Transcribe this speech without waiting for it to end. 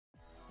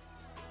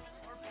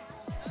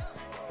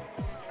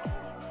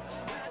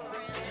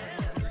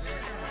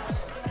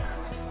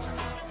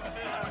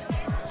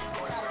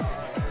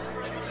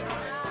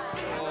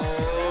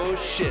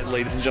shit,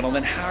 ladies and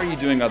gentlemen. How are you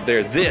doing out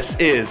there? This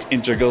is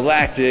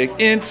Intergalactic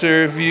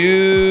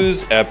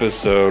Interviews,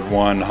 episode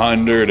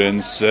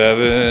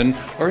 107.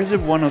 Or is it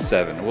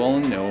 107? We'll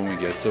only know when we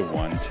get to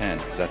 110,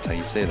 because that's how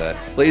you say that.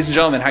 Ladies and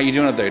gentlemen, how are you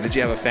doing out there? Did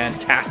you have a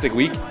fantastic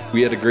week?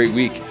 We had a great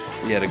week.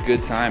 We had a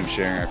good time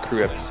sharing our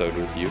crew episode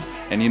with you.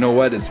 And you know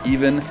what is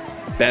even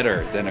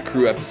better than a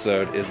crew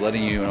episode is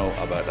letting you know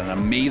about an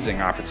amazing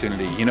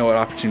opportunity. You know what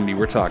opportunity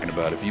we're talking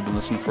about. If you've been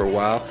listening for a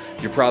while,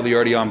 you're probably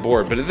already on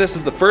board. But if this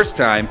is the first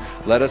time,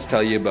 let us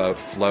tell you about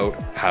Float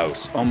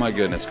House. Oh my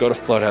goodness. Go to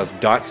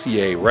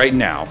floathouse.ca right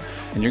now,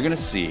 and you're going to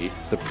see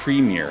the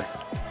premier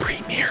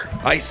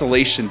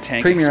isolation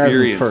tank premier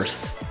experience. As in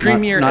first.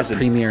 Premier not as in,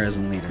 premier as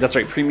in leader. That's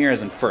right. Premier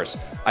as in first.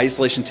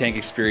 Isolation tank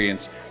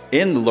experience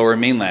in the Lower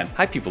Mainland.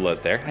 Hi, people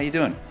out there. How you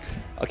doing?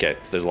 Okay,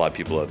 there's a lot of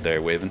people out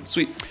there waving.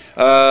 Sweet.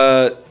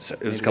 So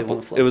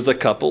it was a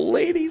couple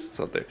ladies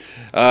out there.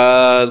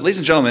 Ladies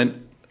and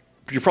gentlemen,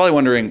 you're probably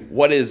wondering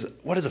what is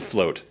a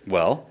float?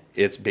 Well,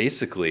 it's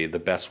basically the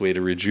best way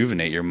to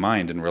rejuvenate your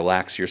mind and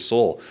relax your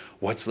soul.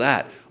 What's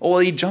that? Oh,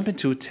 well, you jump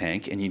into a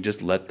tank and you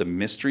just let the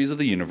mysteries of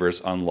the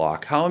universe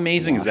unlock. How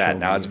amazing is that?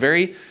 Now, it's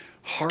very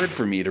hard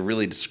for me to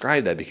really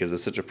describe that because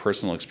it's such a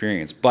personal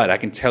experience, but I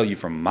can tell you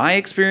from my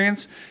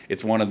experience,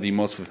 it's one of the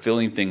most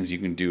fulfilling things you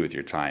can do with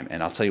your time.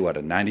 And I'll tell you what,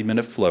 a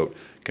 90-minute float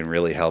can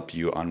really help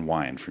you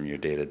unwind from your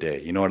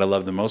day-to-day. You know what I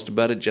love the most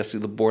about it? Jesse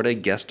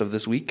LeBourdais, guest of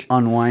this week.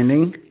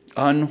 Unwinding.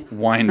 I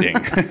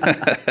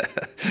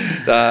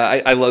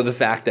love the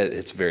fact that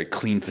it's a very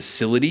clean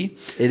facility.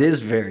 It is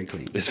very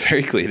clean. It's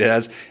very clean. It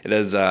has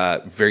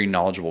very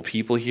knowledgeable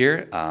people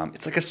here.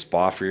 It's like a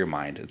spa for your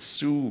mind. It's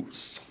so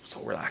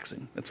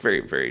relaxing. It's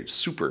very, very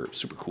super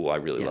cool. I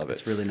really love it.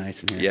 It's really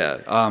nice in here.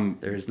 Yeah.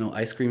 There is no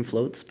ice cream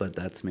floats, but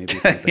that's maybe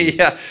something.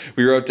 Yeah.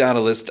 We wrote down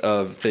a list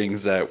of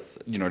things that,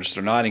 just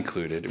are not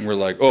included. And we're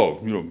like,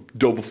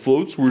 double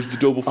floats? Where's the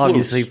double floats?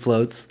 Obviously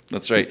floats.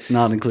 That's right.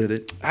 Not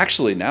included.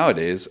 Actually,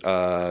 nowadays,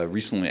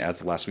 recently, as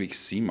of last week,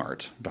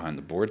 C-Mart behind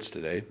the boards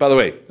today. By the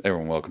way,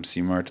 everyone welcome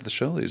C-Mart to the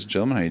show. Ladies and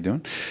gentlemen, how you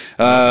doing?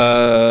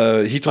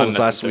 He told us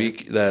last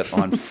week that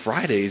on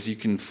Fridays, you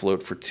can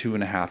float for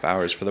 2.5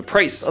 hours for the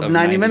price of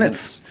 90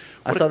 minutes.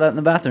 I saw that in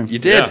the bathroom. You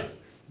did? Yeah.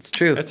 It's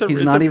true.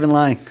 He's not even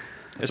lying.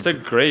 It's a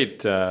great.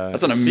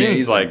 That's an amazing.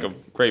 Seems like a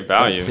great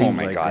value. Oh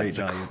my God, it's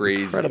a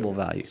crazy, incredible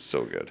value.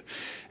 So good.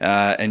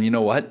 And you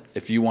know what?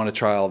 If you want to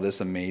try all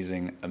this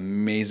amazing,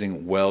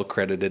 well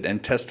credited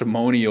and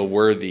testimonial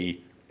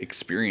worthy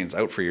experience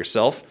out for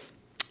yourself,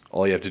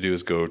 all you have to do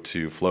is go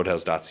to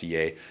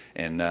floathouse.ca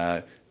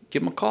and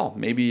give them a call.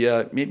 Maybe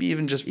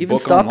even just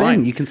book stop online.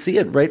 in. You can see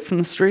it right from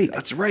the street.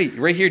 That's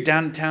right here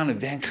downtown in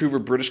Vancouver,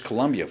 British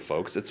Columbia,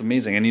 folks. It's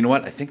amazing. And you know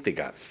what? I think they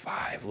got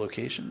 5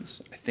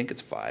 locations. I think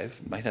it's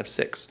 5. Might have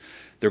 6.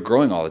 They're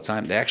growing all the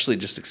time. They actually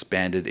just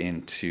expanded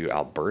into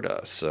Alberta.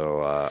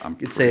 So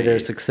You'd say their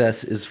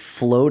success is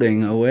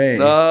floating away.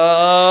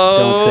 Oh,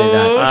 don't say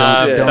that.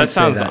 Don't that say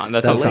sounds that.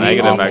 that sounds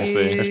negative, awful.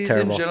 actually. That's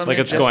terrible. Like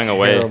it's going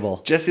away.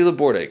 Terrible. Jesse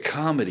LeBourdais,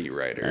 comedy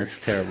writer. That's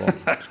terrible.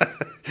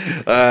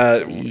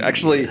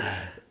 Actually,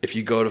 if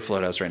you go to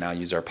Floathouse right now,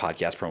 use our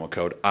podcast promo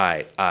code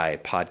I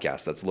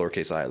podcast. That's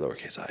lowercase I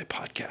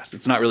podcast.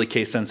 It's not really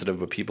case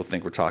sensitive, but people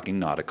think we're talking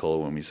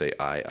nautical when we say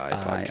I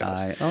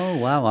podcast. Oh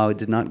wow, I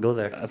did not go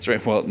there. That's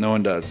right. Well, no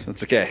one does.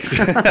 That's okay.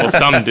 Well,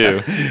 some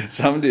do.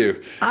 Some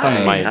do.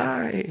 Some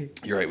might.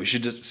 You're right. We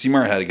should just.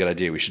 C-Mart had a good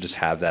idea. We should just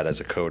have that as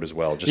a code as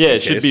well. Just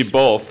It should be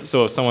both.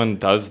 So if someone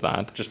does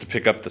that, just to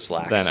pick up the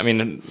slack.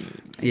 then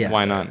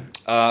why not?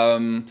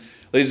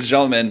 Ladies and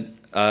gentlemen,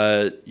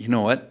 you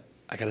know what?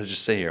 I gotta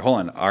just say here, hold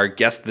on. Our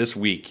guest this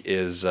week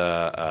is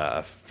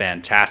a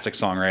fantastic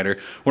songwriter.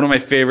 One of my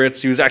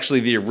favorites. He was actually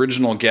the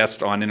original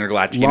guest on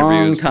Intergalactic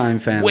Interviews. Long-time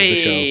fan of the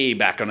show. Way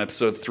back on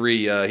episode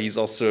 3. He's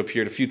also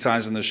appeared a few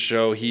times on the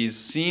show. He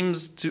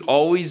seems to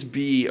always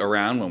be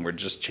around when we're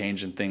just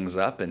changing things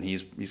up, and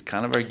he's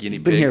kind of our guinea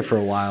pig. Been here for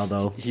a while,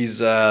 though. He's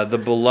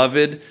the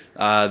beloved,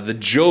 the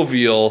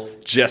jovial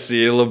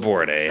Jesse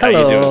LeBourdais. Hello,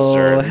 how you doing,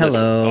 sir?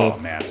 hello. Oh,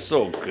 man,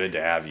 so good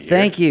to have you here.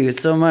 Thank you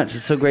so much.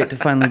 It's so great to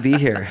finally be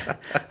here.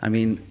 I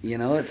mean,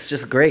 it's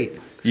just great.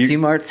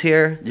 C-Mart's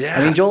here. Yeah.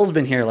 I mean, Joel's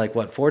been here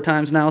 4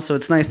 times now, so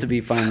it's nice to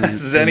be finally.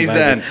 Zenny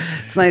Zen.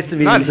 It's nice to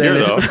be Not in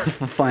here, Zen. though.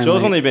 Finally.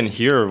 Joel's only been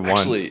here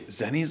once. Actually,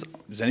 Zenny's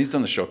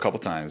done the show a couple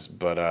times,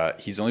 but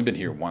he's only been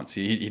here once.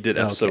 He did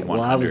episode 100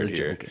 Well, I was a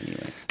here. joke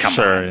anyway. Come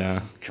Sure, on.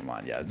 yeah. Come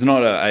on, yeah.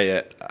 No,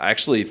 I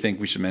actually think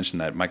we should mention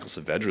that Michael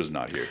Saavedra is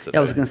not here today. Yeah,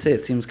 I was going to say,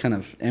 it seems kind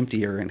of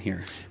emptier in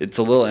here. It's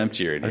a little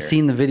emptier in here. I've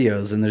seen the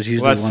videos, and there's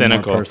usually Less one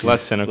cynical. more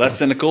person. Less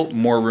cynical,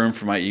 more room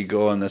for my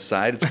ego on this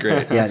side. It's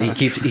great. Yeah, he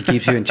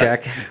keeps you in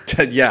check.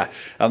 Yeah,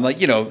 I'm like,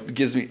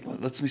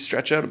 lets me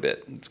stretch out a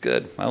bit. It's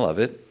good. I love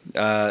it.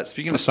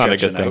 Speaking of It's not a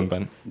stretching good thing, out,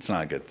 but it's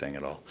not a good thing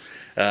at all.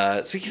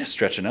 Speaking of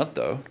stretching out,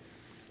 though,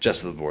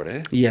 Jesse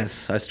LeBourdais,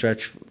 Yes, I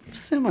stretch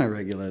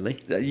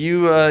semi-regularly.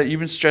 you've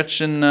been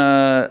stretching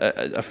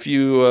a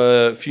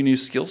few new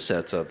skill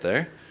sets out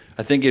there.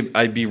 I think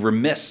I'd be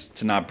remiss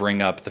to not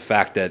bring up the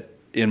fact that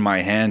in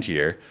my hand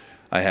here,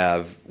 I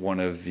have one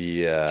of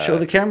the. Show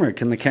the camera.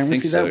 Can the camera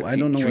see that? I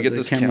don't know. Can we get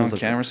this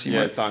camera see?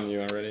 Yeah, it's on you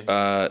already.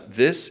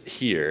 This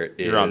here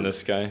is. You're on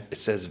this guy. It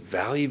says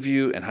Valley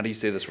View, and how do you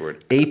say this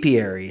word?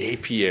 Apiary.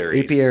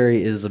 Apiary.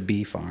 Apiary is a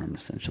bee farm,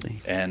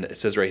 essentially. And it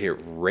says right here,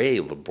 Ray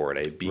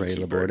LeBourdais, beekeeper. Ray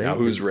LeBourdais. Now,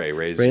 who's Ray?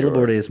 Ray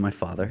LeBourdais is my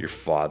father. Your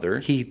father.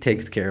 He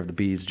takes care of the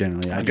bees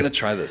generally. I'm going to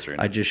try this right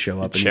now. I just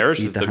show up and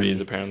cherishes eat the honey. Bees,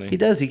 apparently. He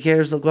does. He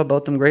cares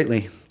about them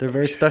greatly. They're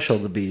very special,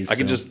 the bees. I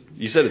can just,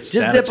 you said it's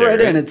just sanitary, dip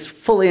right in. right? It's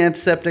fully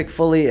antiseptic,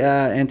 fully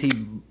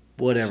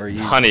whatever. It's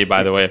honey,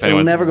 by the way, if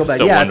anyone's never go back.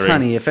 still Yeah, wondering. it's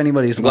honey. If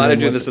anybody's I'm glad I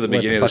wondering do this at the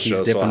beginning of the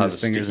show, so I'll have a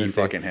sticky into.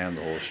 fucking hand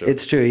the whole show.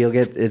 It's true. You'll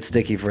get it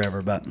sticky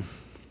forever, but.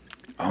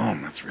 Oh,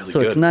 that's really good.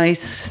 So it's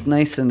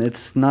nice, and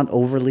it's not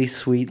overly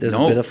sweet. There's a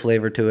bit of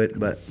flavor to it,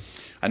 but.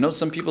 I know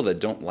some people that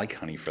don't like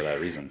honey for that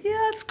reason.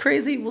 Yeah, it's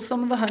crazy. Well,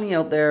 some of the honey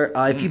out there,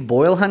 if you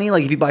boil honey,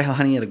 like if you buy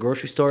honey at a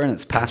grocery store and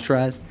it's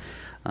pasteurized,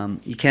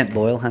 you can't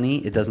boil honey.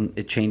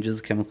 It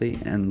changes chemically,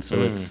 and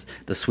so it's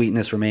the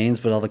sweetness remains,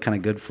 but all the kind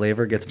of good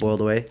flavor gets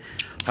boiled away.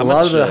 So a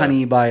lot of the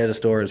honey you buy at a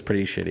store is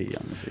pretty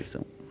shitty, honestly.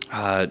 So.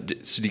 So do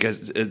you guys,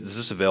 is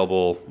this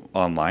available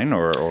online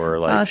or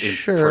like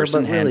sure, in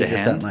person, but really hand to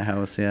just hand? at my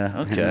house, yeah.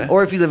 Okay.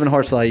 Or if you live in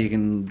Horsefly, you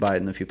can buy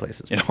it in a few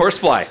places. In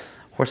Horsefly?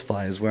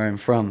 Horsefly is where I'm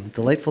from.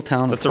 Delightful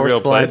town of a real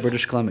Horsefly, place?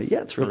 British Columbia.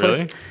 Yeah, it's a real Really?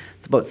 place.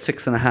 It's about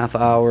 6.5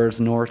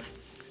 hours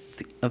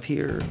north of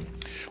here.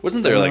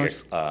 Wasn't there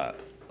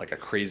like a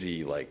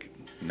crazy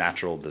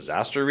natural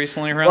disaster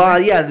recently around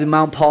there? Yeah, the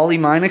Mount Poly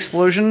mine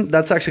explosion.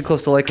 That's actually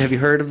close to Lake. Have you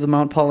heard of the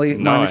Mount Poly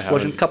mine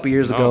explosion? A couple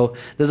years ago.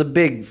 There's a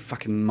big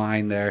fucking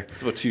mine there.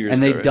 About 2 years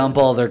and ago, they dump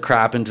all their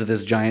crap into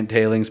this giant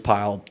tailings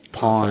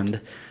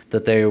pond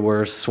that they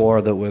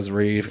swore that was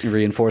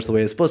reinforced the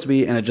way it's supposed to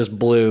be, and it just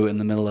blew in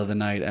the middle of the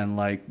night,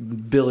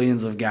 and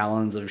billions of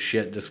gallons of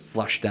shit just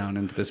flushed down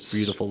into this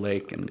beautiful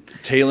lake. And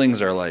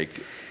tailings are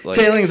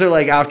tailings are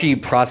after you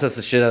process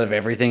the shit out of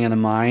everything in a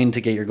mine to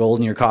get your gold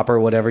and your copper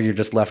or whatever, you're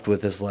just left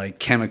with this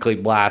chemically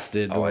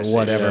blasted or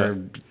whatever.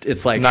 Yeah.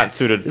 It's not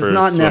suited for it's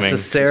not swimming.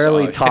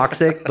 necessarily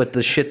toxic, but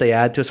the shit they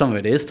add to some of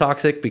it is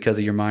toxic because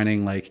you're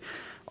mining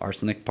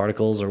arsenic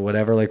particles or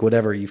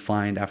whatever you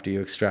find after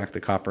you extract the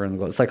copper and the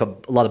gold. It's a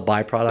lot of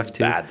byproducts too. It's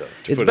bad though.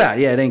 It's bad.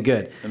 Yeah, it ain't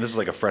good. And this is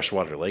a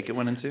freshwater lake it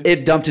went into?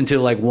 It dumped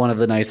into one of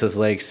the nicest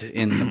lakes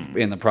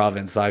in the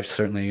province. I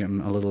certainly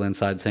am a little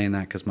inside saying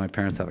that because my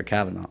parents have a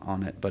cabin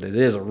on it, but it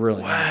is a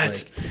really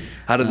nice lake.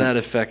 How did that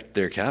affect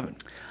their cabin?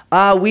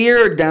 We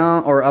are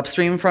down or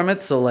upstream from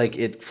it, so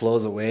it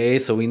flows away.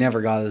 So we never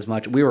got as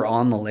much. We were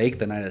on the lake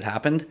the night it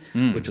happened,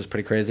 which was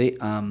pretty crazy.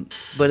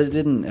 But it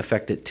didn't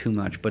affect it too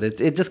much. But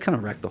it just kind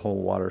of wrecked the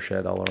whole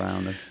watershed all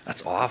around.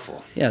 That's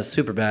awful. Yeah, it was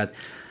super bad.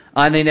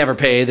 And they never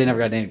paid. They never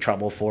got any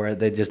trouble for it.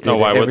 They just did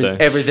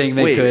everything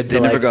they could. They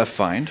never got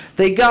fined?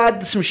 They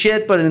got some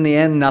shit, but in the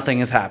end, nothing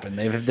has happened.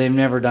 They've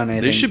never done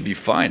anything. They should be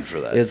fined for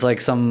that.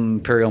 It's some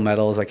Imperial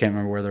Metals. I can't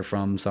remember where they're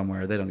from.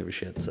 Somewhere they don't give a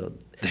shit. So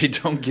they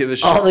don't give a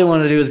shit. All they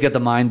want to do is get the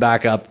mine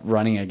back up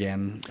running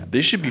again.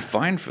 They should be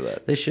fined for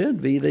that. They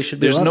should be. They should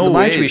be. There's no the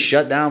way. mine should be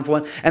shut down for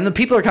one. And the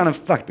people are kind of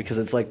fucked because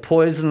it's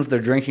poisons their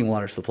drinking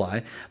water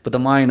supply. But the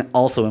mine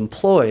also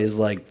employs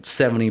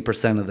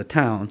 70% of the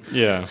town.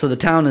 Yeah. So the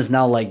town is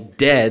now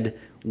dead,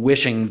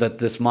 wishing that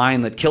this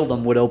mine that killed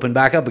them would open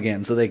back up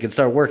again so they could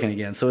start working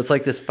again. So it's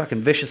this fucking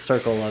vicious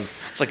circle of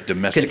it's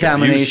domestic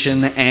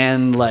contamination abuse.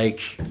 And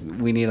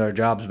we need our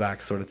jobs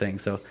back sort of thing.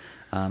 So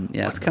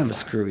it's kind of a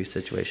screwy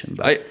situation,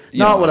 but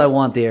not what I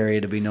want the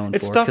area to be known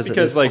it's for. Tough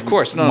because of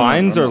course,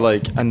 mines are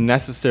a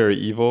necessary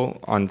evil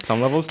on some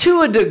levels.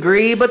 To a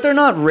degree, but they're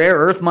not rare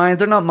earth mines.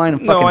 They're not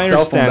mining fucking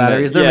cell phone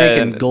batteries. They're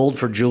making gold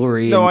for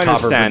jewelry and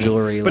copper for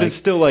jewelry. But it's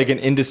still an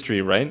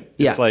industry, right?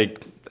 Yeah.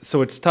 It's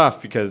so it's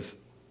tough because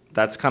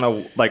that's kind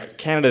of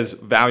Canada's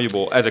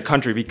valuable as a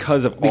country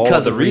because of all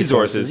of the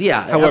resources.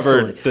 Yeah,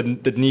 however, absolutely.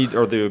 the need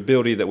or the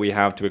ability that we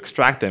have to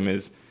extract them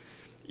is,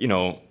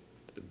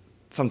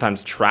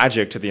 sometimes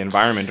tragic to the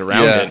environment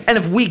around it. And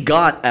if we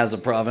got, as a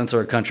province or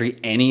a country,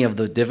 any of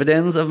the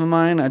dividends of a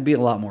mine, I'd be a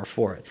lot more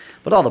for it.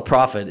 But all the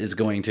profit is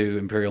going to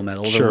Imperial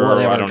Metals or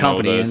whatever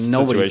company, and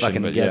nobody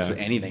fucking gets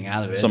anything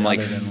out of it. Some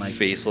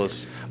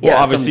faceless. Well,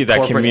 obviously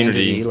that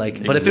community.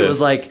 But if it was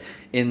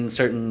in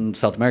certain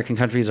South American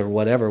countries or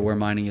whatever, where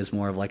mining is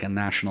more of a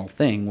national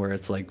thing, where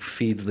it's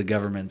feeds the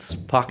government's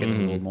pocket a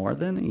little more,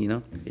 then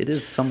it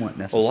is somewhat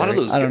necessary. Well, a lot of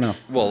those, I don't know.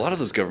 Well, a lot of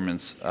those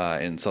governments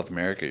in South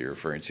America you're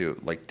referring to,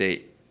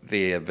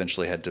 they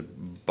eventually had to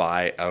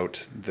buy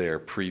out their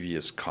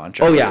previous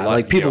contracts. Oh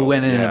yeah, people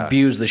went in and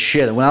abused the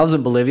shit. When I was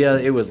in Bolivia,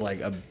 it was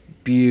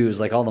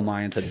abused. All the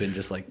mines had been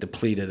just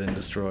depleted and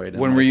destroyed.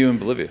 When were you in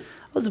Bolivia?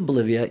 I was in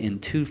Bolivia in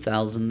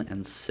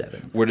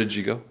 2007. Where did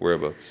you go?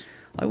 Whereabouts?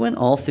 I went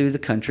all through the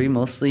country,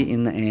 mostly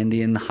in the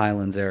Andean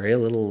highlands area, a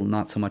little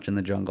not so much in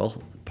the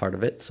jungle part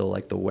of it, so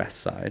the west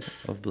side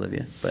of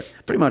Bolivia, but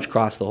pretty much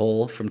crossed the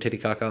whole from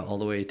Titicaca all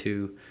the way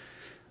to.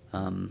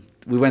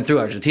 We went through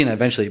Argentina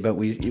eventually, but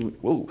we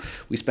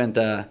spent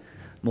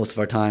most of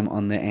our time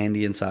on the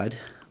Andean side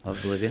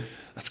of Bolivia.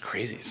 That's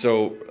crazy.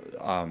 So,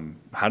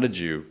 how did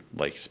you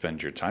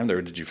spend your time there?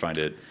 Or did you find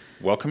it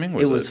welcoming?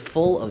 It was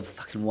full of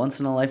fucking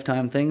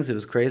once-in-a-lifetime things. It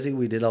was crazy.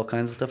 We did all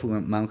kinds of stuff. We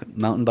went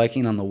mountain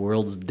biking on the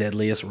world's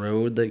deadliest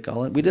road, they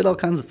call it. We did all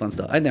kinds of fun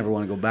stuff. I'd never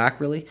want to go back,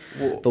 really.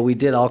 But we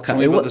did all kinds of... Tell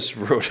me about this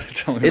road.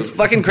 It's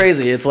fucking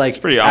crazy. It's like,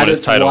 pretty at ominous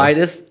its title.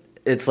 widest,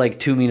 it's like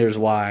 2 meters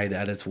wide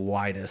at its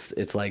widest.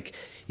 It's like,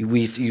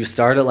 you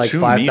start at like 2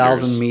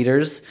 5,000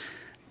 meters,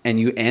 and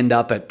you end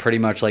up at pretty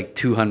much like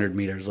 200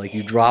 meters. Like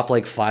you drop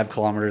like 5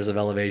 kilometers of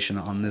elevation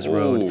on this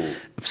road.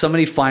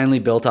 Somebody finally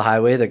built a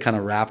highway that kind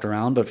of wrapped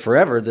around, but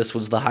forever this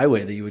was the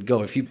highway that you would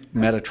go if you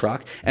met a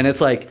truck. And it's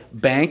like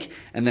bank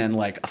and then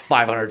like a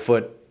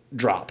 500-foot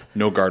drop.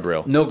 No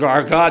guardrail. No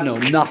God, no,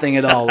 nothing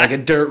at all. Like a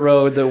dirt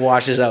road that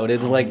washes out.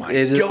 It's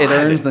it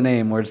earns the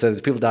name where it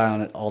says people die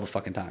on it all the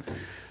fucking time.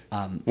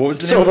 What was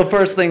the name? The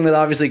first thing that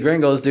obviously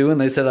gringos do when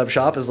they set up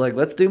shop is like,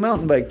 let's do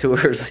mountain bike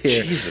tours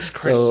here. Jesus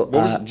Christ.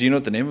 So, do you know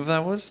what the name of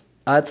that was?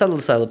 It's out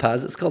of the La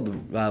Paz. It's called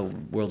the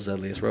World's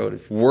Deadliest Road.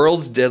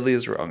 World's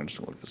Deadliest Road. I'm just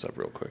going to look this up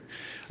real quick.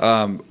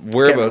 Can't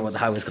remember what the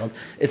highway's called.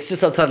 It's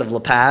just outside of La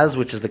Paz,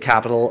 which is the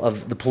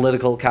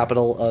political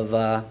capital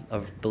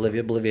of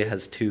Bolivia. Bolivia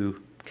has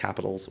 2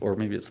 capitals, or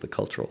maybe it's the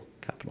cultural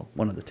capital.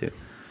 One of the 2.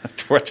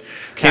 What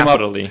came up?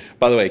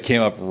 By the way, it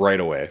came up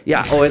right away.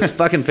 Yeah. Oh, it's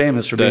fucking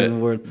famous for being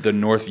the word. The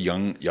North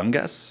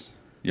Youngest.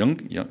 Is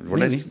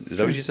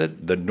that what you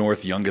said? The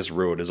North Youngest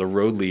Road is a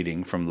road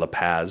leading from La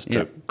Paz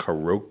to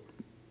Croico.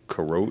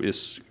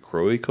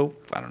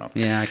 I don't know.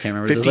 Yeah, I can't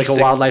remember. There's like a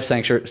wildlife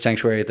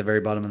sanctuary at the very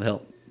bottom of the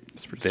hill.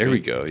 There we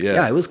go. Yeah.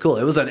 Yeah, it was cool.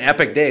 It was an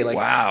epic day. Like,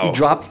 wow. You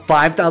dropped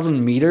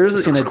 5,000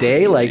 meters in a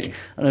day. Crazy. Like, I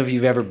don't know if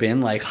you've ever been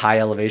like high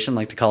elevation,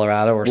 like to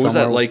Colorado or somewhere. What was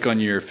that like on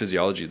your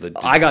physiology?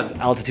 I got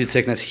altitude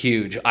sickness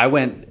huge.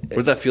 What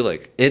does that feel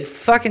like?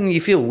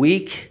 You feel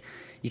weak.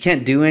 You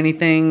can't do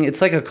anything.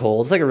 It's like a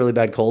cold. It's like a really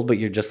bad cold, but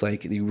you're just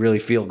like, you really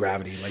feel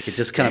gravity. Like it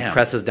just kind of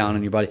presses down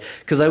on your body.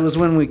 Because that was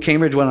when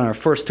Cambridge went on our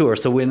first tour.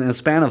 So in a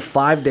span of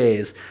 5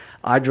 days,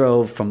 I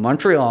drove from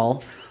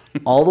Montreal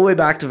all the way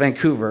back to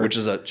Vancouver, which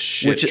is a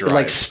shit drive.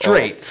 Like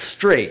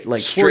straight,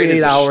 like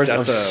 48 hours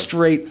of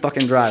straight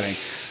fucking driving.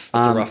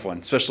 That's a rough one,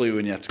 especially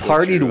when you have to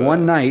partied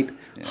one night,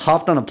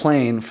 hopped on a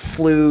plane,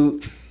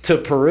 flew to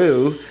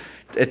Peru,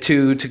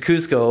 to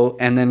Cusco,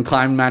 and then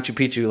climbed Machu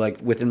Picchu like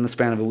within the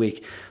span of a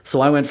week.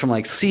 So I went from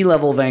like sea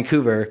level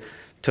Vancouver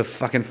to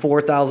fucking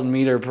 4,000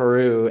 meter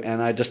Peru,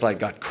 and I just like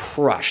got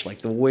crushed.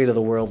 Like the weight of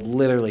the world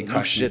literally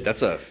crushed me.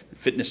 That's a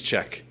fitness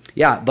check.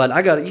 Yeah, but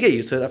you get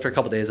used to it. After a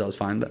couple of days, I was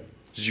fine. But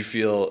did you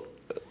feel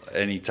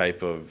any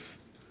type of,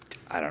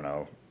 I don't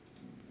know,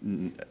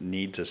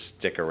 need to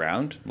stick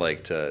around,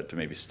 like to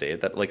maybe stay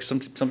at that? Like some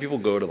people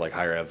go to like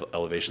higher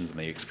elevations and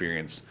they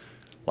experience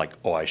like,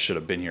 oh, I should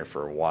have been here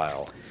for a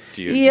while.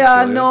 Do you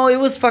no, it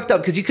was fucked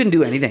up because you couldn't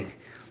do anything.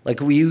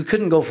 Like you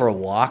couldn't go for a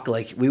walk.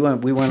 Like we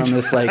went on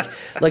this like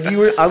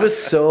I was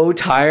so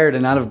tired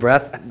and out of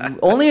breath.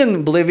 Only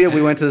in Bolivia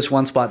we went to this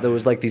one spot that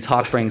was like these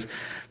hot springs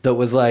that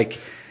was like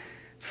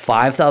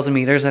 5,000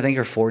 meters, I think,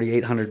 or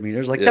 4,800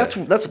 meters. Like that's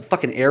a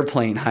fucking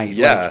airplane height.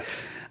 Yeah.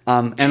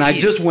 Like, and I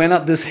just went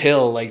up this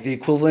hill, like the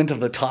equivalent of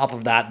the top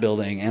of that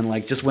building, and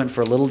like just went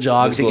for a little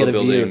jog to get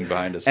a view.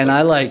 Behind us, and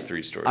like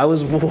 3 stories. I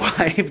was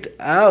wiped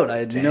out. I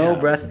had no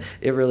breath.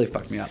 It really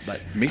fucked me up.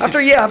 But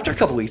after a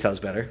couple weeks, I was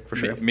better for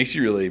sure. Makes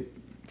you really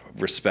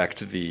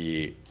respect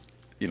the,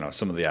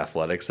 some of the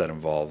athletics that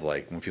involve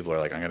like when people are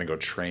like, I'm going to go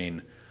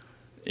train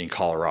in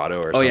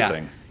Colorado or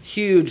something. Yeah.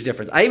 Huge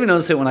difference. I even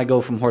notice it when I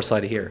go from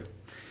Horseside to here.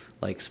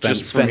 Like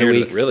spend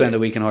a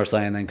week in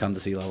Horseside and then come to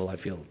sea level. I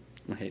feel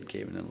my head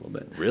caving in a little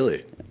bit.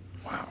 Really?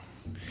 Wow.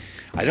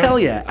 Hell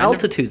yeah.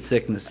 Altitude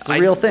sickness. It's a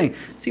real thing.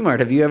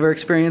 C-Mart, have you ever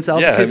experienced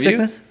altitude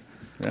sickness?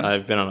 Yeah.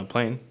 I've been on a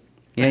plane.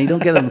 Yeah, you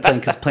don't get on the plane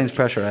because plane's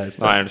pressurized.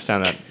 I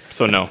understand that.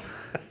 So no.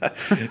 Well,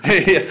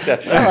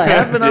 I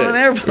have been on an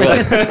airplane.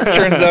 Well,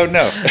 turns out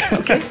no.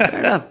 Okay, fair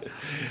enough.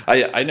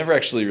 I never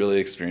actually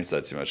really experienced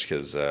that too much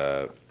because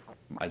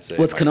I'd say...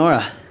 What's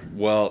Kenora?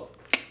 Well,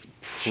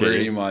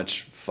 pretty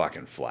much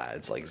fucking flat.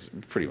 It's like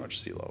pretty much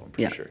sea level, I'm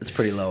pretty sure. It's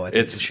pretty low, I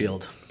think, the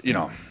Shield.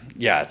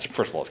 It's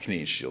first of all, it's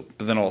Canadian Shield,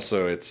 but then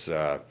also it's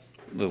the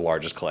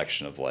largest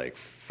collection of like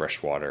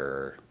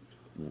freshwater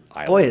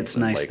islands. Boy, it's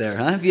nice lakes. There,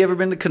 huh? Have you ever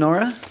been to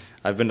Kenora?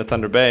 I've been to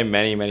Thunder Bay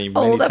many times.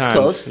 Oh, that's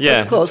close. Yeah,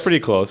 that's close. It's pretty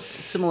close.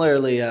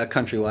 Similarly,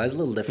 country-wise, a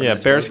little different. Yeah,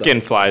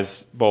 Bearskin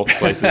flies both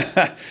places.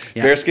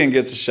 Bearskin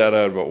gets a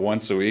shout-out about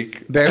once a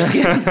week.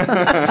 Bearskin?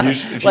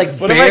 Like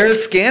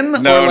Bearskin?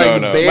 No,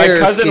 no. My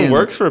cousin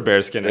works for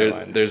Bearskin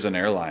Airlines. There's an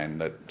airline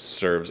that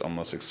serves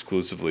almost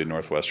exclusively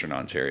Northwestern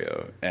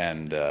Ontario,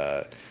 and...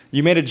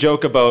 You made a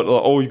joke about,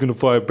 you're going to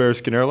fly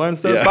Bearskin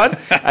Airlines there, bud?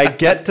 I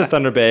get to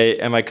Thunder Bay,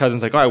 and my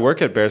cousin's like, I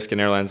work at Bearskin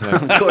Airlines.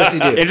 Of course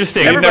you do.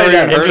 Interesting. You've never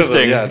even heard of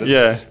them.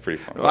 Yeah, that's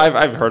pretty fun.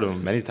 I've heard of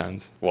them many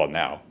times. Well,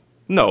 now.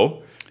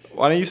 No.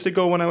 I used to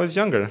go when I was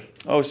younger.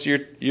 Oh, so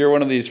you're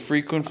one of these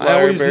frequent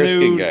flyer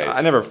Bearskin guys.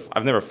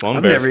 I've never flown Bearskin.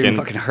 I've never even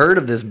fucking heard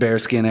of this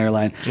Bearskin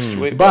airline. Just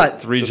wait,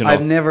 but regional.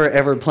 I've never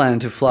ever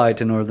planned to fly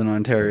to Northern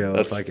Ontario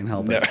if I can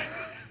help it.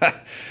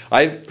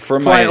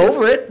 Fly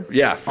over it.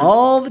 Yeah.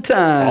 All the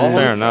time.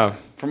 Fair enough.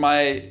 For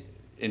my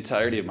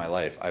entirety of my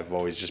life, I've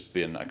always just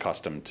been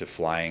accustomed to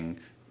flying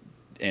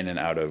in and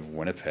out of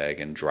Winnipeg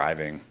and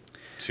driving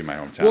to my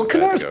hometown. Well,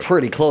 Kenor's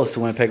pretty close to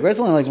Winnipeg, right? It's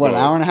only like, what, an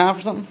hour and a half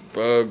or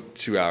something?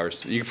 2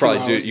 hours. You could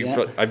probably do it.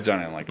 Yeah. I've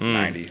done it in like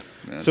 90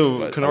 minutes.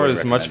 So Kenora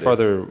is much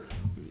farther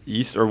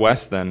east or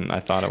west than I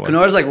thought it was.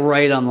 Kenor's like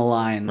right on the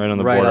line. Right on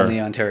the right border. on the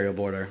Ontario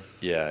border.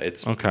 Yeah,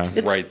 it's Okay.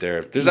 right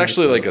there. There's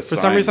actually like a For sign.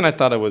 some reason, I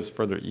thought it was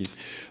further east.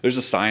 There's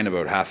a sign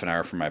about half an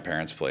hour from my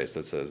parents' place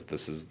that says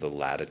this is the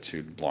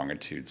latitude,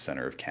 longitude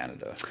center of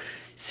Canada.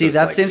 See, So it's,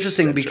 that's like,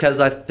 interesting center. because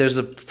there's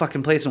a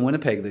fucking place in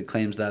Winnipeg that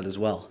claims that as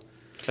well.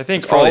 I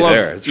think probably all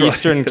there. of It's probably-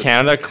 Eastern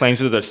Canada claims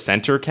to the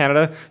center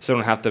Canada, so they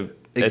don't have to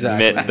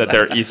Exactly. admit that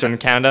they're Eastern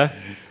Canada.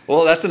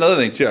 Well, that's another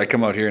thing too. I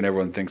come out here and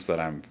everyone thinks that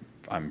I'm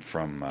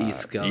from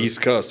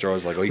East Coast. They're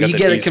always like, "Oh, you You got the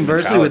get it East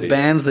conversely mentality." with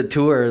bands that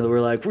tour. That we're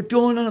like, we're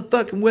going on a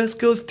fucking West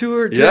Coast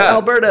tour to Yeah.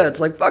 Alberta. It's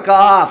like, fuck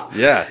off.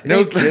 Yeah,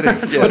 no kidding.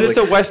 Yeah, But it's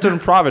a Western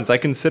province. I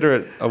consider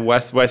it a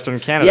Western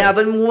Canada. Yeah,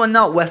 but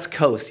not West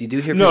Coast. You do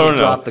hear people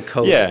drop the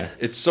coast. Yeah.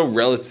 it's so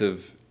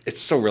relative.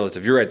 It's so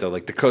relative. You're right though.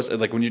 Like the coast,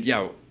 like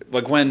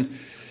when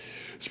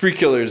Spree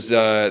Killers,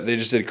 they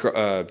just did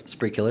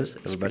Spree Killers,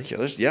 everybody. Spree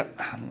Killers. Yep,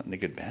 a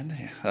good band.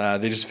 Yeah.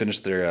 They just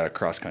finished their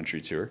cross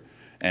country tour,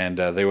 and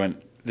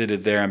they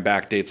did there and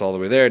back dates all the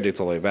way there, dates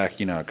all the way back.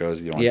 You know how it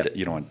goes. You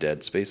don't want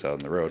dead space out on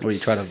the road. Well, you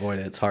try to avoid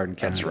it. It's hard in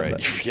Canada. That's right.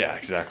 but- Yeah,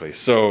 exactly.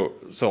 So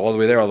all the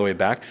way there, all the way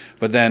back.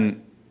 But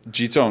then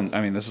G-Tone,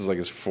 I mean, this is like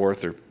his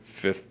 4th or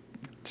 5th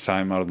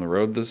time out on the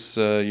road this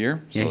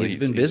year. Yeah, so he's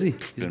been busy.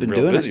 He's been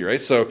real doing busy, it.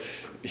 right? So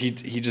he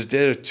just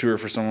did a tour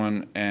for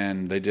someone,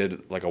 and they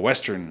did like a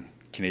Western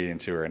Canadian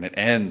tour, and it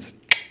ends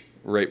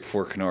right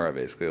before Kenora,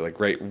 basically. Like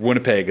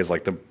Winnipeg is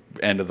like the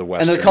end of the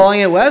Western. And they're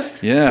calling it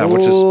West? Yeah,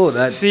 which is-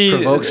 that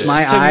provokes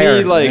my to ire.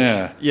 me, like,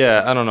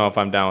 Yeah. I don't know if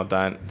I'm down with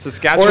that.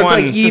 Saskatchewan,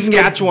 like even-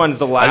 Saskatchewan's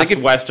the last think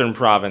if- Western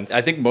province.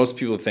 I think most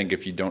people think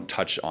if you don't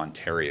touch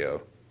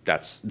Ontario,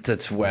 that's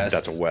West.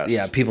 That's a West.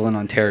 Yeah, people in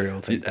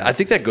Ontario think that. I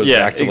think that goes Yeah,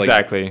 back to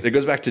exactly. It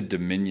goes back to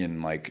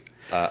Dominion, like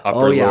upper.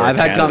 Oh yeah, lower I've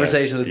had Canada.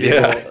 conversations with people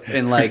Yeah.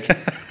 in like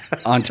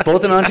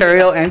both in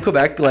Ontario and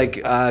Quebec,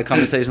 like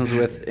conversations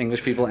with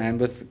English people and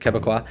with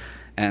Quebecois,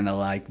 and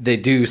like they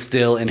do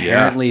still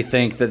inherently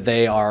think that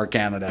they are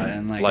Canada,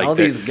 and like Like all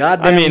they- these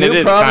goddamn I mean, it new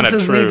is kinda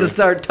provinces need true. to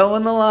start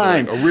towing the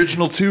line. Like,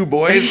 original 2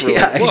 boys. We're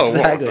Yeah, like, whoa,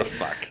 exactly. what the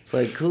fuck? It's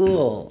like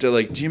cool. They're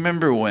like, do you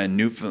remember when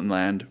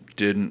Newfoundland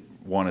didn't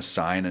want to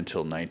sign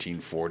until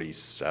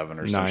 1947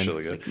 or some Nine. shit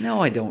like that? Like,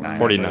 no, I don't remember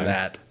 49.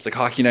 that. It's like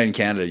Hockey Night in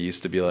Canada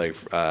used to be like,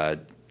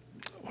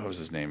 what was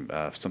his name?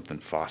 Something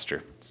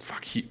Foster.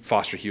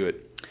 Foster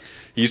Hewitt.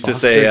 He used to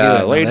Foster say,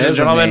 Hewitt. ladies There's and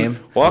a gentlemen, name.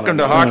 welcome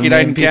to I don't Hockey Night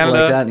in name people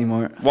Canada. like that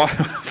anymore.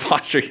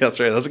 Foster, that's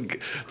right. That's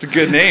a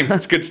good name.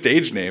 That's a good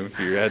stage name if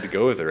you had to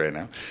go with it right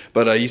now.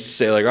 But I used to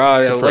say like,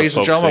 yeah, For a ladies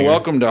and folk gentlemen, singer.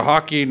 welcome to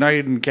Hockey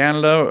Night in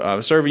Canada.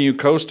 Serving you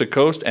coast to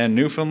coast and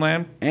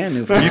Newfoundland. And You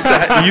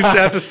Newfoundland. used to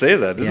have to say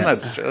that. Isn't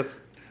Yeah.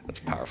 that's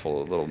a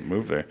powerful little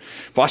move there.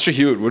 Foster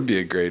Hewitt would be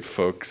a great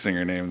folk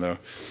singer name though.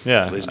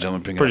 yeah, Ladies and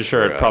gentlemen, picking pretty up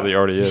sure for, it probably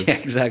already is. Yeah,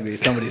 exactly.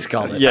 Somebody's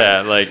called it. Yeah,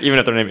 like even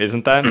if their name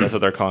isn't that, that's what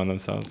they're calling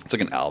themselves. It's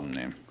like an album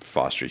name,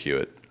 Foster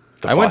Hewitt.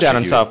 I went down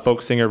and Foster saw a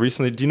folk singer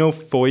recently. Do you know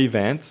Foy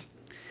Vance?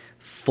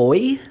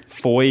 Foy?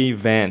 Foy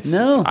Vance.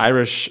 No.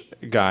 Irish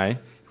guy.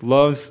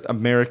 Loves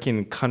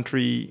American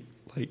country.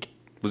 Like,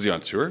 Was he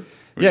on tour? Or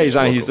was yeah, he he's just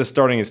on. He's local? just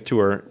starting his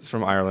tour. He's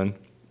from Ireland,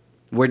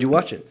 Where'd you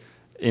watch it?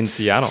 in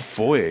Seattle.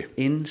 Foy.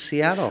 In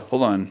Seattle.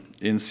 Hold on.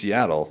 In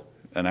Seattle,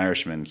 an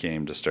Irishman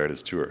came to start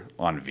his tour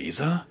on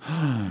visa.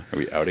 Are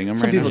we outing him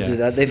Some right people now? do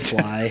that. They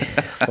fly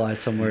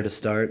somewhere to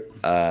start.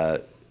 I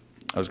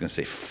was gonna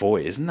say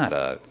foy. Isn't that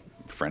a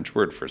French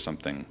word for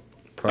something?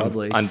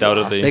 Probably.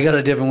 Undoubtedly. They got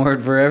a different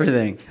word for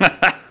everything.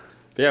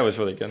 Yeah, it was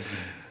really good.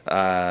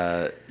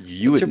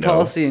 You What's would your know.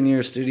 policy in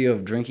your studio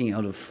of drinking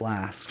out of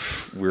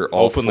flasks? We're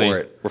all Openly. for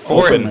it. We're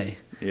for Openly.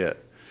 it. Yeah.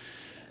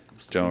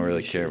 Don't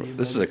really care.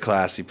 This is a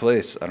classy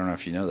place. I don't know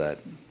if you know that.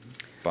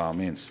 By all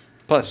means.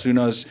 Plus, who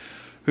knows?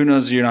 Who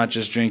knows? You're not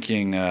just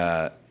drinking.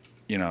 Kombucha.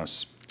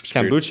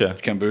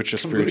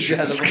 Kombucha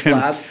out of a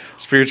flask.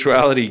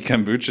 Spirituality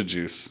kombucha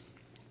juice.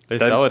 They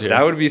sell it here.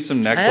 That would be some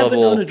I next haven't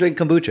known to level, drink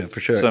kombucha for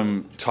sure.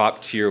 some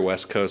top tier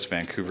West Coast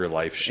Vancouver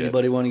life shit.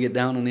 Anybody want to get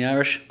down on the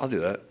Irish? I'll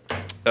do that.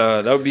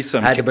 That would be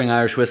some. I had to bring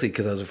Irish whiskey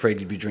because I was afraid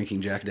you'd be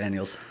drinking Jack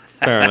Daniels.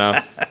 Fair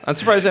enough. I'm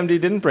surprised MD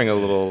didn't bring a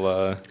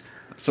little.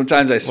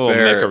 Sometimes I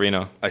spare.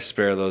 Macarino. I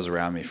spare those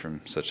around me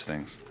from such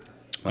things.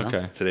 Well,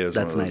 Okay. Today was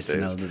That's one of nice those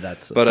to days. know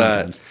that's But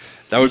sometimes.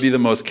 that would be the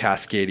most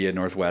Cascadia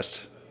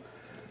Northwest,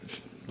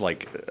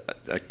 like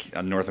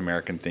a North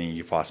American thing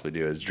you could possibly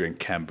do is drink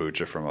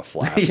kombucha from a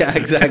flask. Yeah,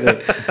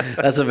 exactly.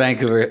 That's a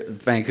Vancouver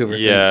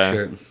Yeah. thing,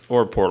 sure.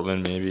 Or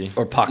Portland, maybe.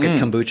 Or pocket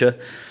kombucha.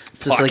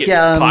 It's just Pocket- like,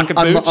 yeah, pocket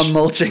I'm booch?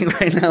 mulching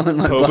right now in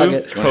my Kobu? pocket. You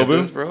want to hit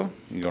Kobu? this, bro?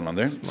 You going on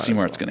there?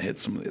 C-Mart's going to hit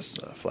some of this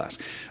flask.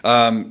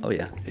 Oh,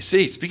 yeah.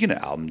 See, speaking of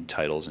album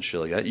titles and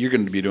shit like that, you're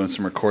going to be doing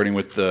some recording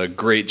with the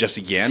great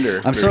Jesse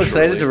Gander. I'm so very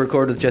excited to shortly.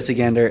 record with Jesse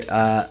Gander.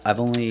 I'm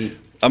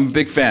I'm a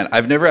big fan.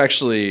 I've never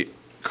actually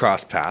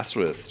crossed paths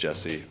with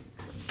Jesse.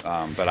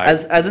 But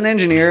as an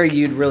engineer,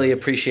 you'd really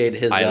appreciate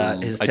his I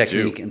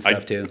technique do. and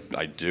stuff too.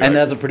 I do. And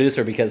as a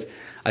producer, because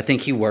I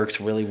think he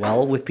works really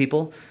well with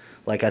people.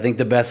 Like, I think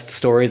the best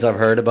stories I've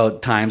heard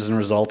about times and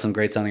results and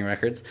great sounding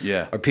records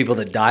are people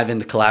that dive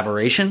into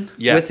collaboration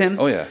with him.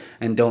 Oh, yeah.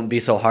 And don't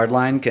be so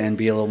hardline and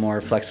be a little more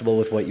flexible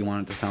with what you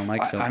want it to sound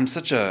like. So I'm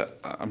such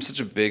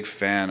a big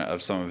fan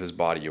of some of his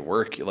body of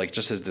work, like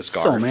just his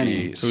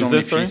discography. So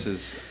many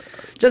pieces.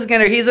 Jesse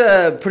Gander, he's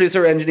a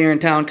producer, engineer in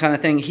town kind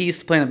of thing. He used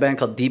to play in a band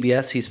called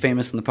DBS. He's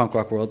famous in the punk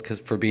rock world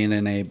for being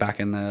in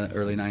back in the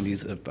early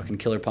 90s, a fucking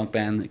killer punk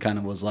band that kind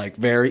of was like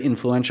very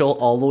influential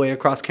all the way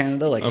across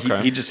Canada. Like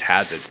he just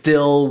has it.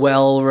 Still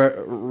well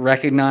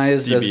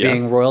recognized DBS? as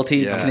being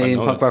royalty,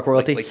 Canadian punk rock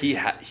royalty. Like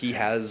he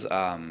has,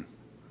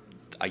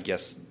 I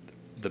guess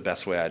the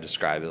best way I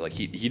describe it, like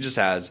he just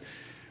has,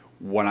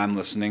 when I'm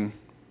listening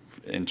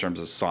in terms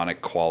of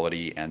sonic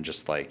quality and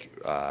just like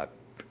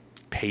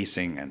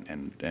pacing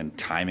and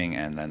timing,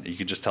 and then you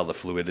could just tell the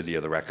fluidity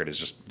of the record is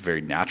just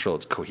very natural.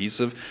 It's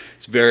cohesive.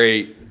 It's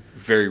very,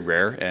 very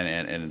rare,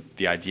 and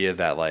the idea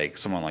that like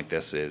someone like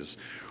this is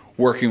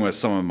working with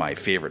some of my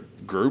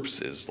favorite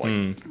groups is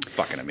like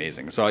fucking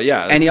amazing. So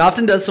yeah, and he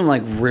often does some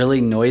like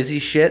really noisy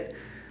shit.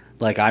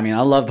 Like, I mean, I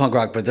love punk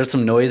rock, but there's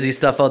some noisy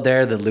stuff out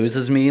there that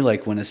loses me,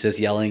 like when it's just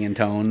yelling and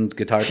tone,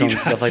 guitar tones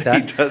and stuff like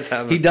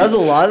that. He does a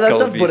lot of that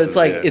stuff, but it's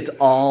like, yeah. it's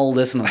all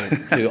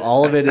listenable too.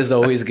 All of it is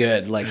always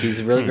good. Like,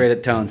 he's really great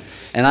at tones.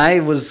 And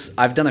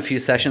I've done a few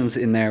sessions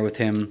in there with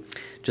him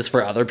just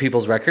for other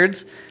people's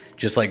records,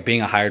 just like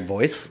being a hired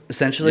voice,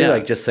 essentially,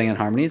 like just singing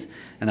harmonies.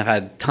 And I've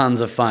had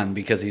tons of fun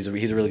because he's a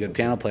really good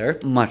piano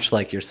player, much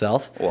like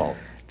yourself. Well,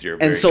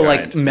 and so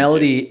like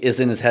melody is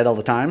in his head all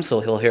the time,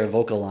 so he'll hear a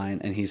vocal line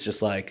and he's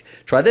just like,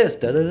 try this,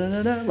 da da da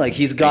da da. Like,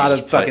 he's got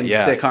a fucking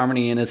sick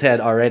harmony in his head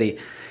already.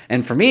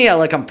 And for me,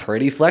 I'm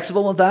pretty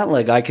flexible with that.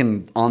 Like, I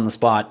can on the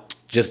spot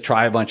just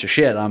try a bunch of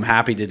shit. I'm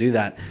happy to do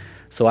that.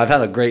 So I've had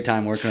a great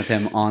time working with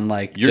him on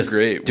like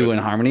doing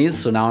harmonies.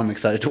 So now I'm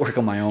excited to work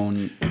on my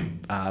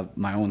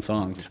own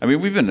songs. I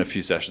mean, we've been in a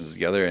few sessions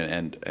together,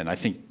 and I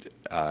think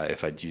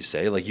if I do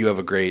say, like, you have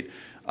a great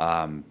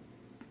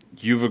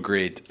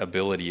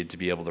ability to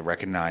be able to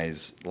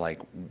recognize like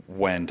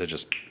when to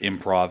just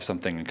improv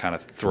something and kind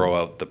of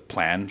throw out the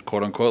plan,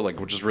 quote unquote, like,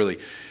 which is really,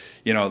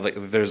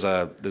 like there's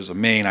a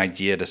main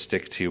idea to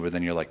stick to, but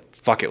then you're like,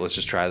 fuck it, let's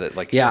just try that.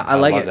 Like, I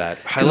like love it.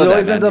 that. Because it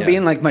always ends up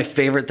being like my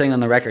favorite thing on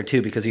the record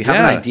too, because you have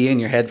an idea in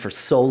your head for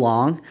so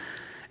long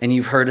and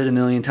you've heard it a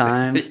million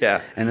times.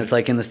 And it's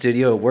like in the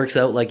studio, it works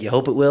out like you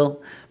hope it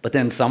will. But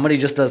then somebody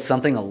just does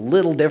something a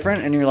little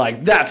different and you're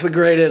like, that's the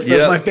greatest.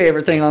 That's my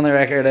favorite thing on the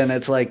record. And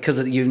it's like,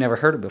 because you've never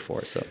heard it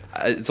before. So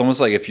it's almost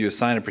like if you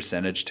assign a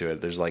percentage to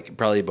it, there's like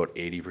probably about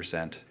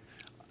 80%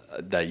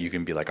 that you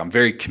can be like, I'm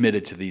very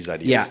committed to these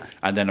ideas.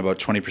 And then about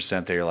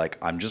 20% that you're like,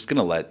 I'm just going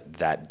to let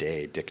that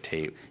day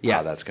dictate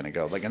how that's going to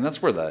go. Like, and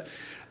that's where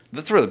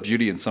the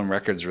beauty in some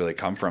records really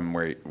come from,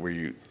 where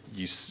you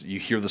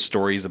hear the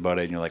stories about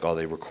it and you're like, oh,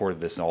 they recorded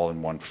this all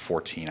in one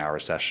 14-hour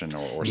session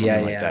or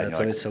something like that. That's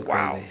always like, so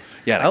wow. crazy.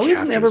 Yeah, I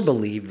always never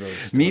believe those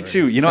stories. Me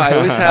too.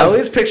 I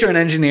always picture an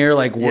engineer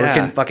like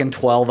working fucking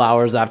 12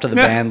 hours after the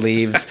band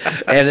leaves,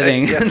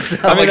 editing and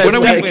stuff. I mean, that's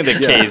definitely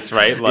the case,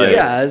 right? Like, it's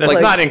that's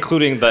like, not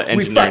including the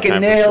engineering. We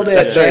fucking nailed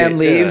it. Band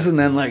leaves, and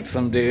then like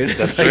some dude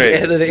is like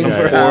editing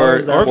for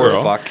hours. Or poor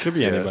girl. Fuck. Could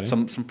be anybody.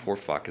 Some poor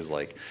fuck is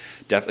like,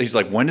 he's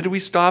like, when did we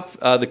stop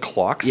the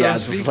clock?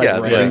 It's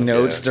like writing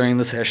notes during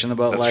the session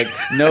about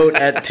note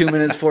at 2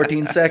 minutes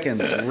 14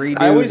 seconds.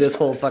 Redo this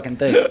whole fucking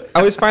thing. I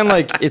always find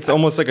like it's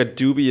almost like a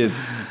dubious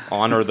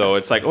honor, though.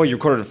 It's like, oh, you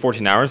recorded in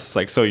 14 hours. It's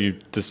like, so you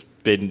just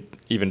didn't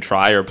even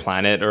try or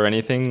plan it or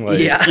anything. Like,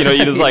 you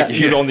just like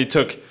you only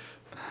took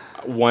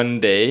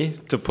one day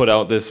to put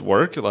out this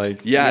work.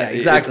 Like,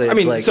 exactly. I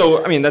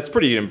mean, that's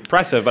pretty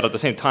impressive, but at the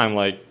same time,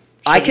 like,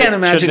 I can't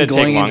imagine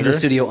going into the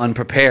studio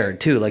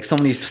unprepared too. Like, so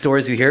many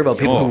stories you hear about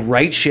people who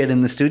write shit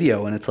in the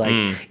studio, and it's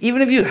like,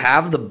 even if you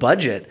have the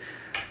budget,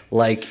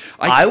 like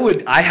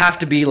I have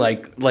to be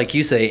like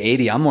you say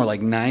 80. I'm more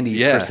like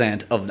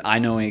 90% of I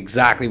know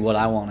exactly what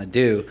I want to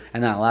do,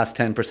 and that last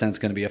 10% is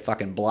going to be a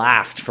fucking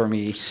blast for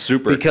me.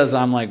 Super, because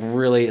I'm like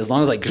really, as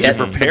long as I get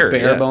prepared,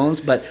 bare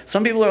bones. But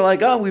some people are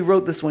like, oh, we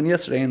wrote this one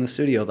yesterday in the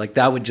studio. Like,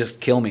 that would just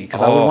kill me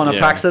because I would want to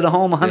practice it at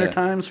home 100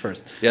 times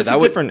first. Yeah, that's a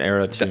different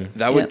era too.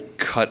 That would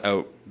cut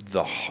out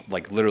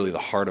literally the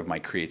heart of my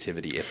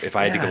creativity if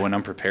I had to go in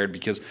unprepared,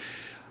 because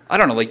I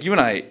don't know, like, you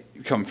and I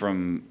come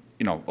from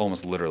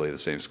almost literally the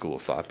same school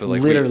of thought, but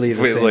like literally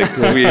the same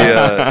school.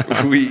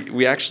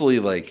 We actually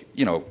we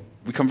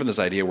come from this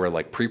idea where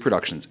like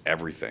pre-production's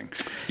everything.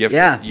 You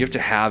have to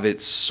have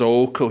it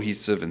so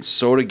cohesive and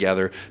so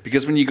together,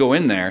 because when you go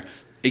in there,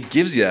 it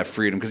gives you that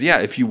freedom. Because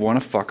if you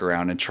want to fuck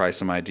around and try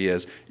some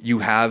ideas, you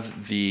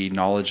have the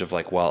knowledge of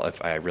like, well,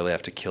 if I really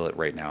have to kill it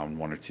right now in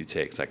 1 or 2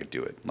 takes, I could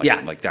do it.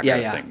 Like that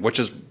kind of thing, which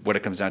is what it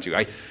comes down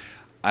to.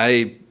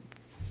 I've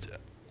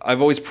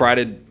always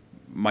prided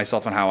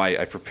myself on how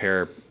I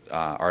prepare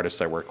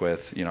artists I work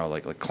with,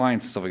 like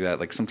clients and stuff like that.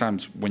 Like,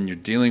 sometimes when you're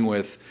dealing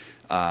with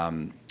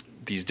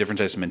these different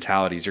types of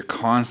mentalities, you're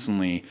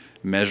constantly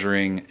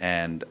measuring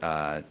and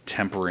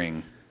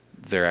tempering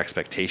their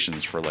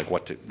expectations for like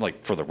what to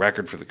like for the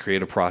record, for the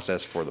creative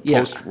process, for the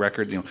post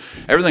record, you know,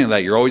 everything like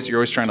that. You're always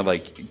trying to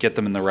like get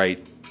them in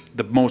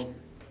the most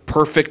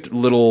perfect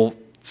little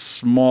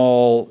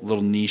small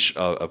little niche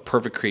of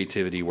perfect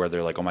creativity where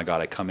they're like, oh my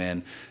god, I come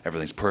in,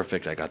 everything's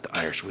perfect, I got the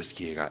Irish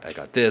whiskey, I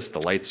got this, the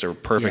lights are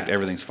perfect,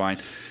 everything's fine.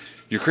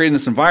 You're creating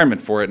this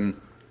environment for it,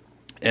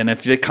 and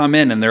if they come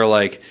in and they're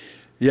like,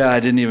 yeah, I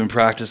didn't even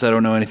practice, I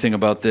don't know anything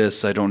about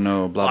this, I don't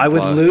know, blah, blah, I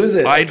would lose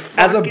it.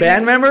 As a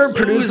band member,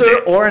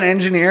 producer, or an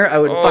engineer, I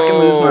would fucking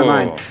lose my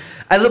mind.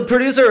 As a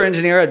producer or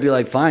engineer, I'd be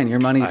like, fine, your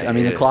money's, I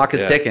mean, the clock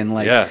is ticking,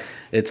 like,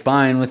 it's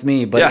fine with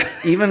me. But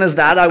even as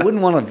that, I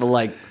wouldn't want to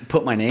like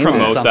put my name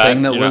in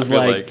something that was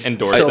like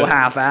so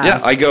half-assed. Yeah,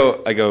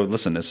 I go,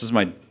 listen, this is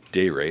my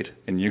day rate,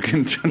 and you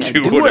can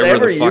do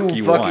whatever the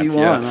fuck you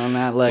want on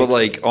that. Like, but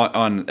like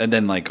and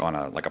then like on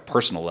a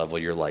personal level,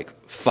 you're like,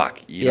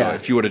 fuck, you know,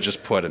 if you would have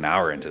just put an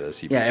hour into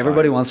this,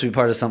 everybody wants to be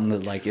part of something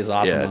that like is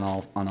awesome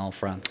on all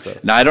fronts. So.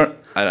 Now I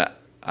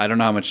don't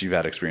know how much you've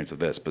had experience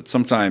with this, but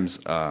sometimes,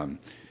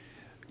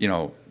 you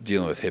know,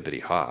 dealing with hippity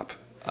hop.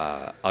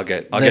 I'll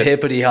get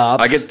hippity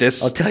hops. I get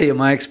this. I'll tell you,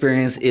 my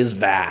experience is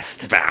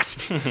vast.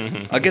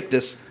 I'll get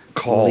this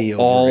call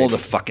all the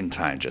fucking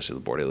time, Jesse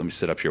LeBourdais. Let me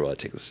sit up here while I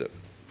take this sip.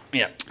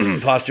 Yeah,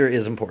 posture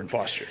is important.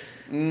 Posture.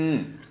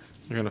 You're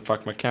gonna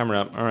fuck my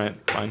camera up. All right,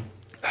 fine.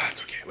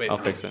 It's okay. Wait, I'll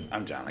fix it.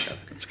 I'm down. I got it.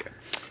 It's okay.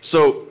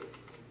 So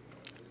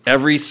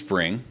every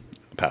spring,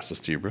 I'll pass this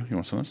to you, bro. You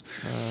want some of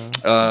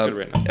this? Good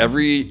right now.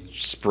 Every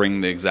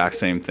spring, the exact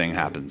same thing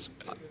happens,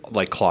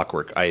 like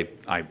clockwork.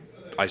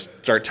 I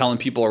start telling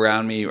people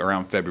around me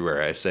around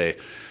February. I say,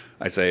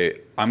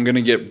 I'm going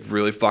to get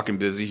really fucking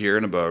busy here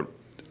in about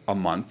a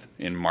month,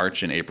 in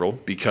March and April,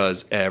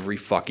 because every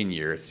fucking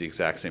year it's the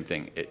exact same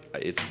thing.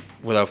 It's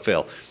without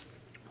fail.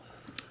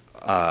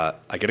 I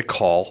get a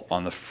call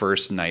on the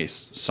first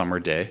nice summer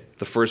day,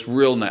 the first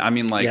real night. I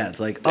mean, like, it's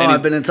like,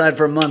 I've been inside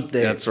for a month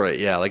there. That's right.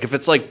 Yeah. Like if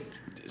it's like,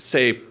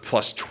 say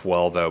plus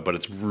 12 out, but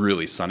it's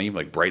really sunny,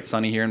 like bright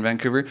sunny here in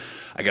Vancouver,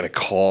 I get a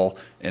call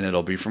and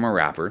it'll be from a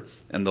rapper,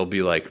 and they'll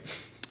be like,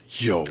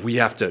 yo, we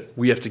have to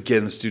get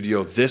in the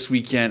studio this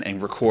weekend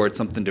and record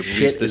something to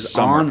release this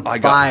summer. I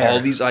got all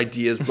these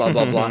ideas, blah,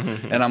 blah, blah.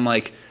 And I'm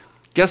like,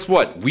 guess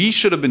what? We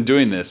should have been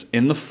doing this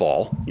in the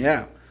fall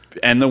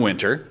and the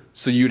winter,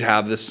 so you'd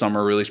have this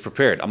summer release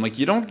prepared. I'm like,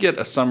 you don't get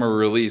a summer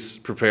release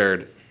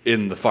prepared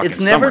in the fucking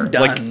summer. It's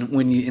never done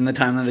when you in the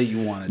time that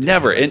you want it to.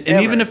 Never. And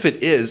even if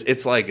it is,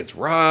 it's like it's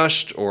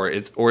rushed, or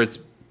it's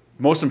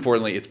most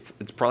importantly,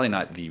 it's probably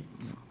not the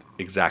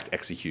exact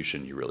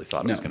execution you really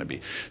thought it was going to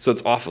be. So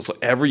it's awful. So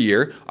every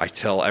year I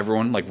tell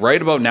everyone, like right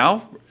about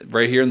now,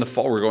 right here in the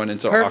fall, we're going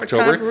into Perfect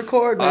October. Time to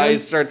record, man. I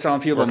start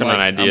telling people, Working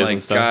on ideas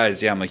and stuff.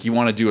 Guys, I'm like, you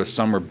want to do a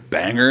summer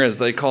banger, as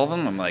they call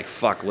them? I'm like,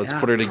 fuck, let's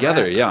put it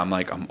together. Yeah, I'm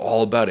like, I'm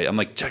all about it. I'm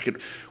like, check it.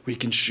 We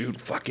can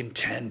shoot fucking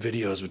 10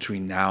 videos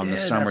between now and the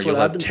summer. You'll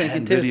have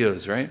 10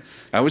 videos, right?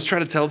 I always try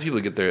to tell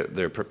people to get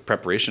their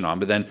preparation on,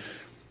 but then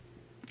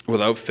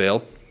without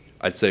fail,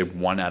 I'd say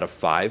 1 out of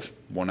 5,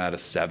 1 out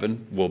of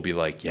 7 will be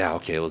like, yeah,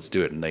 okay, let's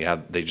do it. And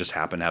they just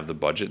happen to have the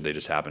budget. They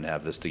just happen to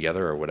have this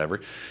together or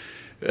whatever.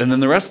 And then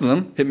the rest of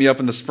them hit me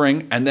up in the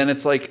spring, and then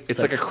it's like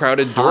a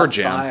crowded door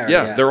jam.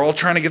 Fire, they're all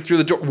trying to get through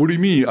the door. What do you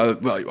mean?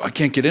 I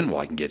can't get in.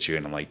 Well, I can get you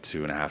in like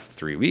 2.5,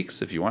 3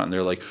 weeks if you want. And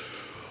they're like,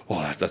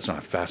 well, that's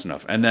not fast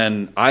enough. And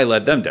then I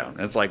let them down.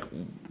 And it's like,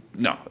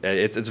 no,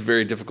 it's a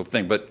very difficult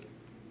thing. But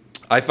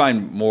I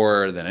find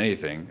more than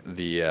anything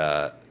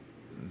the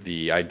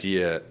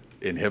idea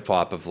in hip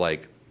hop of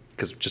like,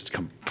 because just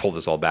to pull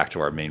this all back to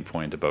our main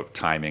point about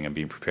timing and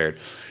being prepared,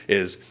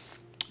 is,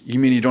 you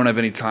mean you don't have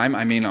any time?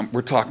 I mean,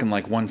 we're talking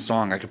like one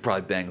song. I could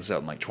probably bang this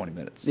out in like 20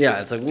 minutes.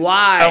 Yeah, it's like,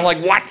 why? I'm like,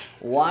 what?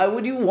 Why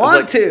would you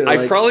want to?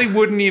 I probably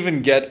wouldn't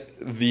even get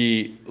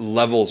the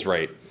levels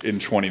right in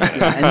 20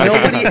 minutes. And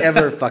nobody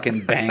ever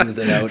fucking bangs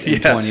it out in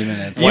 20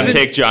 minutes. One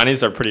take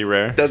Johnnies are pretty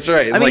rare. That's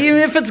right. I mean, even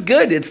if it's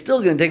good, it's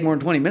still going to take more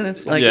than 20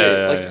 minutes. Like,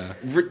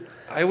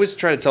 I always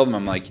try to tell them,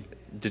 I'm like,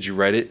 did you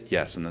write it?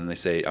 Yes. And then they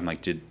say, I'm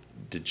like,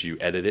 did you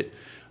edit it?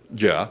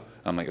 Yeah.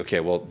 I'm like, okay,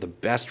 well, the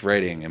best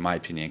writing, in my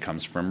opinion,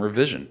 comes from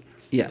revision.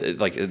 Yeah.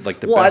 Like the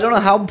best. Well, I don't know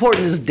how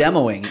important is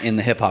demoing in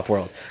the hip hop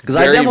world, because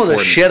I demo the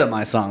shit of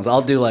my songs.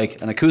 I'll do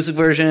like an acoustic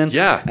version,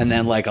 and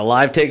then like a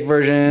live take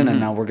version, and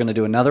now we're gonna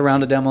do another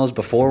round of demos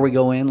before we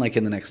go in. Like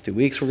in the next 2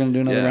 weeks, we're gonna do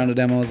another round of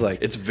demos. Like,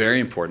 it's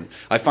very important.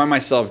 I find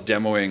myself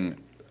demoing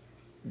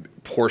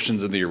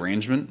portions of the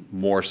arrangement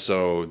more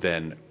so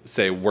than,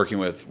 say, working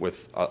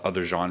with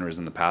other genres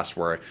in the past,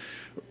 where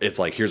it's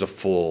like, here's a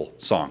full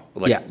song,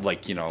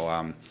 like you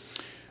know,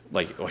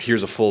 like,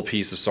 here's a full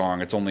piece of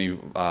song. It's only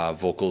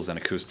vocals and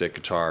acoustic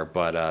guitar,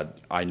 but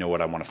I know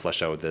what I want to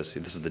flesh out with this.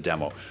 This is the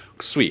demo.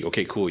 Sweet.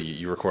 Okay, cool.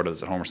 You recorded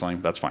this at home or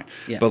something. That's fine.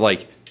 Yeah. But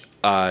like,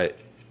 I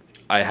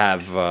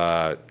have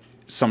not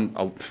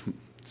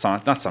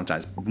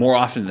sometimes, more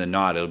often than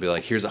not, it'll be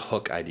like, here's a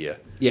hook idea.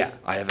 Yeah.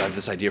 I have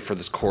this idea for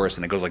this chorus,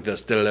 and it goes like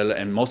this.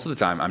 And most of the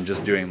time, I'm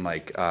just doing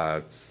like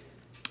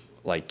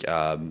like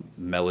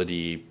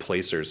melody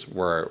placers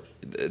where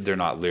they're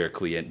not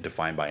lyrically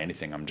defined by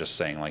anything. I'm just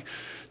saying like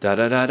da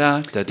da da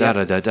da da da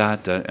da da da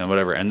da and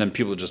whatever, and then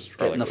people just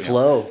get in the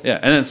flow. Yeah,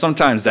 and then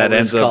sometimes that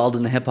ends up called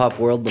in the hip hop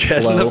world the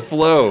get flow. In the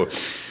flow.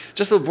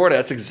 Just LeBourdais,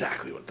 that's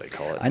exactly what they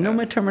call it. I know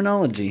my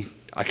terminology.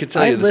 I could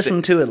tell you. I've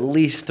listened to at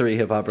least 3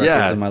 hip hop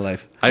records in my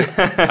life.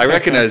 I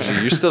recognize you.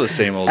 You're still the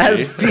same old.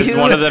 As few, it's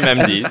one of them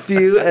MD. As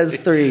few as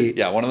 3.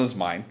 Yeah, one of them's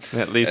mine.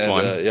 At least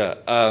one. Yeah.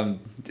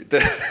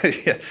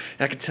 Yeah,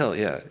 I could tell.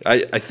 Yeah,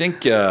 I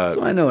think.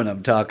 So I know what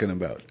I'm talking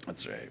about.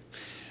 That's right.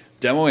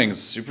 Demoing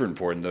is super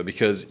important though,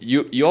 because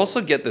you also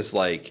get this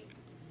like.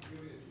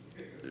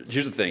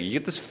 Here's the thing: you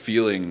get this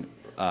feeling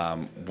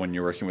when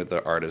you're working with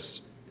the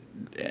artist,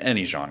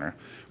 any genre,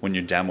 when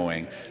you're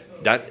demoing,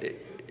 that.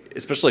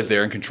 Especially if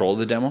they're in control of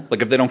the demo,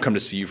 like if they don't come to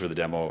see you for the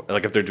demo,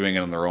 like if they're doing it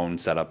on their own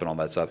setup and all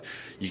that stuff,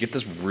 you get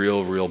this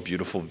real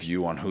beautiful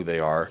view on who they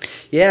are.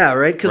 Yeah,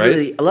 right. Because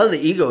a lot of the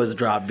ego is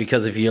dropped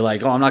because if you're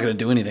like, oh, I'm not going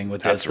to do anything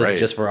with this. This is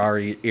just for our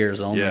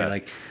ears only. Yeah.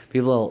 Like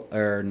people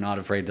are not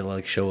afraid to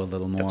like show a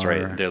little more. That's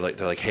right. They're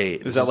like, hey,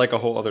 is that like a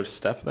whole other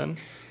step then?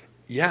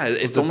 Yeah,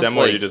 it's a almost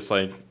demo. like You just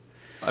like.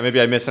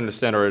 Maybe I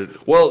misunderstand, or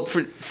well,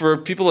 for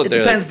people out it there,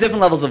 depends. Different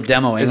levels of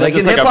demoing. Like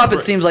in hip hop,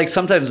 it seems like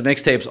sometimes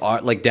mixtapes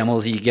are like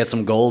demos. You get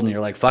some gold, and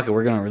you're like, "Fuck it,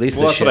 we're gonna release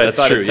this shit."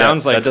 That's true. It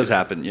sounds like that does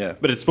happen. Yeah,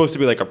 but it's supposed to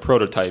be like a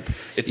prototype.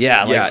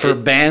 For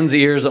bands'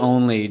 ears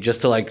only,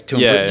 just to like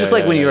just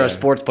like when you're a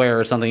sports player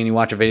or something, and you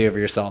watch a video of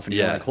yourself, and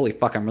you're like, "Holy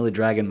fuck, I'm really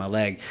dragging my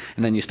leg,"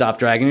 and then you stop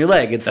dragging your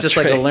leg. It's just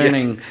like a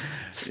learning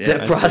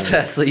step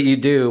process that you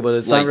do, but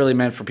it's not really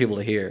meant for people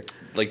to hear.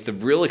 Like the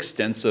real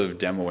extensive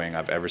demoing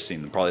I've ever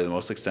seen, probably the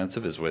most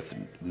extensive, is with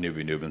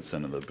Newbie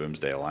Nubinson and the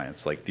Boomsday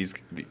Alliance. Like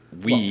fucking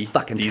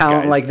these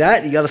talent guys, like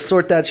that, you got to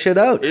sort that shit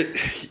out.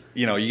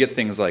 You get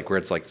things like where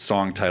it's like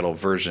song title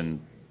version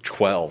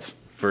 12,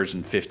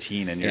 version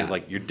 15, and you're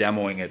like you're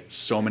demoing it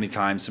so many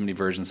times, so many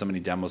versions, so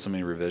many demos, so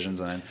many revisions,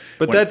 and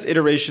then that's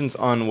iterations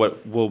on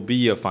what will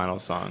be a final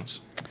song.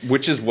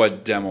 Which is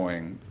what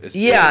demoing is.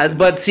 Yeah,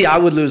 but see, I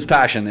would lose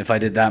passion if I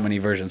did that many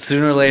versions.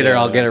 Sooner or later,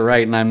 I'll get it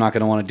right, and I'm not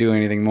going to want to do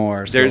anything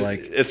more. So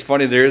it's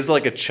funny. There is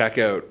like a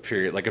checkout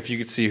period. Like if you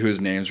could see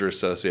whose names were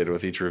associated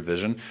with each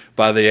revision,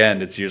 by the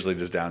end, it's usually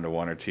just down to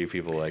 1 or 2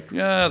 people. Like,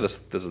 yeah,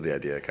 this is the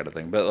idea, kind of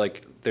thing. But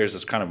like, there's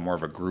this kind of more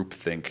of a group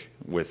think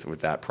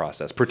with that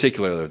process,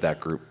 particularly with that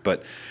group.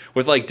 But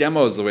with like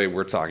demos, the way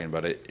we're talking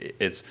about it,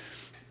 it's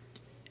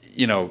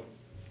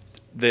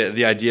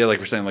the idea, like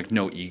we're saying, like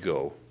no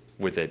ego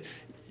with it.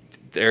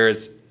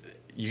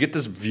 You get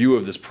this view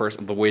of this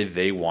person, the way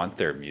they want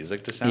their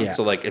music to sound. Yeah.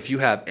 So like if you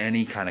have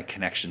any kind of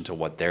connection to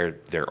what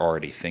they're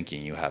already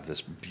thinking, you have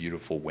this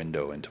beautiful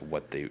window into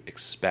what they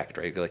expect,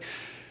 right?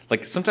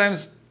 Like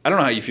sometimes, I don't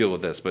know how you feel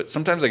with this, but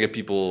sometimes I get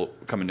people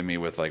coming to me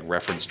with like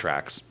reference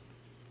tracks.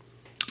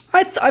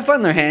 I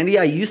find they're handy.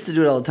 I used to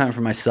do it all the time for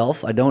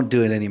myself. I don't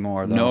do it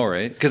anymore, though. No,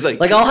 right? Because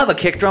like I'll have a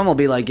kick drum. I'll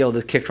be like, "Yo,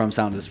 the kick drum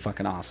sound is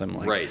fucking awesome."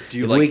 Like, right? Do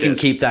you if like we this? Can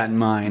keep that in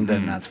mind,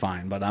 then that's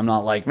fine. But I'm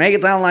not like make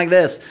it sound like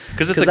this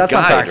because it's a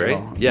guide,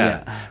 right?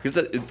 Yeah.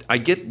 Because I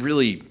get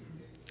really,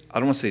 I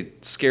don't want to say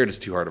scared is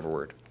too hard of a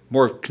word.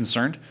 More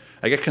concerned.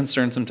 I get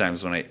concerned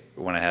sometimes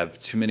when I have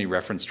too many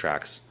reference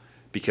tracks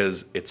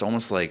because it's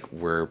almost like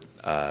we're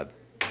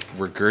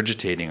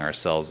regurgitating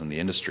ourselves in the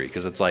industry.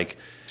 Because it's like,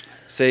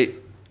 say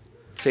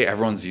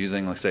everyone's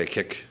using, like, say,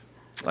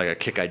 a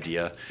kick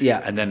idea.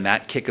 Yeah. And then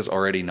that kick is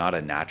already not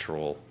a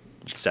natural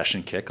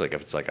session kick. Like,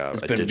 if it's like a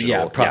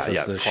digital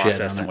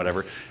process and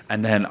whatever.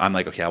 And then I'm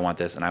like, okay, I want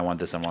this, and I want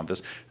this, and I want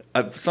this.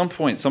 At some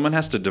point, someone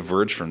has to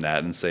diverge from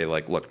that and say,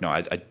 like, look, no,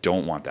 I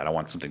don't want that. I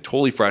want something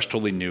totally fresh,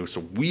 totally new, so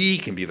we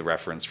can be the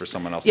reference for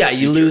someone else. Yeah,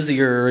 you lose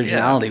your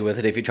originality with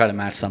it if you try to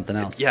match something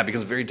else. Yeah,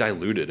 because it's very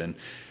diluted. And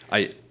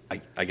I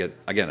get,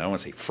 again, I don't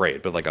want to say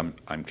afraid, but like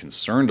I'm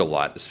concerned a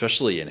lot,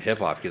 especially in hip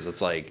hop, because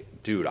it's like,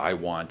 dude, I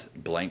want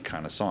blank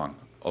kind of song.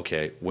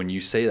 Okay, when you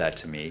say that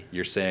to me,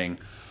 you're saying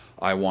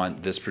I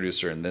want this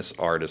producer and this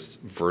artist's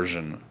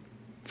version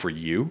for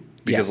you,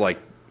 because like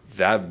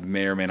that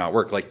may or may not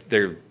work. Like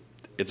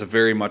it's a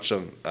very much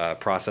of a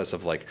process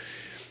of like,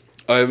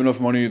 I have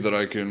enough money that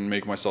I can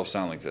make myself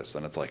sound like this,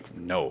 and it's like,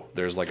 no,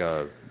 there's like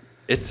a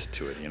it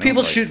to it. You know?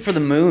 People like, shoot for the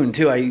moon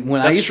too.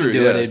 When I used to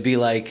do it, it'd be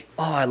like,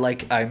 I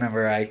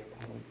remember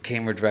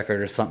Cambridge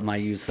record or something, I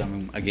used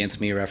some Against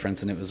Me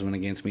reference, and it was when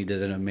Against Me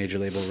did a major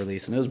label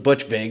release, and it was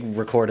Butch Vig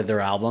recorded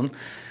their album,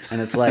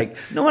 and it's like,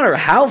 no matter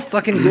how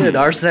fucking good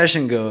our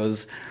session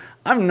goes,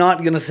 I'm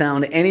not gonna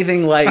sound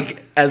anything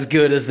like as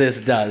good as this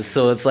does.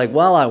 So it's like,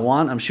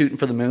 I'm shooting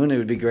for the moon. It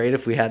would be great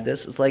if we had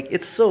this. It's like,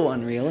 it's so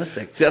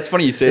unrealistic. See, that's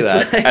funny you say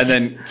that. Like, and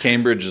then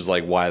Cambridge is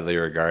like widely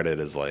regarded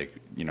as like,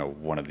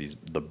 one of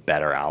the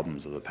better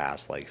albums of the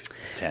past like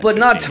 10, but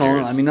not tonal.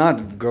 Years. I mean,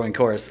 not Growing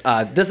Chorus.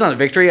 This is not a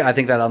victory. I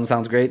think that album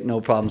sounds great. No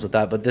problems with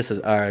that. But this is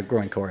our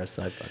Growing Chorus.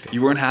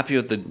 You weren't happy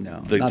with the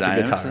not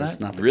dynamics the guitars.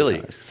 Not the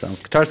really.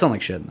 Guitars sound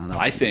like shit.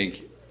 I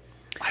think.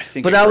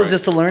 But that was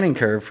just a learning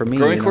curve for me.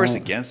 Growing Chorus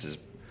Against is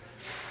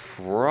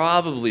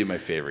probably my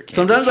favorite.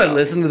 Sometimes I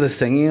listen to the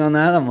singing on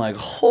that. I'm like,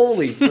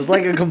 holy, it's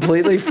like a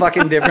completely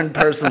fucking different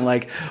person.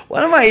 Like,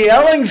 what am I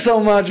yelling so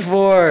much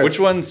for? Which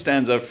one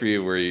stands up for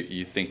you where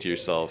you think to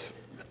yourself,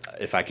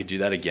 if I could do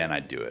that again,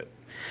 I'd do it?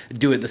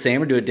 Do it the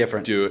same or do it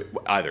different? Do it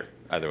either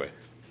way.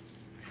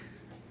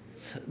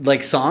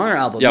 Like song or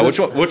album? Yeah, which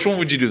one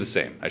would you do the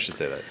same? I should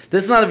say that.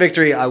 This is not a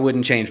victory. I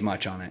wouldn't change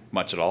much on it.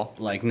 Much at all?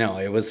 Like, no,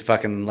 it was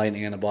fucking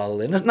lightning in a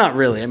bottle. And it's not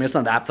really. I mean, it's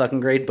not that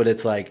fucking great, but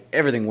it's like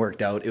everything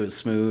worked out. It was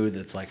smooth.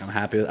 It's like I'm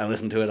happy with it. I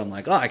listened to it. I'm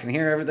like, oh, I can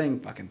hear everything.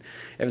 Fucking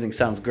everything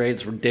sounds great.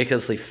 It's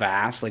ridiculously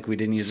fast. Like we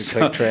didn't use a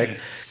quick track.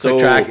 Quick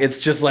track. It's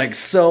just like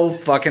so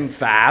fucking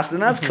fast,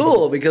 and that's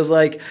cool because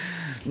like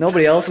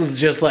nobody else is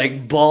just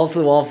like balls to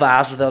the wall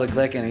fast without a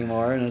click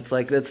anymore. And it's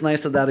like it's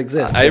nice that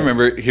exists. I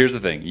remember. Here's the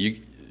thing.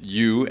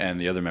 You and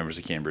the other members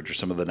of Cambridge are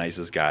some of the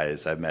nicest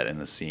guys I've met in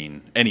the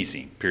scene, any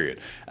scene,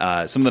 period.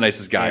 Some of the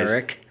nicest guys.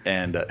 Eric.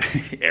 And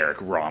Eric,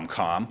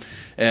 rom-com.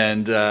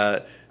 And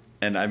I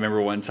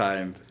remember one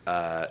time,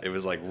 it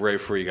was like right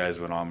before you guys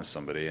went on with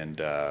somebody, and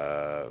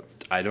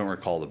I don't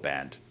recall the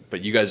band,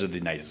 but you guys are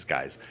the nicest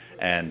guys.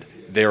 And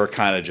they were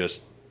kind of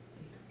just,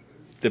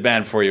 the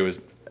band for you was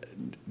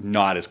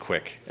not as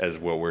quick as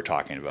what we're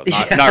talking about.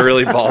 Not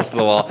really balls to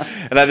the wall.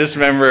 And I just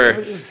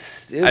remember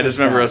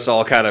us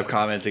all kind of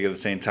commenting at the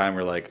same time.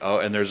 We're like, oh,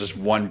 and there's this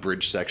one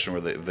bridge section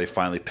where they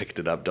finally picked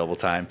it up double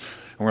time.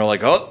 And we're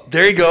like, oh,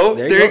 there you go.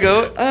 There you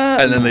go.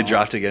 And then they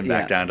dropped again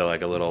back down to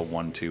like a little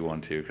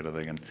 1-2-1-2 kind of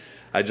thing. And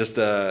I just,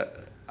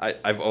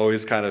 I've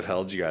always kind of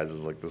held you guys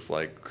as like this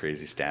like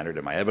crazy standard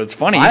in my head, but it's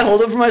funny. I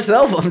hold it for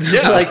myself. I'm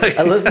just like,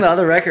 I listen to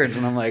other records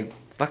and I'm like,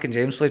 fucking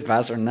James played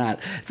faster than that.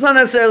 It's not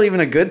necessarily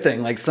even a good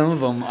thing. Like some of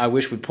them, I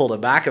wish we pulled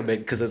it back a bit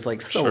because it's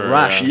like so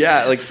rushed.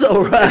 Yeah, like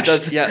so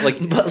rushed.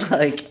 But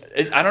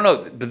like I don't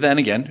know. But then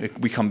again,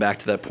 we come back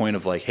to that point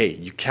of like, hey,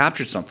 you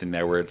captured something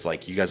there where it's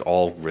like you guys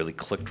all really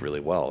clicked really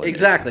well.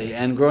 Exactly.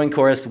 And Growing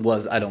Chorus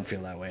was. I don't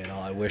feel that way at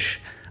all. I wish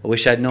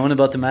I'd known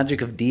about the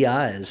magic of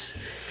DIs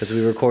because we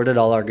recorded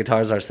all our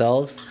guitars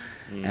ourselves.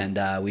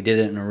 And we did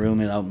it in a room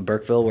out in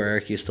Burkeville where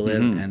Eric used to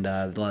live, and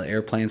a lot of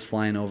airplanes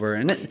flying over.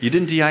 And you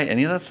didn't DI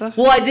any of that stuff?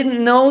 Well, I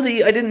didn't know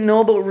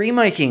about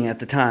remiking at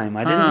the time.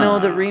 I didn't know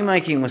that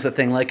remiking was a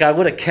thing. Like I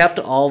would have kept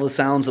all the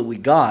sounds that we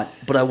got,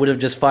 but I would have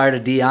just fired a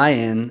DI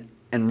in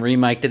and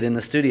remiked it in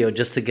the studio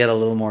just to get a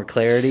little more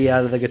clarity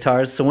out of the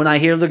guitars. So when I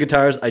hear the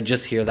guitars, I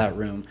just hear that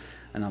room,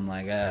 and I'm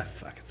like,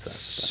 fuck it sucks.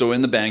 So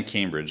in the band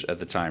Cambridge at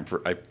the time,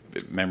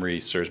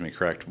 memory serves me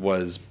correct,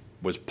 was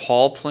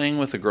Paul playing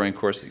with the Growing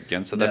Chorus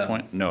against at that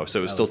point? No, so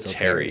it was still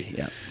Terry.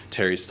 Yeah,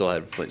 Terry still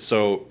had played.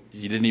 So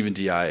you didn't even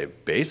DI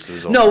bass?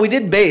 No, we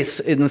did bass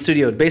in the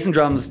studio. Bass and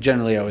drums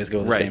generally always go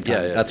at the same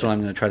time. That's what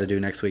I'm going to try to do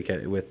next week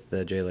with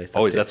Jay Lace.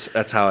 Always,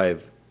 that's how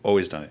I've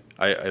always done it.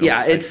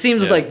 It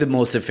seems like the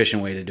most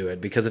efficient way to do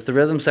it because if the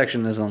rhythm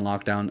section is on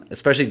lockdown,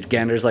 especially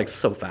Gander's like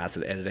so fast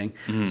at editing,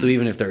 so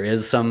even if there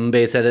is some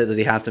bass edit that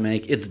he has to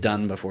make, it's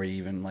done before you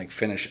even like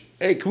finish.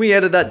 Hey, can we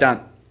edit that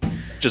down?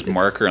 Just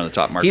marker on the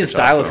top. Marker. He's a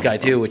stylist guy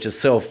too, which is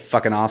so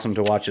fucking awesome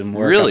to watch him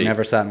work. Really? I've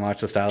never sat and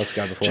watched a stylist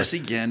guy before. Jesse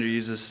Gander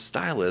uses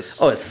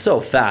stylus. Oh, it's so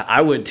fat.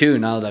 I would too.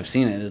 Now that I've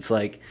seen it, it's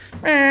like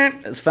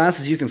as fast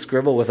as you can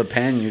scribble with a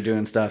pen. You're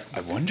doing stuff. I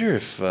wonder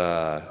if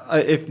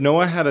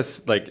Noah had a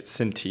like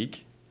Cintiq,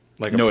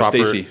 like Noah a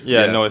proper, Stacey.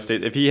 Noah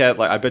Stacey. If he had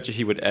like, I bet you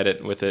he would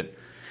edit with it.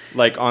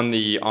 Like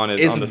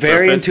it's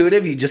very surface.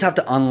 intuitive. You just have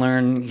to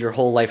unlearn your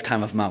whole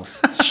lifetime of mouse.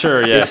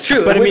 Sure, yeah, it's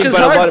true, which is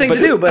a hard thing to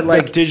do. But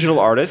like digital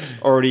artists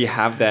already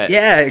have that.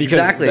 Yeah,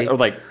 exactly. Or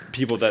like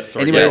people that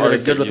sort of are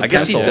good with. I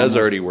guess he does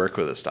already work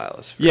with a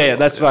stylus. Yeah,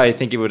 that's why I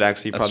think it would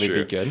actually probably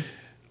be good.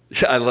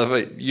 I love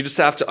it. You just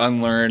have to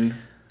unlearn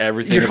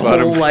everything your about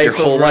whole life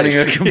of running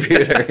a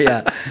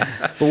computer.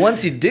 But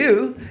once you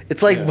do,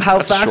 it's like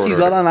how fast you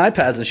got on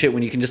iPads and shit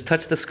when you can just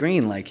touch the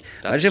screen. Like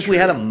imagine if we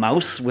had a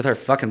mouse with our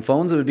fucking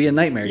phones, it would be a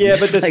nightmare. Yeah,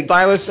 but the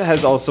stylus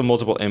has also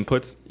multiple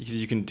inputs.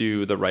 You can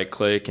do the right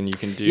click and you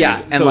can do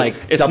and like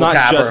it's double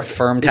tap or a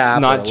firm tap.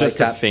 It's not just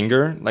a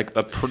finger. Like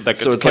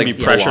so it can be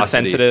pressure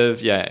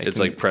sensitive. Yeah, it's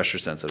like pressure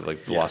sensitive,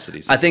 like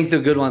velocities. I think the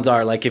good ones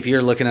are like if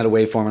you're looking at a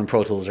waveform in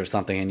Pro Tools or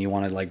something and you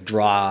want to like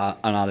draw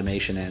an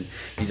automation in,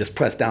 you just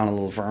press down a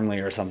little firmly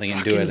or something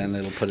and do it, and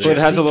it'll put it. So it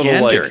has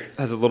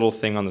a little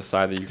thing on the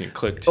side that you can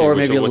click to, or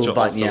maybe a little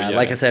button.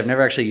 Like I said, I've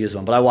never actually used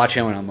one, but I watch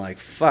him and I'm like,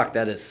 fuck,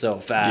 that is so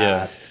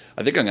fast. Yeah.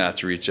 I think I'm gonna have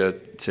to reach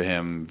out to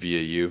him via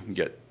you.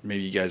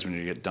 Maybe you guys, when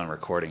you get done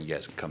recording, you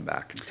guys can come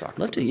back and talk.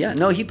 Love to. Yeah.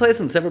 No, he plays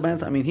in several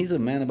bands. I mean, he's a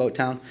man about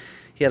town.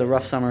 He had a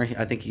rough summer.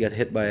 I think he got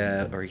hit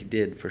by he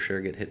did for sure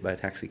get hit by a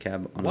taxi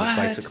cab on his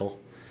bicycle.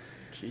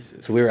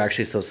 Jesus. So we were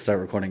actually supposed to start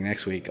recording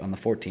next week on the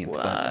 14th,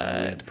 but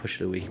we had to push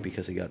it a week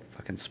because he got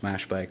fucking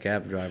smashed by a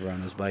cab driver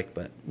on his bike.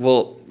 But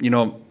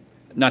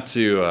not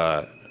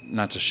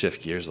to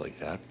shift gears like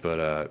that,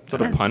 but is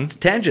that a pun?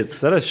 Tangents. Is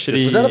that a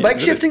shitty? Was that a bike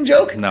shifting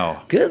joke? No.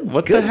 Good.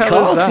 What good the hell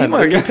call, is that?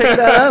 C-Mart. You picked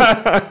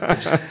that up. I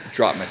just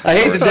dropped my. I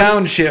hate to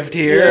downshift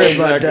here,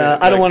 but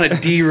I don't want to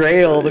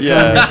derail the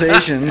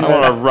conversation. I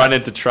want to run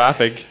into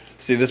traffic.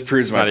 See, this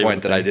proves my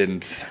point that I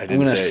didn't I'm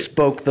gonna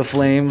spoke the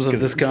flames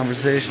of this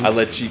conversation. I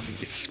let you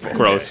spoke.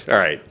 Gross. All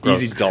right,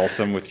 Gross. easy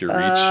dulcim with your reach.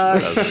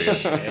 That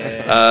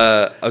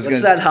was good.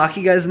 What's that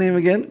hockey guy's name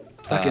again?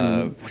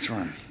 Fucking which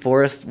one?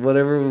 Forrest,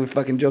 whatever we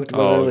fucking joked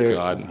about earlier.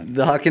 God.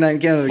 The hockey night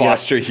in Canada.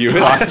 Foster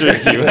Hewitt. Foster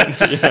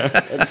Hewitt.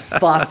 Yeah. Let's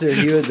Foster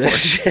Hewitt this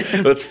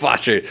shit. Let's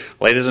foster,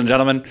 ladies and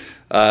gentlemen.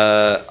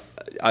 I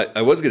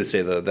was going to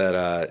say though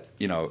that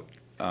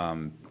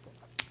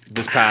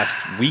this past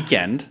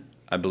weekend,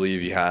 I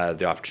believe you had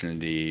the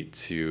opportunity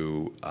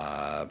to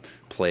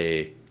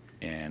play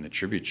in a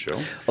tribute show.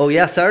 Oh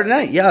yeah, Saturday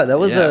night. Yeah, that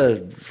was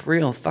a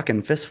real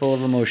fucking fistful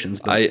of emotions.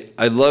 But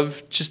I'd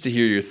love just to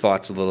hear your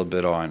thoughts a little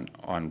bit on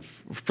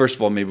first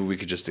of all, maybe we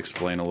could just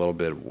explain a little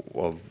bit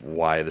of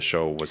why the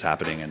show was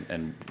happening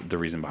and the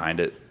reason behind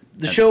it.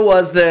 The show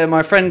was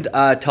my friend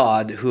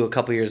Todd, who a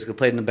couple years ago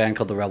played in a band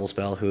called the Rebel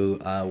Spell, who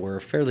were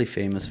a fairly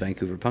famous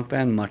Vancouver punk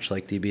band, much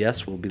like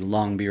DBS, will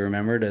long be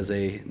remembered as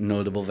a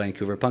notable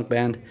Vancouver punk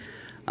band.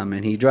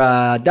 And he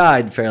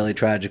died fairly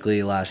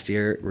tragically last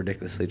year,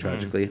 ridiculously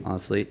tragically,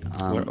 honestly.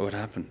 What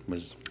happened?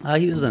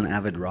 He was an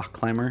avid rock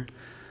climber,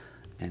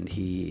 and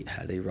he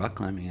had a rock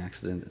climbing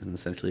accident and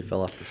essentially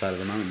fell off the side of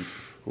the mountain.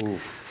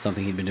 Oof.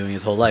 Something he'd been doing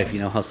his whole life. You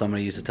know how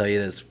somebody used to tell you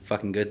that it's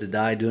fucking good to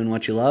die doing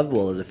what you love?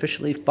 Well, it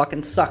officially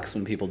fucking sucks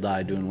when people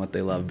die doing what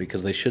they love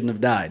because they shouldn't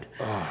have died.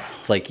 Oh.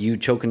 It's like you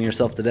choking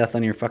yourself to death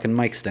on your fucking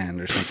mic stand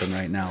or something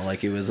right now.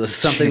 Like it was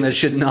something that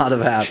should not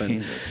have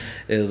happened. Jesus.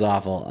 It was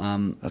awful.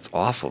 That's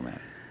awful, man.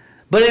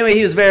 But anyway,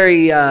 he was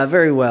very,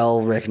 very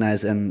well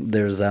recognized. And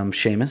there's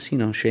Seamus. You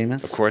know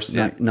Seamus? Of course,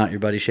 yeah. Not your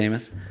buddy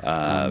Seamus.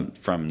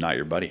 From Not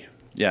Your Buddy.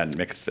 Yeah,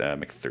 Mick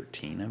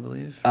 13, I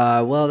believe.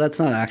 Well, that's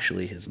not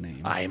actually his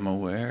name. I'm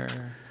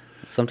aware.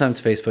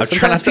 Sometimes Facebook.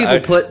 Sometimes people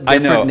put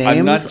different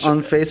names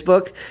on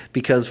Facebook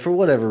because for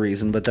whatever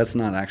reason, but that's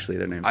not actually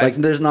their names. Like,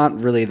 there's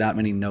not really that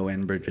many No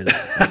Enbridges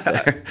out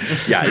there.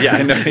 yeah,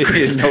 I know.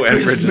 There's no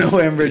Enbridges. No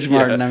Enbridge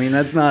Martin. Yeah. I mean,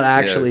 that's not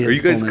actually his Are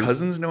you guys full name.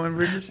 cousins, No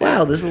Enbridges?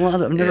 Wow, there's a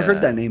lot. I've never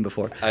heard that name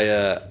before.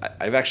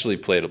 I've actually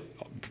played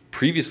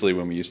previously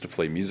when we used to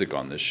play music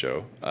on this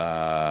show.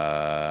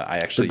 I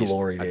actually the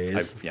glory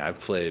days. I've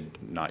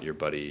played Not Your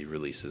Buddy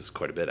releases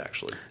quite a bit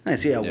actually.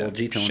 Nice, yeah. Well,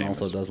 G-Tone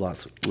also does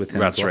lots with him.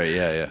 That's as well. right,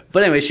 yeah.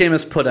 But anyway,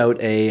 Seamus put out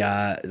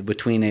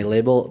between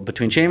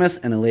Seamus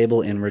and a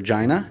label in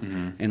Regina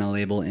and a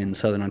label in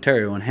Southern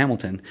Ontario in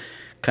Hamilton,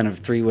 kind of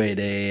three-way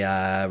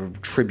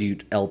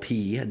tribute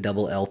LP, a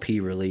double LP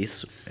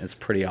release. It's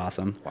pretty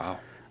awesome. Wow.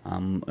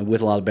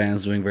 With a lot of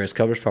bands doing various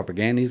covers.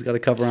 Propagandy's got a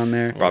cover on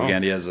there.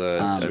 Propagandy has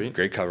a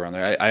great cover on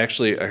there. I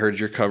heard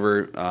your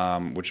cover,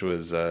 which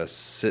was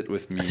Sit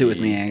With Me. Sit With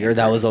Me, Anger.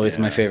 That was always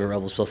my favorite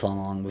Rebel Spell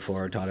song long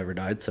before Todd ever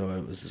died, so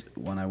it was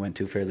one I went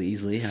to fairly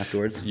easily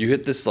afterwards. You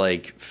hit this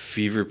like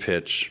fever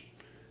pitch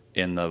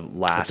in the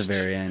last... At the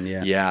very end,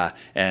 yeah. Yeah,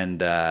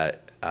 and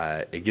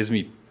it gives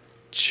me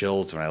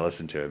chills when I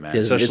listen to it, man.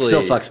 It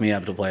still fucks me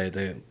up to play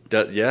it.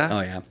 Yeah?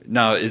 Oh, yeah.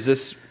 Now, is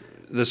this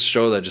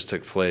show that just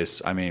took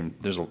place, I mean,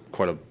 there's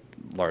quite a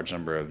large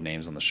number of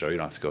names on the show. You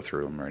don't have to go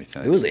through them or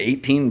anything. It was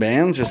 18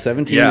 bands or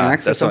 17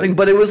 acts or something,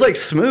 but it was like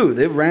smooth.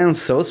 It ran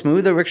so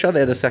smooth at Rickshaw. They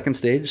had a second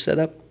stage set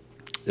up.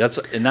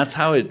 That's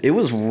how it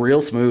was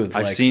real smooth.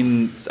 I've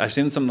seen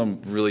some of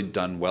them really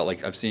done well.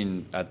 Like I've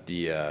seen at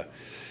the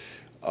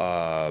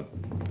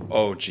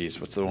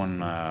what's the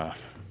one?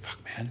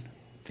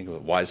 Think of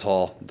it, Wise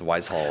Hall, the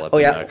Wise Hall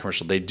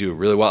commercial. They do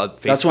really well.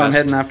 That's why I'm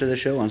heading after the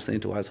show. I'm staying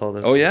to Wise Hall.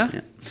 Oh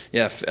yeah,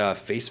 yeah.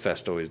 Face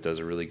Fest always does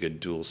a really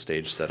good dual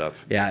stage setup.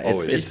 Yeah,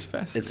 it's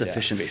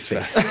efficient. Face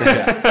Fest.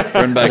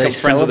 Run by a couple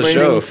friends of the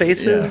show.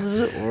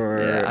 Faces,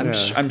 or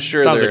I'm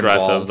sure sounds they're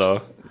aggressive involved.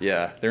 Though.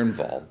 Yeah, they're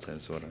involved.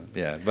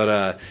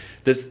 But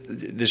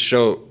this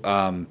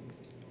show.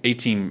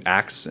 18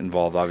 acts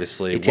involved,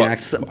 obviously. 18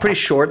 acts, pretty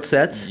short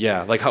sets.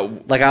 Yeah, I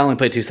only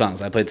played 2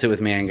 songs. I played "Sit With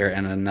Me, Anger"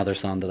 and another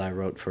song that I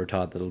wrote for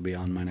Todd that'll be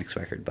on my next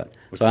record. But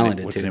what's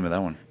the name of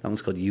that one? That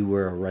one's called "You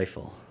Were a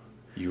Rifle."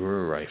 You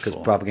Were a Rifle.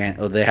 Because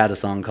Propaganda. They had a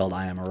song called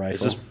 "I Am a Rifle."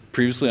 Is this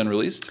previously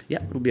unreleased?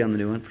 Yeah, it'll be on the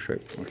new one for sure.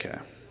 Okay.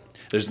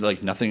 There's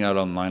nothing out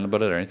online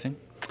about it or anything.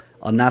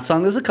 On that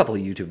song, there's a couple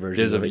of YouTube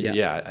versions of it.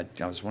 Yeah,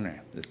 I was wondering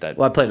if that.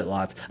 Well, I played it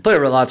lots. I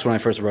played it lots when I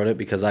first wrote it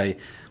because I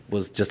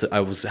had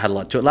a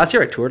lot to it. Last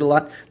year I toured a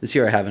lot. This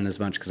year I haven't as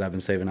much because I've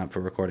been saving up for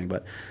recording.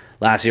 But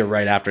last year,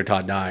 right after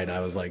Todd died, I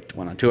was went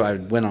on tour. I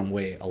went on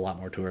a lot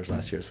more tours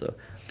last year, so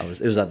it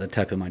was at the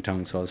tip of my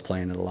tongue. So I was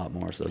playing it a lot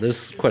more. So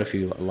there's quite a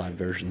few live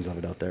versions of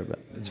it out there. But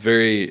it's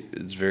very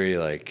it's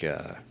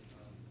a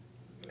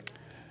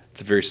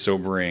very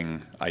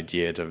sobering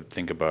idea to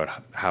think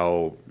about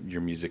how your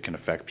music can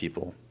affect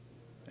people,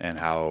 and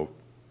how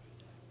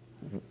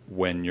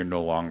when you're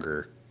no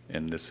longer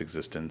in this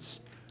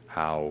existence,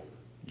 how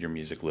your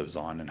music lives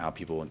on and how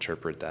people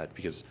interpret that.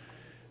 Because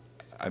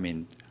I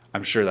mean,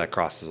 I'm sure that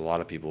crosses a lot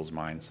of people's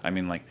minds. I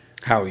mean,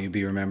 how will you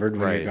be remembered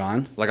when you're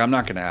gone? I'm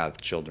not going to have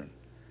children,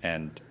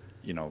 and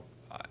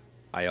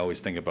I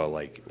always think about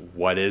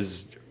what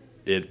is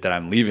it that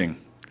I'm leaving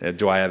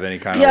Do I have any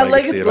kind of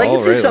legacy at all?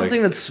 Legacy Right? is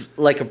something that's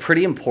like a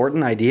pretty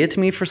important idea to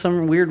me for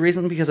some weird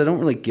reason, because I don't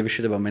really give a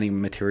shit about many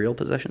material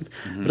possessions.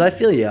 But I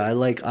feel I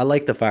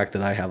like the fact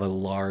that I have a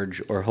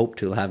large, or hope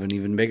to have an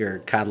even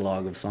bigger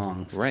catalog of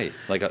songs. Right,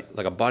 like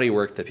a body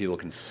work that people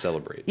can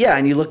celebrate. Yeah,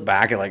 and you look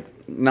back at, like,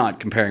 not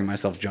comparing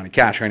myself to Johnny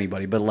Cash or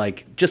anybody, but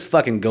like just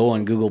fucking go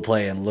on Google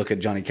Play and look at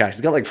Johnny Cash.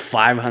 He's got like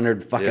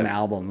 500 fucking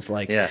albums.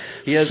 Like,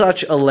 he has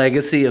such a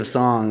legacy of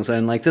songs,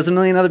 and like there's a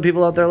million other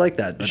people out there like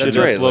that. But that's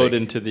right. Upload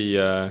into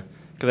the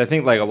because I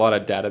think like a lot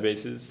of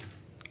databases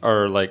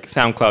are like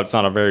SoundCloud's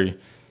not a very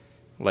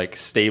like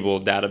stable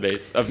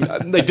database of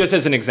like, just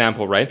as an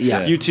example, right?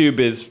 Yeah. YouTube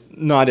is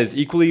not as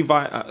equally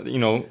Yeah,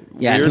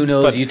 weird, who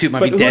knows? YouTube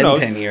might be dead in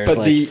 10 years. But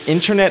like, the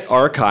Internet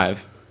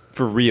Archive,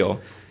 for real,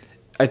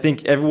 I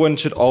think everyone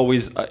should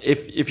always,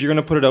 if you're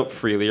gonna put it out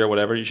freely or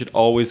whatever, you should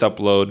always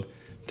upload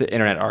the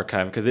Internet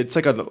Archive, because it's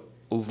like a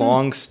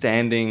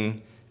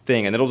long-standing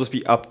thing, and it'll just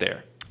be up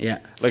there. Yeah,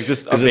 like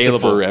just available.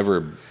 It's a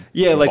forever.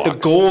 Yeah, like the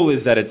goal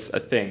is that it's a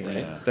thing, right?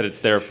 Yeah. That it's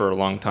there for a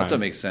long time. That's what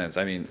makes sense.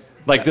 I mean,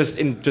 like just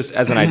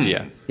as an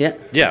idea. Yeah.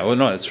 Yeah. Well,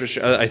 no, that's for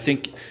sure. I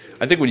think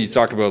when you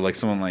talk about like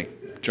someone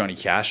like Johnny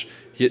Cash,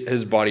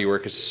 his body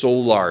work is so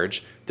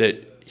large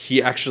that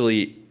he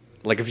actually,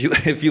 like, if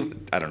you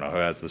I don't know who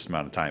has this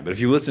amount of time, but if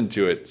you listen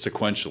to it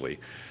sequentially,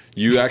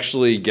 you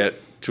actually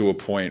get to a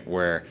point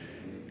where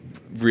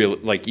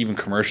like even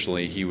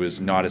commercially he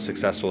was not as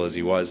successful as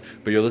he was,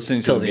 but you're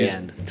listening to till the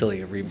end, till he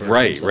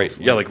rebirthed himself. Right.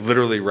 Yeah, like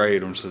literally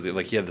right.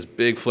 Like he had this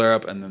big flare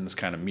up, and then this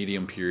kind of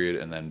medium period,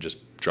 and then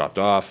just dropped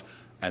off,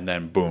 and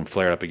then boom,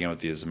 flared up again with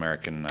these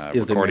American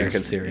recordings. The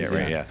American series,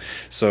 yeah.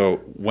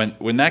 So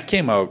when that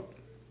came out,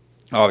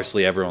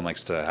 obviously everyone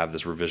likes to have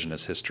this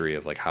revisionist history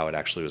of like how it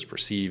actually was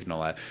perceived and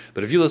all that.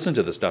 But if you listen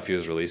to the stuff he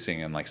was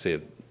releasing in like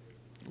say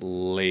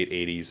late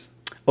 80s.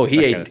 Oh,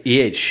 he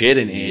ate shit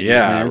in the 80s,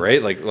 man.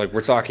 Right? Like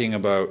we're talking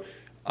about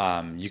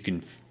you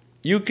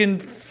can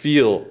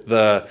feel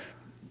the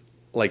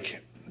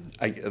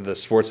the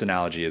sports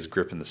analogy is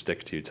gripping the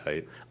stick too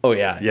tight. Oh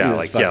yeah.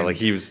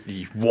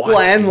 He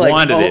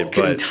wanted it,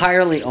 but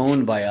entirely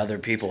owned by other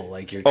people.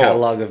 Like your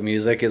catalog of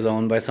music is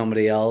owned by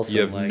somebody else.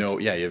 You have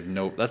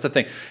no that's the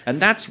thing.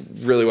 And that's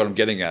really what I'm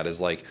getting at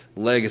is like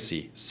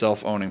legacy,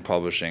 self-owning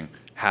publishing,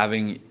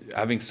 having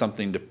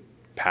something to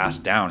pass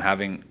down,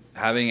 having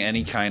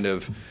any kind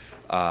of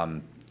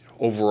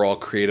overall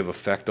creative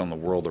effect on the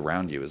world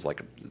around you is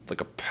like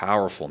a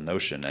powerful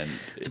notion, and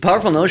it's a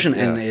powerful notion,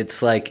 and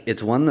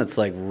it's one that's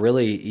like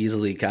really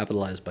easily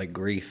capitalized by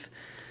grief,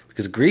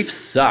 because grief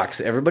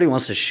sucks. Everybody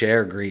wants to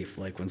share grief.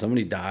 Like when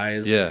somebody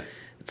dies,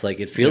 it's like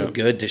it feels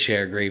good to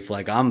share grief.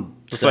 Like I'm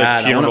just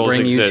sad. I want to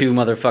bring you two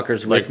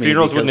motherfuckers with me.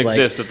 Funerals wouldn't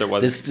exist if there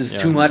wasn't. This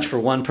is too much for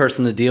one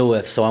person to deal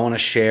with, so I want to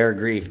share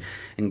grief.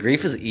 And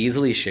grief is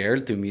easily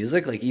shared through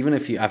music. Like even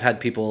if I've had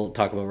people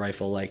talk about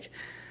Rifle, like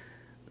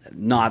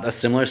not a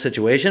similar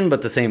situation,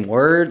 but the same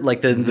word,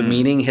 like the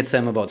meaning hits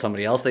them about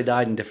somebody else they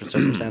died in different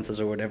circumstances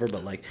or whatever.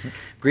 But like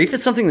grief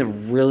is something that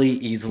really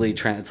easily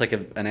it's like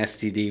an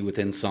STD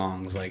within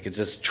songs. Like it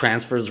just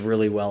transfers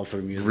really well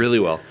through music. Really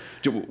well.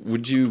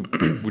 Would you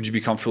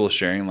be comfortable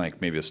sharing like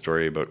maybe a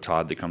story about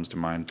Todd that comes to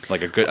mind,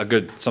 like a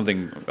good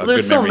something?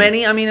 There's so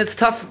many. I mean, it's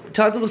tough.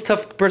 Todd was a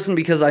tough person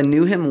because I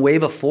knew him way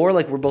before.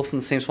 Like we're both from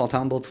the same small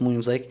town, both from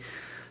Williams Lake.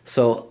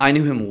 So I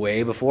knew him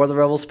way before the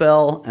Rebel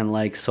spell, and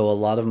like so a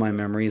lot of my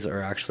memories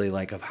are actually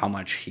like of how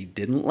much he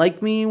didn't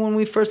like me when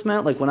we first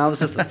met. Like when I was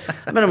just I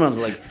met him when I was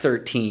like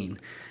 13,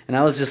 and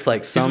I was just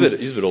like he's a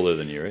bit older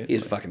than you, right?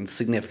 He's fucking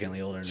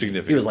significantly older.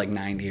 Significantly. He was like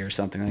 90 or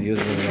something. He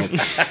was really old.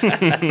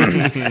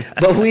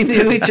 But we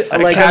knew each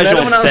other. Like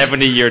casual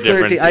 70-year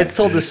difference. I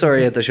told this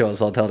story at the show,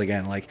 so I'll tell it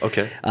again. Like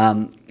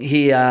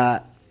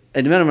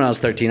I met him when I was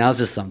 13. I was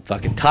just some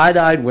fucking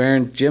tie-dyed,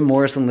 wearing Jim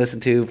Morrison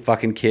listened to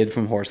fucking kid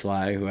from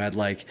Horsefly who had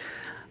like,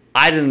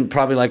 I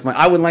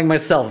wouldn't like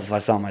myself if I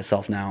saw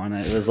myself now. And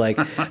it was like,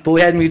 but we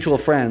had mutual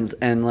friends,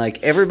 and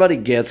like everybody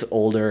gets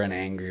older and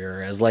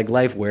angrier as like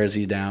life wears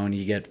you down.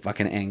 You get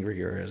fucking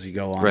angrier as you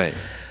go on. Right.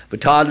 But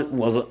Todd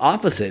was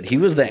opposite. He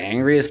was the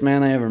angriest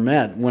man I ever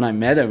met. When I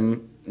met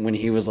him when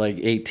he was like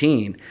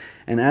 18,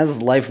 and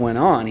as life went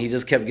on, he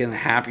just kept getting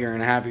happier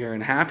and happier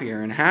and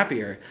happier and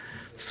happier.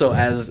 So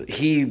as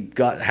he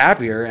got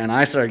happier and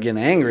I started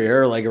getting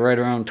angrier, like right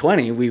around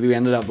 20, we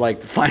ended up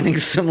like finding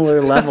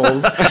similar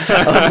levels of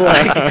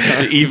like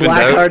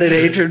black-hearted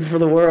hatred for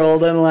the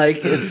world, and like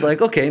it's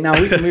like, okay, now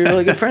we can be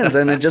really good friends,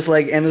 and it just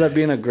like ended up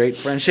being a great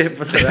friendship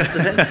for the rest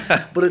of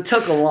it. But it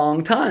took a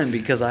long time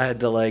because I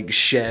had to like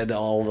shed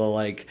all the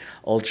like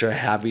ultra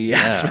happy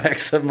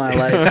aspects of my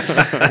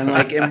life and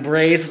like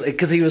embrace,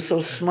 because he was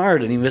so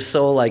smart and he was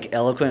so like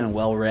eloquent and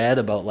well read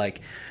about like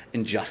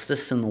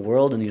injustice in the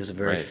world, and he was a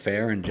very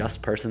fair and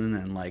just person,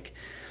 and like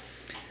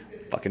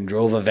fucking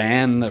drove a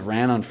van that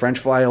ran on French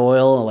fry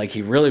oil. Like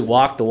he really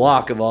walked the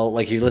walk of all,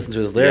 like you listen to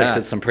his lyrics,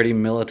 it's some pretty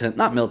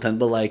not militant,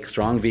 but like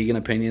strong vegan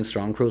opinions,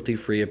 strong cruelty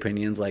free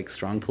opinions, like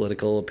strong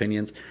political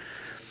opinions.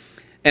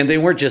 And they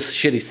weren't just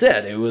shit he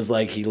said. It was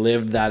like he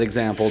lived that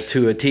example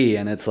to a T.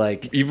 And it's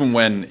like... Even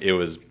when it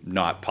was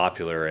not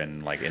popular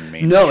and like in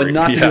mainstream. No,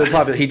 not to do it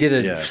popular. He did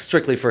it Yeah.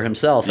 strictly for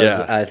himself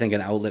as, I think,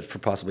 an outlet for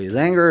possibly his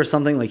anger or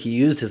something. Like he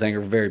used his anger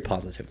very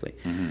positively.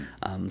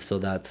 So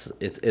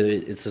it's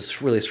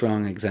a really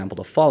strong example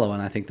to follow.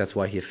 And I think that's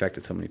why he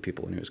affected so many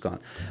people when he was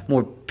gone.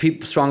 More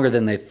people, stronger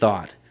than they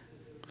thought.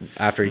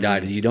 After he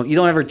died, you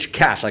don't ever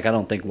cash, like, I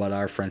don't think what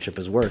our friendship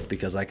is worth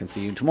because I can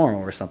see you tomorrow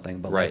or something.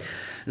 But like,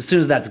 as soon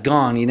as that's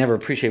gone, you never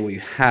appreciate what you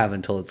have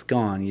until it's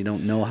gone. You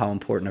don't know how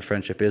important a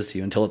friendship is to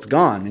you until it's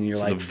gone, and you're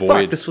like,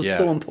 fuck, this was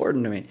so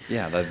important to me.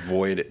 Yeah, that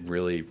void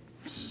really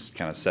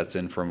kind of sets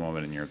in for a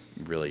moment, and you're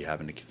really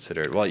having to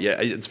consider it. Well,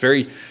 yeah, it's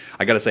very.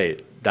 I gotta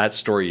say, that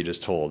story you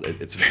just told,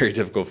 it's very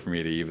difficult for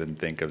me to even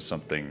think of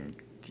something.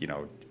 You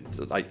know,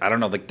 like, I don't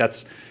know, like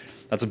that's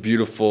a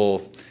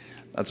beautiful.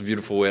 That's a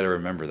beautiful way to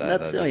remember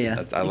that.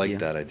 I like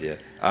that idea.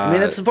 I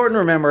mean, it's important to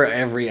remember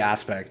every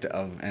aspect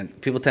of,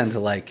 and people tend to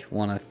like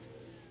want to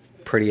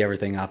pretty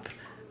everything up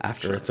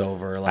after it's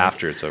over. Like,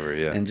 after it's over,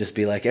 yeah. And just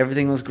be like,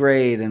 everything was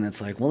great. And it's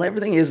like, well,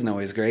 everything isn't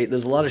always great.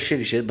 There's a lot of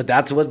shitty shit, but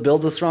that's what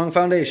builds a strong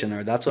foundation,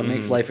 or that's what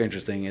makes life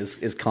interesting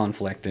is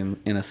conflict in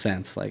a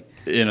sense. Like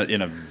in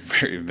a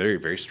very, very,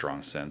 very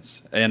strong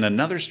sense. And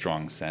another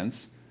strong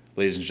sense,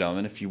 ladies and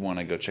gentlemen, if you want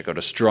to go check out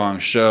a strong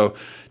show,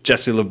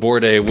 Jesse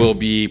LeBourdais will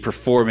be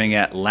performing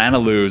at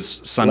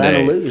LANALOU'S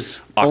Sunday.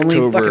 LANALOU'S. October.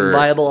 Only fucking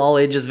viable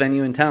all-ages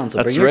venue in town, so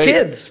That's bring right.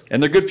 your kids.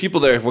 And they're good people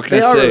there. What can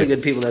I say? They are really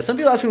good people there. Some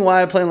people ask me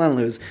why I play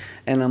LANALOU'S,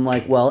 and I'm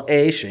like, well,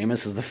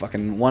 Seamus is the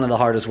fucking one of the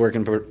hardest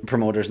working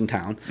promoters in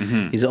town.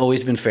 He's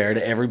always been fair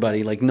to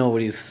everybody. Like,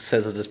 nobody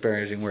says a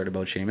disparaging word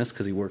about Seamus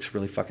because he works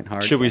really fucking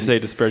hard. Should we say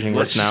disparaging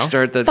words now? Let's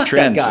start that Fuck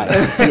trend.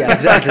 that guy. Yeah,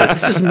 exactly.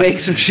 Let's just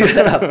make some shit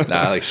up.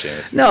 Nah, I like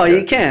Seamus. No,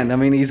 you can. I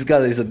mean, he's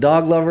a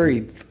dog lover.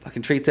 He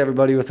fucking treats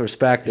everybody with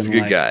respect. He's a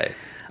and good guy.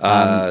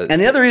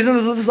 And the other reason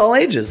is this is all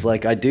ages.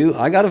 Like, I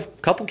got a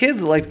couple kids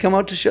that like to come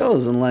out to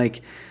shows, and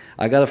like,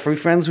 I got a few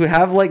friends who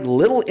have like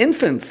little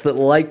infants that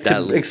like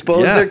to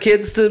expose their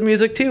kids to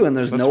music too, and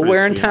there's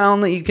nowhere in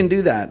town that you can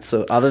do that.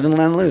 So other than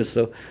LANALOU'S,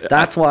 so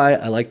that's why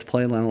I like to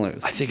play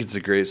LANALOU'S. I think it's a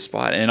great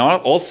spot. And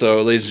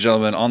also, ladies and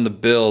gentlemen, on the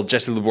bill,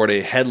 Jesse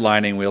LeBourdais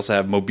headlining. We also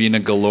have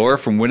Mobina Galore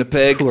from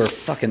Winnipeg, who are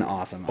fucking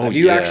awesome. Have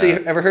you actually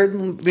ever heard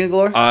Mobina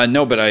Galore?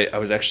 No, but I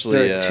was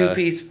actually they're a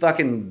two-piece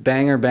fucking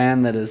banger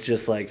band that is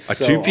just like a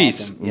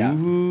two-piece. Awesome. Yeah.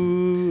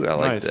 Ooh, I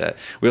like that.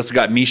 We also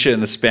got Misha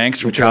and the Spanks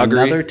from Calgary.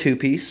 Another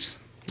two-piece.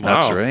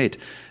 That's right.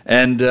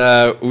 And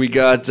we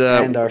got...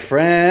 and our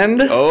friend...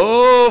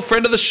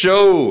 friend of the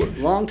show.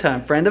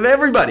 Longtime friend of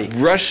everybody.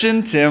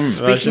 Russian Tim.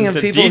 Speaking of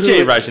people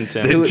DJ Russian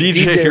Tim.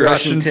 DJ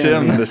Russian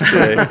Tim this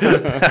day.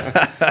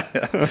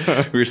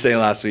 We were saying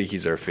last week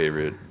he's our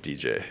favorite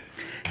DJ.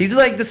 He's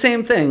like the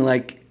same thing.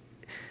 Like,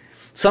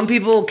 some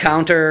people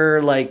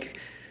counter, like...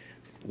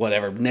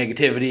 whatever,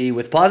 negativity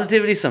with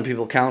positivity. Some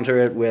people counter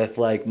it with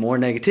like more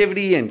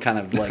negativity and kind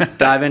of like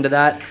dive into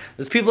that.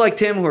 There's people like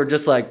Tim who are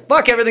just like,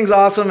 fuck, everything's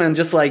awesome, and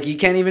just like you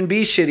can't even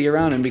be shitty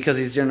around him because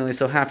he's generally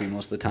so happy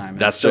most of the time.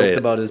 That's stoked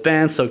about his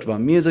band, stoked about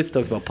music,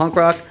 stoked about punk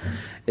rock.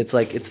 It's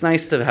like, it's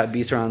nice to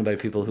be surrounded by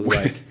people who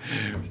like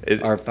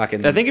are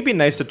fucking... I think it'd be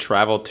nice to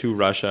travel to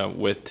Russia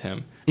with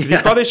Tim. He'd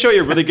probably show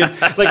you a really good...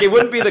 Like, it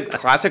wouldn't be the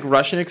classic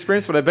Russian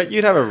experience, but I bet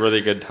you'd have a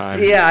really good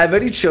time. Yeah, I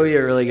bet he'd show you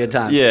a really good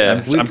time.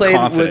 Yeah. We played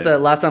confident.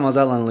 With... last time I was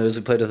at LANALOU'S,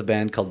 we played with a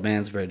band called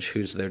Mansbridge,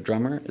 who's their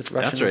drummer. Is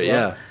Russian. That's right, as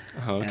well. yeah.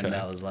 Oh, okay. And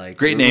that was like...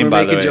 Great name,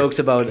 by the way. Making jokes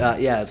about...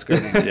 yeah, it's a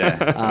great name.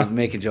 Yeah.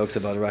 Making jokes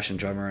about a Russian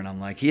drummer, and I'm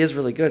like, he is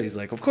really good. He's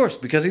like, of course,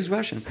 because he's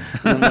Russian.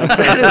 And I'm like,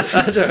 that is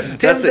such a...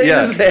 That's it,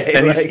 yeah. Say,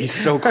 and like, he's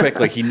so quick.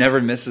 Like, he never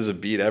misses a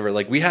beat ever.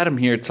 Like, we had him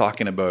here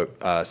talking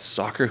about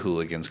soccer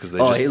hooligans because they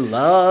he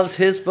loves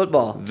his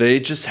football. They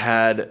just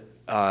had...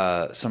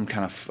 some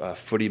kind of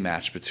footy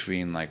match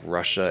between like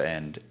Russia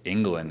and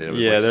England. It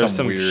was like there's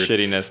some weird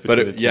shittiness between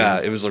the teams.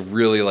 Yeah, it was like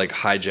really like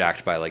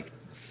hijacked by like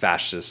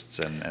fascists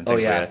and things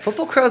like that.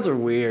 Football crowds are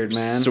weird,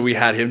 man. So we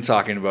had him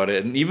talking about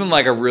it, and even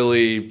like a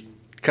really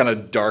kind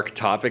of dark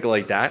topic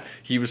like that,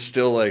 he was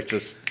still like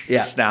just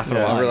snapping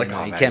along. We're like,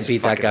 oh, you man, can't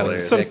beat that guy.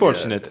 It's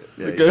unfortunate.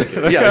 He was like,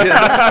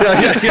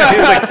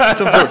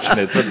 it's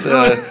unfortunate,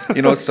 but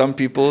you know, some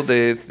people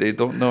they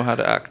don't know how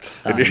to act.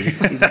 He's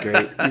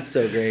great. He's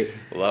so great.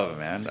 Love it,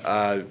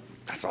 man.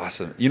 That's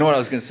awesome. You know what I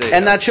was gonna say?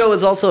 And that show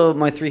is also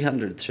my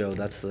 300th show.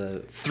 That's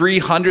the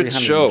 300th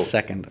show.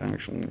 Second,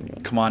 actually.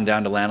 Come on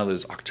down to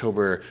LANALOU'S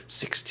October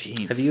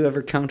 16th. Have you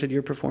ever counted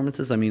your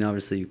performances? I mean,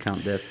 obviously you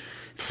count this.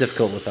 It's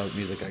difficult without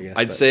music, I guess.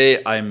 I'd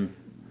say I'm.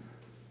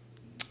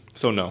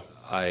 So no.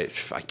 I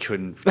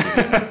couldn't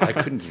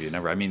give you a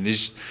number. I mean,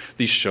 these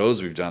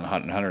shows we've done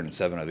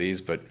 107 of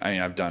these, but I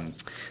mean I've done.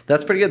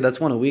 That's pretty good. That's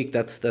one a week.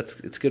 It's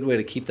a good way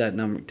to keep that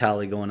number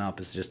tally going up.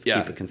 Is just keep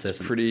it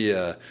consistent. It's pretty.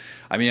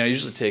 I mean, I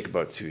usually take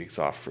about 2 weeks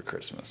off for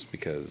Christmas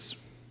because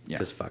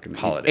just fucking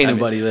holiday. Ain't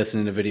nobody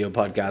listening to video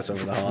podcasts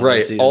over the holiday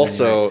right. season.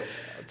 Also, anyway.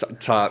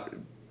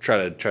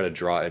 try to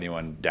draw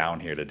anyone down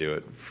here to do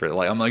it for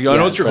like. I'm like, I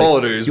know it's your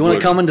holidays. You want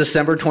to come on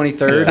December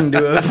 23rd and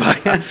do a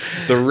podcast?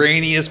 The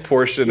rainiest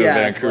portion of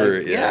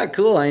Vancouver. Like, yeah,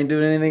 cool. I ain't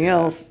doing anything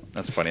else.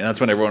 That's funny. And that's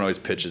when everyone always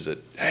pitches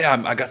it. Hey,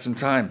 I got some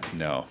time.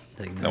 No.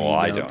 Like, no, well,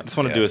 I don't. I just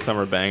want to do a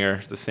summer banger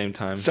at the same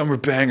time. Summer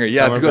banger.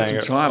 Yeah, Summer if you got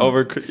banger. some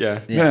time.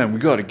 Yeah. Man, we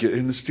got to get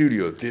in the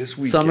studio this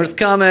weekend. Summer's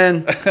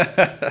coming.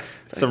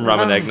 Some rum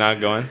and eggnog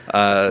going.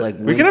 Like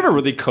we could have a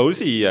really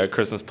cozy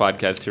Christmas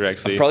podcast here,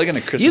 actually. I'm probably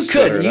going to Christmas.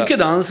 You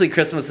could honestly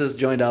Christmas this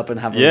joint up and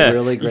have a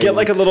really great. You get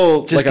like a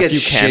little, just like get a few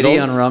shitty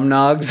candles on rum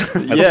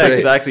nogs. Yeah,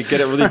 exactly.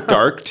 Get it really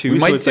dark too,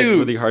 so it's like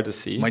really hard to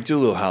see. Might do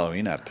a little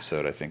Halloween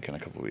episode, I think, in a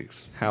couple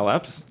weeks.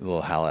 Hal-eps? A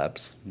little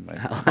Hal-eps.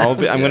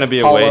 I'm going to be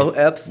away.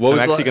 Hollow-eps? I'm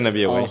actually going to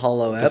be away.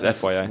 Hollow-eps?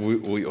 Just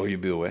FYI. You'll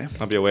be away?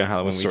 I'll be away on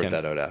Halloween we'll weekend.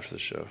 Sort that out after the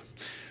show.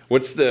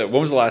 What was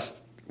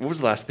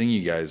the last thing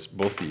you guys,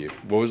 both of you,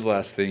 what was the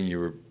last thing you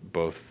were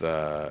both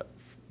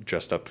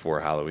dressed up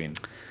for Halloween?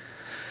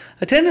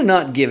 I tend to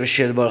not give a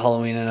shit about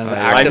Halloween, and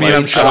I've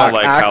I'm shocked.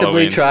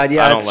 Actively tried.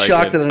 Yeah, it's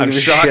shocked that I don't give a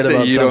shit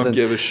about you something. Don't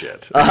give a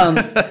shit.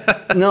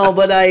 No,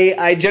 but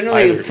I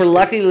generally,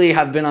 luckily,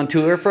 have been on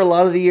tour for a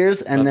lot of the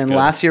years, and then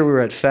last year we were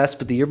at Fest,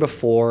 but the year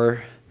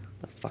before,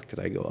 the fuck did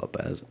I go up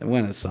as? I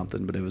went as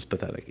something, but it was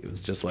pathetic. It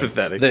was just like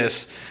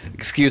this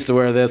excuse to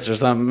wear this or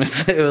something.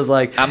 It was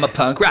like I'm a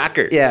punk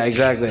rocker. Yeah,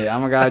 exactly.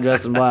 I'm a guy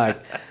dressed in black.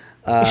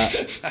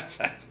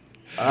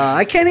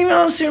 I can't even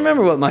honestly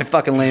remember what my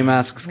fucking lame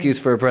ass excuse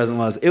for a present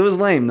was. It was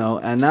lame though,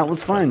 and that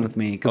was fine with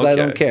me because I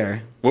don't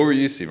care. What were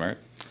you, C-Mart?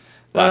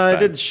 I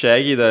did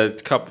Shaggy the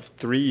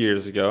 3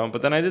 years ago,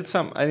 but then I did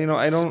some. I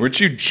don't. Weren't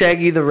you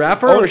Shaggy the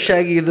rapper or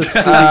Shaggy the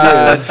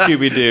Scooby-Doo?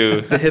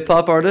 Scooby-Doo. The hip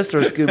hop artist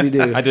or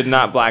Scooby-Doo? I did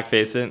not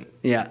blackface it.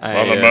 Yeah.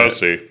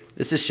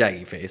 It's just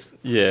Shaggy face.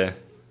 Yeah.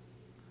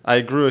 I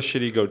grew a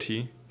shitty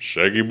goatee.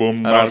 Shaggy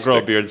boom. I don't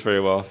grow beards very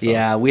well. So.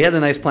 Yeah, we had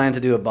a nice plan to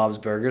do a Bob's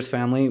Burgers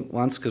family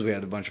once because we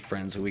had a bunch of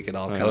friends who we could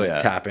all kind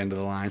of tap into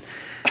the line.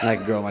 And I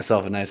could grow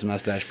myself a nice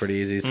mustache pretty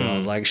easy, so I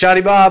was like,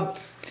 Shoddy Bob.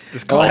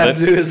 All I have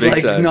to do is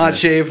not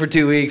shave for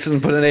 2 weeks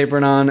and put an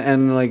apron on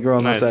and like grow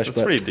a mustache. That's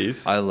pretty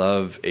decent. I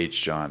love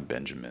H. John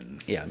Benjamin.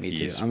 Yeah, me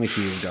too. I'm a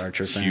huge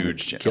Archer fan.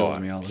 Kills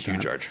me all the time.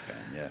 Huge Archer fan.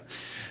 Yeah.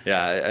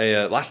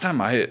 Yeah, last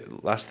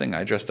thing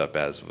I dressed up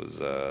as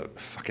was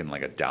fucking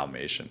like a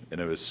Dalmatian,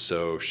 and it was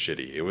so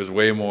shitty. It was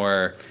way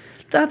more.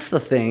 That's the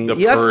thing.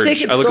 You have to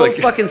take it so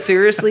fucking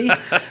seriously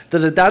that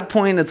at that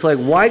point it's like,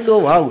 why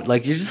go out?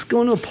 Like you're just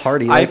going to a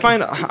party. Like, I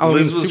find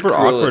Liz was super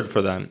awkward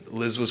for them.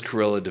 Liz was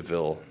Cruella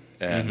DeVille,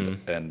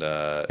 and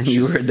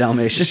you were a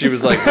Dalmatian. She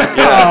was like,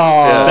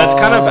 that's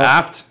kind of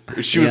apt.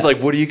 She was like,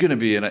 "What are you gonna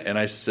be?" And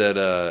I said,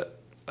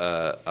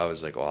 I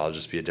was like, "Well, I'll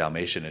just be a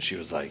Dalmatian." And she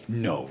was like,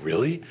 "No,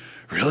 really?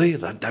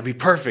 That'd be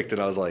perfect." And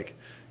I was like,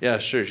 "Yeah,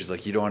 sure." She's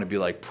like, "You don't want to be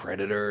like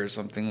Predator or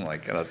something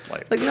like no,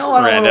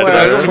 I don't want to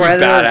wear a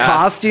Predator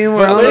costume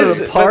or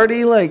a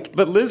party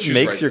But Liz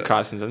makes your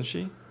costumes, doesn't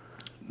she?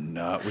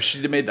 No, well,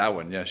 she made that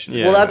one. Yeah, she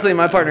did. Well, that's the thing.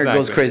 My partner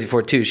goes crazy for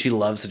it too. She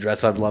loves to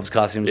dress up, loves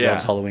costumes,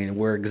 loves Halloween.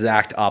 We're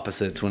exact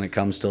opposites when it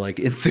comes to like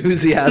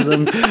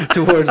enthusiasm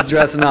towards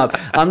dressing up.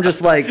 I'm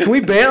just like, can we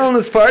bail on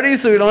this party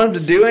so we don't have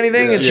to do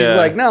anything? And she's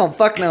like, no,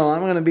 fuck no.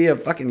 I'm gonna be a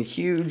fucking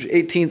huge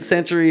 18th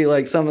century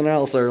like something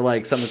else or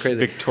like something crazy.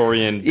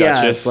 Victorian Duchess.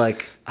 Yeah, it's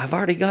like I've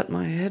already got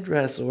my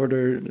headdress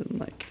ordered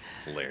and like.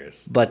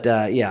 Hilarious. But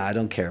I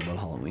don't care about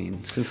Halloween.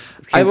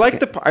 I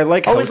like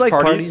house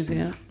parties.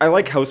 Yeah. I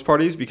like house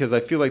parties because I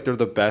feel like they're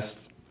the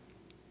best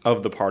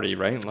of the party,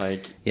 right?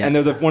 And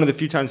they're one of the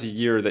few times a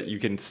year that you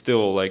can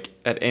still like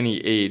at any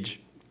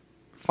age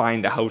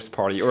find a house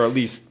party or at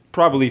least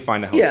probably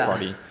find a house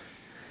party.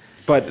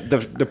 But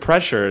the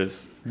pressure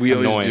is we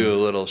annoying. Always do a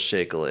little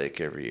shake a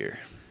lake every year,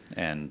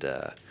 and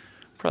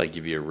probably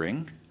give you a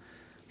ring.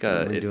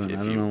 I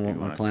don't know what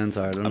my plans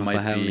are. I don't know if I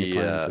have any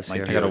plans this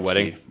year. I got a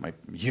wedding.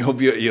 You'll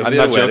be I'm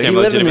not joking. You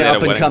live in the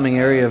up and coming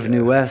area of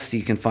New West.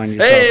 You can find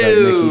yourself at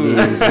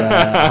Mickey D's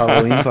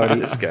Halloween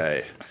party. This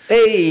guy.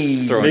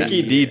 Hey,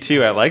 Mickey D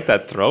too. I like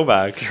that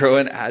throwback.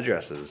 Throwing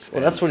addresses.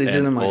 Well, that's what he's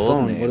in my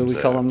phone. What do we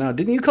call him now?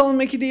 Didn't you call him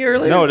Mickey D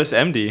earlier? No, just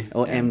MD.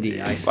 Oh,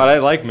 MD. I see. But I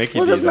like Mickey D.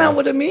 Well, isn't that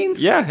what it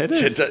means? Yeah, it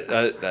is.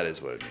 That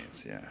is what it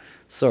means. Yeah.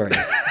 Sorry,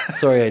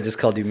 I just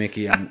called you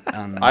Mickey.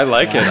 I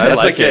like it. I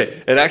like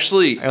it. It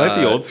actually. I like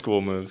the old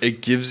school moves.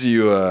 It gives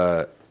you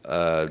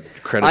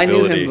credibility. I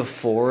knew him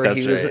before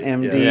he was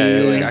MD.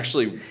 Yeah, like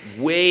actually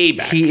way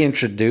back. He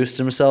introduced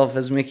himself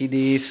as Mickey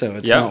D, so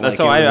it's not that's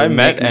like how it was I a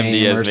met nickname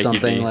MD as or Mickey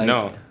something D. like.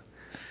 No.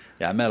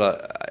 Yeah, I met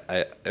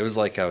it was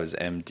like I was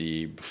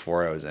MD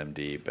before I was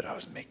MD, but I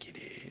was Mickey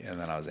D, and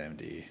then I was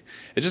MD.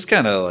 It just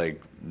kind of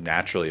like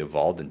naturally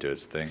evolved into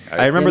its thing.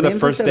 I remember the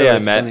first day I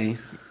met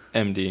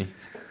MD.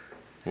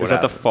 It was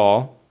at the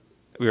fall.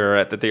 We were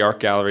at the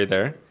art gallery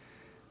there,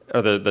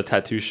 or the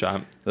tattoo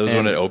shop. That was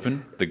when it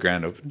opened, the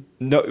grand open.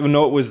 No,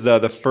 it was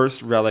the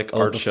first Relic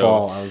art show.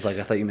 Fall. I was like,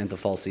 I thought you meant the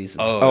fall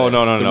season. Oh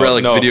no, the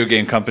Relic Video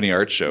Game Company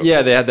art show.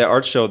 Yeah, they had the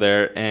art show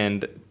there,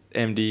 and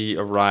MD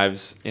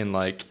arrives in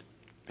like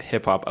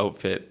hip hop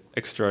outfit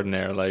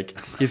extraordinaire. Like,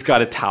 he's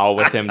got a towel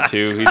with him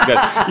too. He's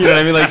got, you know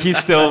what I mean? Like, he's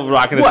still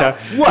rocking the towel.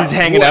 He's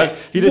hanging out.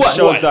 He just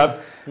shows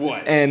up.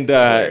 And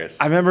I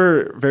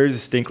remember very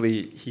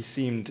distinctly, he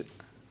seemed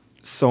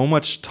so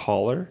much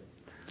taller.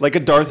 Like a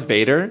Darth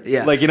Vader.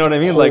 Yeah. Like, you know what I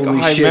mean? Holy like, oh,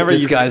 I shit, remember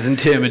this guy's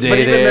intimidating. But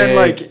even then,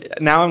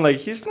 like, now I'm like,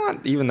 he's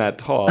not even that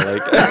tall.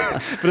 Like,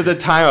 but at the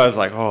time I was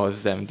like, oh,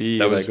 this is MD.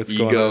 That like, was what's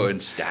ego and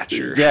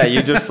stature. Yeah,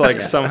 you just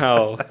like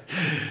somehow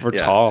were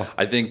tall.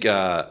 I think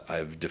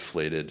I've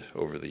deflated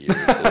over the years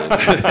a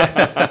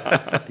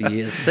little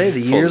bit.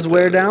 The years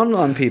wear down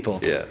on people.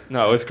 Yeah.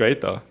 No, it was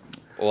great though.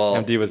 Well,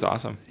 MD was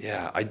awesome.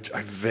 Yeah, I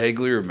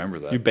vaguely remember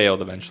that. You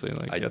bailed eventually.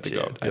 Like, I you had to did.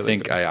 go. I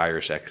think I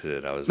Irish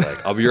exited. I was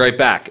like, I'll be right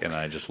back, and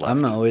I just left.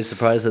 I'm always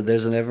surprised that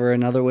there's never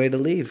another way to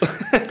leave.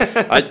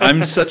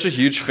 I'm such a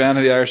huge fan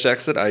of the Irish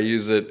exit. I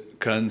use it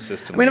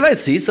consistently. I mean, if I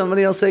see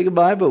somebody, I'll say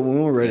goodbye, but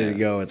when we're ready to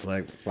go, it's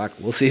like, fuck,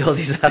 we'll see all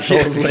these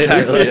assholes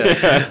later.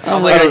 Like,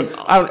 I'm like,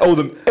 I don't owe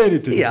them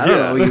anything. yeah, I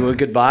don't owe you a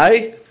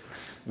goodbye.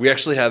 We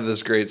actually have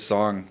this great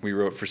song we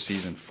wrote for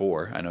season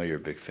 4. I know you're a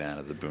big fan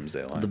of the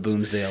Boomsday Alliance. The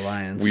Boomsday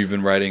Alliance. We've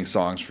been writing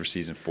songs for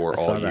season 4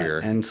 all year.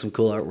 And some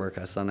cool artwork.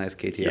 I saw nice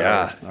KTR.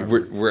 Yeah,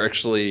 artwork. we're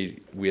actually,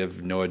 we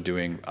have Noah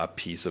doing a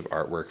piece of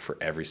artwork for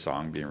every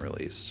song being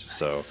released. Nice.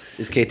 So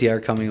is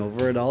KTR coming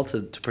over at all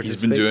to participate? He's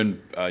been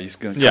doing, he's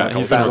going to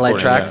he's satellite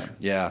tracks.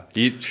 Yeah.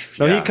 He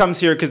comes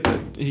here because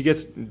he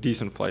gets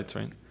decent flights,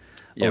 right?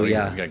 Yeah, we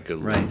got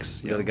good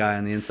links. You got a guy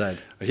on the inside.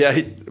 Yeah.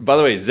 By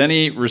the way,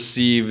 Zenny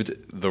received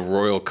the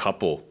royal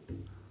couple.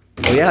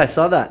 Oh yeah, I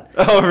saw that.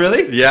 Oh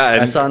really? Yeah,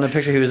 I saw in the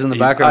picture he was in the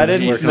background. I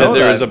didn't know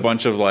there was a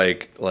bunch of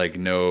like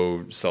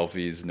no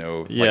selfies,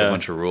 no like a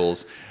bunch of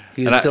rules.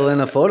 He was still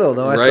in a photo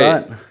though. I saw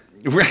it.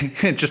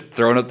 Right, just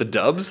throwing up the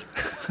dubs.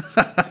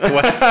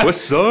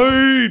 West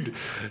Side,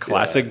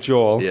 classic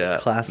Joel. Yeah,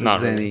 classic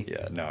Zenny.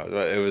 Yeah, no,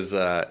 it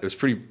was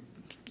pretty,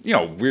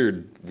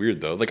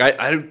 weird though. Like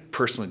I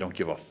personally don't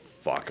give a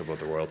fuck about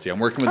the royalty. I'm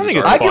working with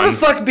this I give a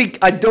fuck.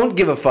 I don't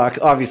give a fuck,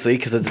 obviously,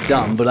 because it's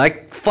dumb. But I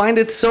find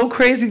it so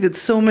crazy that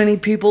so many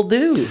people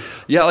do.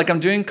 Yeah, like I'm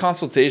doing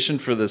consultation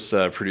for this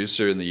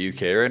producer in the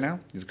UK right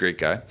now. He's a great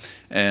guy,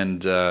 and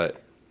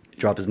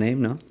drop his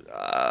name, no.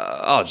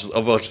 I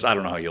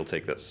don't know how he'll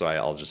take this, so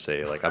I'll just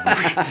say like I've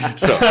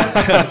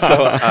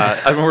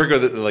been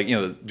working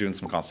with doing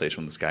some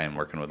consultation with this guy and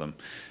working with him,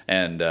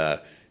 and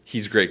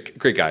he's a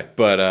great guy.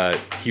 But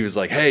he was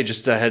like, hey,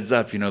 just a heads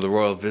up, the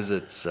royal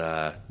visits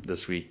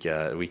this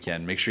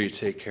weekend. Make sure you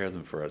take care of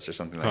them for us or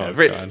something like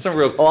that. Right,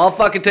 I'll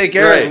fucking take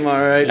care of them.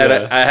 All right. And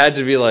I had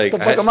to be like, what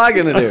the fuck am I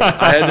gonna do?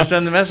 I had to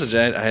send the message.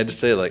 I had to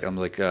say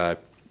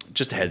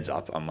just a heads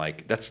up. I'm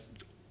like, that's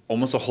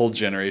almost a whole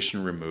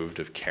generation removed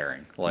of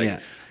caring.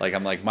 Like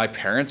I'm like, my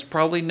parents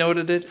probably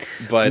noted it,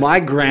 but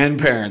my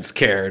grandparents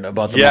cared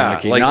about the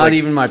monarchy. Not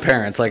even my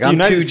parents. Like I'm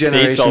 2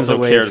 generations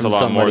away from somebody. A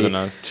lot more than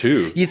us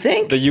too. You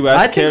think? The U.S.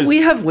 I think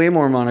we have way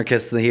more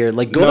monarchists than here.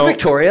 Like go to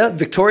Victoria.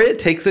 Victoria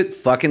takes it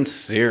fucking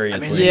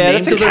seriously.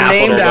 That's because they're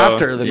named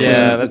after the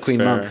Queen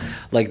fair. Mum.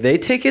 Like they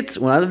take it.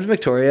 When I lived in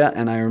Victoria,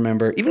 and I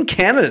remember even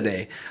Canada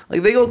Day.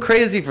 Like they go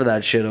crazy for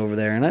that shit over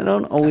there, and I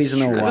don't always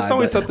know why.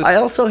 I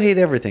also hate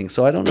everything,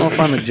 so I don't know if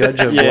I'm a judge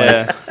of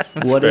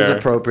what is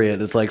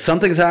appropriate. It's like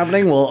something's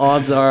happening. Well,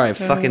 odds are I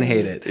fucking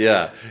hate it.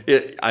 Yeah,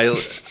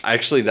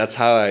 actually that's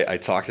how I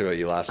talked about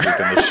you last week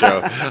on the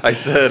show. I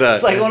said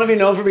it's like I want to be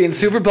known for being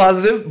super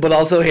positive, but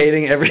also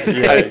hating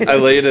everything. I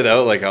laid it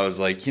out like I was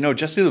like,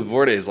 Jesse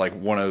LeBourdais is like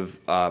one of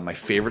my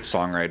favorite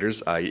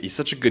songwriters. He's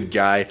such a good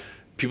guy.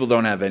 People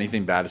don't have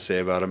anything bad to say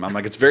about him. I'm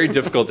like, it's very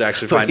difficult to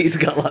actually find. He's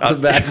got lots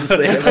of bad to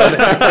say about it.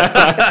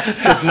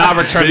 Does not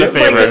return the favor.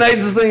 It's like the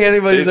nicest thing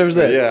anybody's ever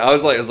said. Yeah, I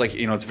was like,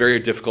 it's very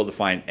difficult to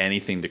find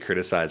anything to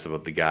criticize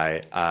about the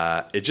guy.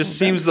 It just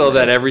seems though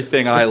that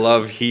everything I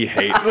love, he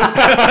hates. Yeah,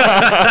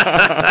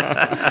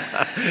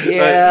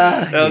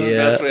 that was the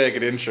best way I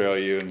could intro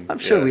you. And, I'm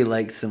sure we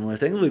like similar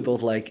things. We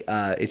both like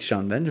H.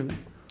 John Benjamin.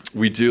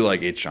 We do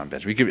like H. John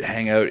Benjamin. We could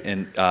hang out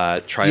and try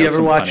out some Do you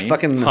ever watch honey.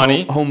 fucking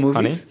honey? home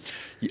movies? Honey?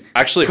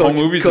 Actually, home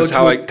movies is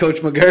how Coach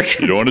McGurk.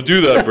 You don't want to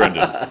do that,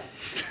 Brendan.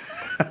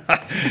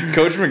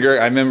 Coach McGurk,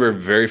 I remember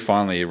very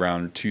fondly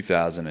around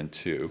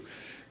 2002,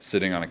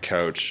 sitting on a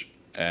couch,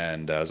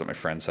 and I was at my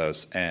friend's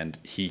house, and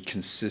he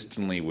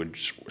consistently would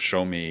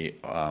show me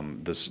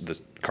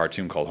this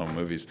cartoon called Home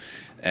Movies,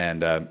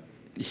 and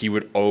he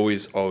would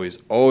always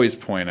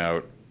point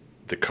out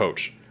the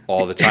coach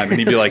all the time, and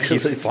he'd be like,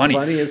 he's funny.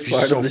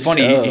 He's so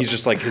funny. He's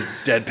just like, his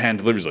deadpan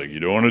delivery's like, you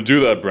don't want to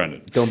do that,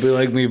 Brendan. Don't be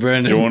like me,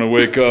 Brendan. You don't want to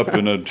wake up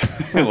in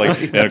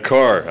a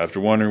car after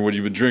wondering what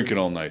you've been drinking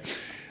all night.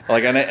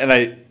 Like, and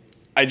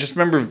I just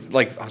remember,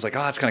 like, I was like,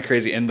 oh, that's kind of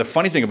crazy. And the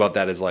funny thing about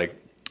that is, like,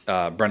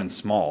 Brendan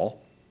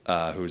Small,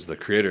 who's the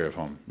creator of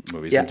Home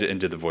Movies and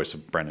did the voice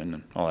of Brendan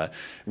and all that,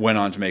 went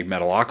on to make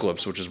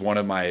Metalocalypse, which is one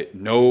of my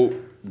no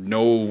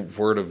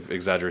word of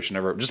exaggeration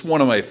ever, just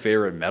one of my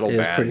favorite metal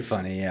bands. It's pretty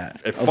funny, yeah.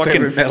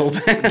 Favorite metal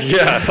band.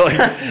 Yeah, like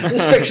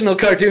this fictional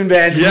cartoon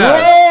band.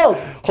 Yeah.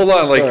 Rolls! Hold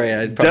on, like sorry,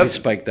 I probably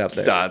spiked up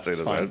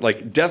there.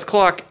 Like Death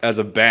Clock as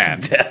a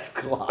band. Death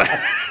Clock.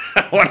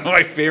 One of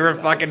my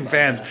favorite fucking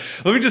bands.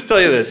 Let me just tell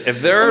you this: Let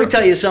me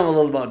tell you something a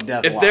little about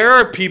Def if Leppard. there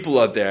are people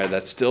out there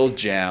that still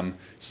jam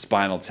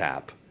Spinal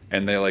Tap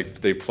and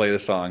they play the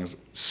songs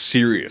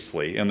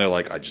seriously and they're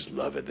like, I just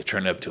love it. They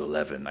turn it up to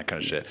 11, that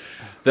kind of shit.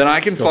 Then I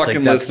can Still fucking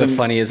think that's listen. the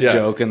funniest Yeah.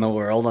 joke in the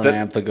world. An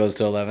amp that goes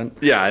to 11.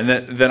 Yeah, and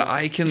then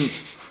I can.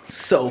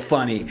 So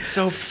funny.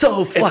 So It's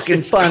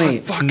fucking funny.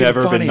 fucking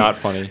Never funny. been not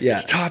funny. Yeah.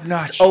 It's top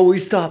notch. It's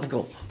always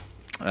topical.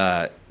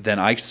 Then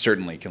I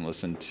certainly can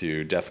listen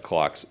to Death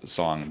Clock's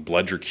song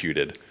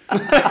 "Bloodrecuted"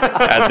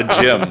 at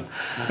the gym,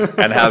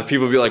 and have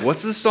people be like,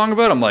 "What's this song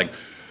about?" I'm like,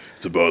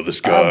 "It's about this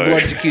guy."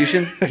 Blood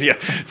execution. Yeah,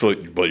 it's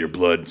about your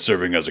blood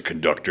serving as a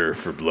conductor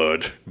for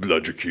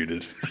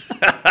bloodrecuted.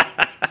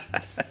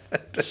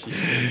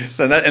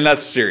 and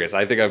that's serious.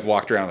 I think I've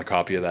walked around with a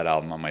copy of that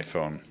album on my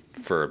phone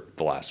for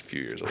the last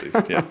few years at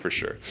least. Yeah, for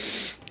sure.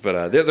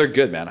 But they're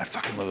good, man. I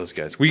fucking love those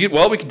guys. We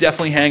could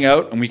definitely hang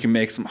out and we can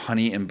make some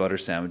honey and butter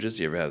sandwiches.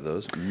 You ever have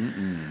those?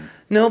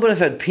 No, but I've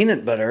had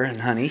peanut butter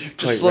and honey.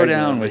 Just slow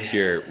down with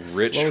your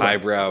rich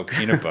highbrow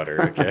peanut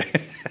butter, okay?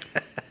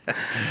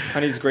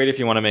 Honey's great if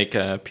you want to make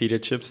pita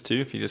chips too.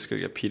 If you just go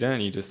get pita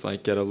and you just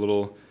like get a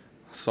little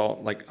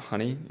salt, like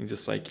honey, you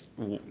just like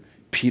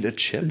Pita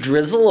chips?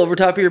 Drizzle over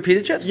top of your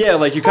pita chips? yeah,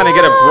 like you kind of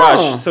get a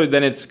brush, so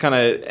then it's kind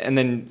of, and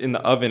then in the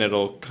oven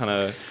it'll kind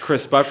of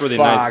crisp up really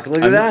nice.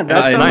 Look at that.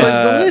 That sounds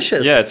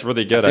delicious. Yeah, it's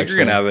really good. I think actually.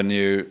 you're gonna have a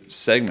new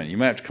segment. You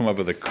might have to come up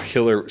with a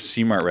killer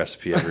C-Mart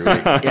recipe every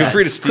week. Feel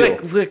free to steal.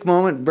 Quick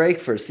moment break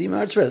for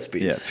C-Mart's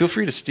recipes. Yeah, feel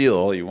free to steal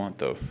all you want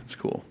though. It's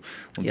cool.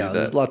 We'll do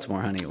there's that. lots more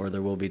honey, or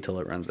there will be till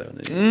it runs out.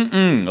 Ladies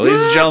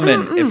and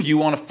gentlemen, if you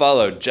want to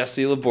follow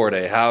Jesse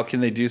LeBourdais, how can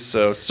they do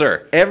so,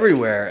 sir?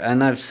 Everywhere,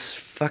 and I've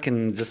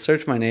fucking just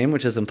searched my name,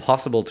 which is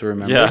impossible to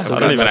remember. Yeah, so I good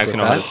don't even luck actually with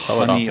know how that. to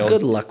spell it. Honey,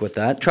 Good luck with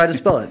that. Try to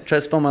spell it. Try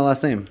to spell my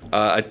last name.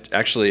 I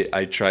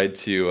tried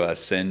to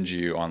send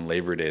you on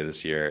Labor Day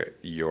this year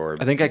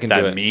I think I can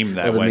do it. meme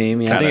that Oh, the went.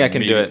 meme, yeah. I think I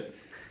can do it.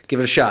 Give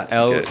it a shot.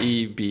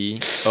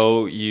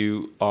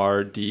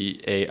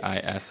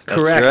 LEBOURDAIS.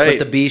 Correct, right. but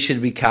the B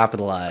should be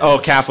capitalized. Oh,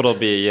 capital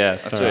B,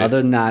 yes. That's sorry. right. Other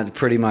than that,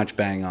 pretty much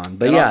bang on.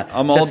 But And yeah,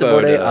 I'm all Jesse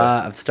about, LeBourdais,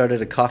 I've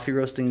started a coffee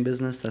roasting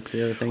business. That's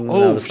the other thing. that I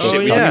Oh, was supposed shit,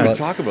 to we talk didn't even about.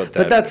 talk about that.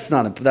 But that's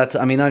not a. That's.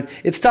 I mean,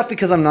 it's tough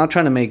because I'm not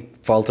trying to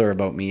make falter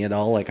about me at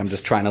all. Like I'm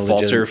just trying to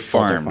Falter legit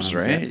Farms,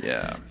 right?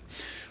 Yeah.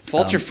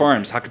 Falter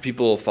Farms. How can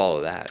people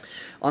follow that?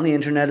 on the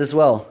internet as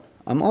well.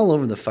 I'm all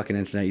over the fucking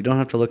internet. You don't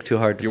have to look too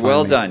hard to You're find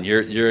well me. done.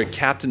 You're a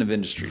captain of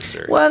industry,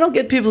 sir. Well, I don't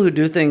get people who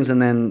do things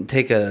and then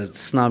take a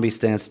snobby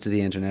stance to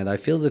the internet. I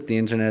feel that the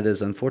internet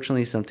is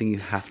unfortunately something you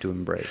have to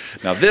embrace.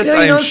 Now this, You know,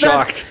 I you am notice that?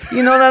 shocked.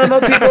 You know that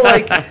about people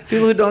like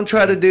people who don't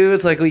try to do.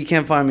 It's like, well, you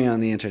can't find me on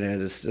the internet.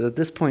 At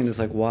this point, it's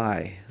like,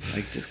 why?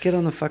 Like, just get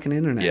on the fucking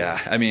internet. Yeah,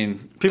 I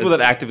mean, People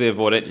that actively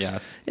avoid it,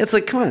 yes. It's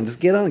like, come on,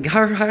 just get on.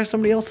 Hire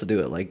somebody else to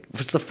do it. Like,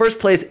 it's the first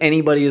place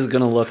anybody is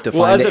gonna look to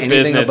Well, find as a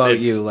anything business, about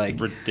it's you. Like,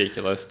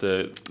 ridiculous to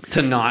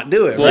not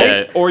do it, Well,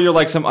 right? yeah, or you're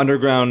like some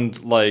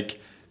underground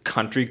like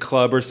country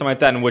club or something like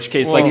that. In which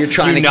case, like you're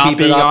trying to not keep it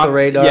being off the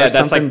radar Yeah, or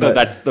that's something, like but-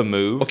 that's the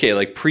move. okay,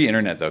 like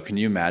pre-internet though. Can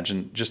you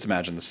imagine? Just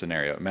imagine the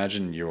scenario.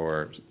 Imagine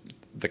you're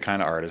the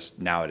kind of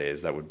artist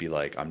nowadays that would be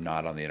like, I'm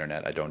not on the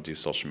internet. I don't do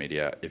social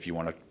media. If you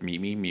want to meet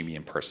me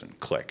in person.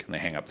 Click, and they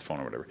hang up the phone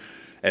or whatever.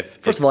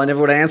 First of all, I never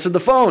would have answered the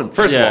phone.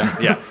 First Yeah. of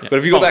all, yeah. But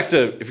if you go back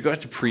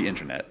to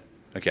pre-internet,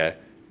 okay,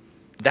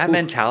 that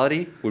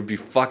mentality would be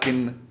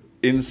fucking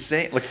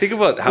insane. Like think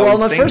about how Well,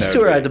 my insane first that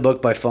tour would I had be. to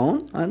book by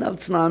phone. And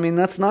that's not. I mean,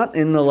 that's not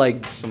in the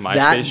like Some MySpace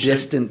that shit?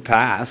 distant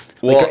past.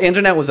 Well- Like, the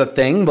internet was a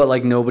thing, but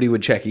like nobody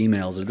would check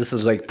emails. Or this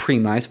is like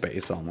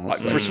pre-MySpace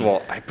almost. First of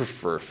all, I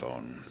prefer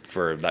phone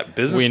for that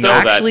business We stuff.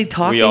 know that. Actually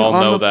talking We all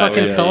on know the that,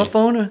 fucking yeah.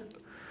 telephone,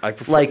 I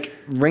prefer like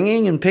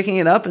ringing and picking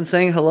it up and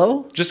saying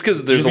hello. just because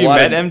Have there's a you lot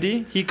met of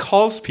MD? He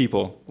calls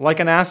people like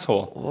an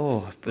asshole.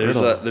 Oh, there's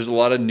brutal. a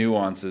lot of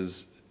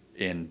nuances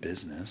in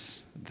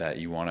business that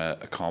you want to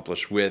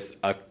accomplish with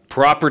a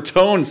proper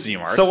tone,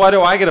 C-Mart. So why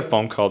do I get a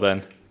phone call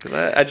then? 'Cause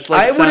I just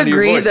like I the sound would of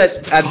your agree voice.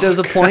 that there's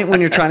a point when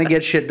you're trying to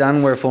get shit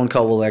done where a phone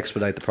call will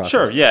expedite the process.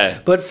 Sure, yeah.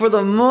 But for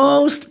the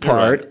most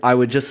part, right. I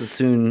would just as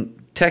soon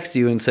text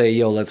you and say,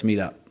 yo, let's meet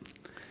up.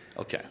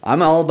 Okay.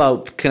 I'm all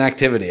about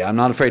connectivity. I'm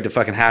not afraid to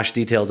fucking hash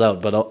details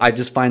out, but I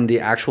just find the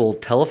actual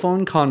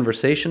telephone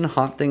conversation,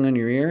 hot thing on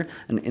your ear,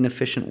 an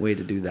inefficient way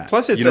to do that.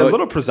 Plus, it's You know a what?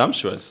 little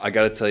presumptuous. I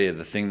got to tell you,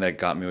 the thing that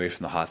got me away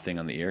from the hot thing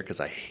on the ear, because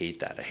I hate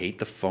that. I hate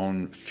the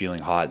phone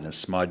feeling hot and the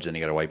smudge, and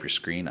you got to wipe your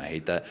screen. I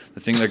hate that.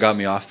 The thing that got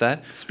me off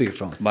that,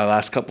 Speakerphone. my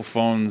last couple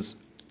phones,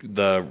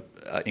 the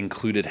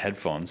included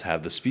headphones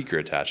have the speaker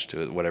attached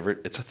to it. Whatever.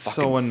 It's fucking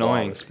so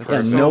annoying. flawless. That's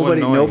Yeah, so nobody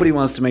annoying. nobody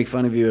wants to make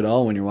fun of you at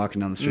all when you're walking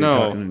down the street No.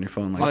 talking on your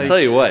phone like I'll that. tell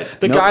you what.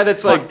 The Nope. guy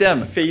that's Fuck like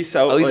them. face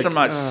out. At least like, I'm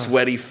not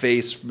sweaty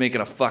face making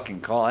a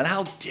fucking call. And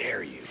how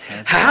dare you?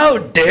 man? How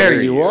dare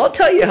you? you. Well, I'll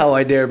tell you how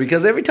I dare,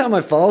 because every time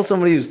I follow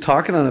somebody who's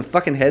talking on a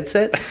fucking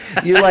headset,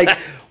 you're like,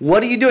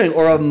 what are you doing?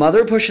 Or a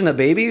mother pushing a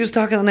baby who's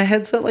talking on a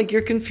headset, like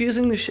you're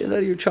confusing the shit out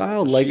of your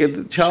child. Like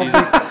the child.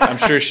 I'm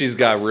sure she's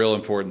got real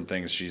important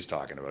things she's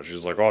talking about.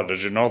 She's like, oh,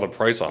 did you know the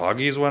price of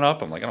Huggies went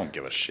up? I'm like, I don't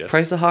give a shit.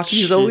 Price of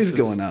hockey is always Jesus.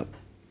 going up.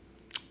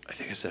 I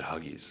think I said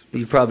Huggies.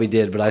 You probably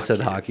did, but I said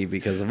hockey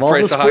because of all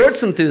Price the of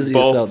sports hockey.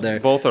 enthusiasts out there.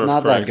 Both are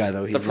not correct. that guy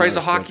though. He's The price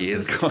not of a hockey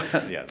is sports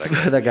going. Yeah,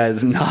 that guy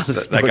is not a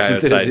sports that guy outside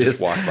enthusiast.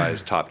 just walked by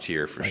is top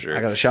tier for sure.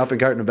 I got a shopping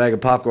cart and a bag of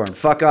popcorn.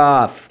 Fuck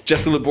off.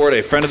 Jesse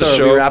LeBourdais, friend of the So are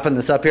show. we wrapping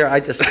this up here? I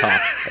just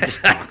talk. I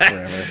just talk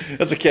forever.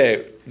 That's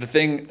okay. The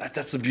thing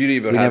that's the beauty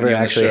about We having never you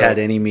on the actually show. had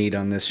any meat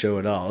on this show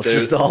at all. It's Dude.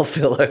 just all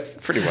filler.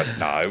 Pretty much.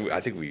 No, I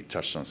think we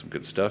touched on some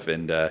good stuff.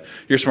 And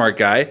you're a smart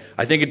guy.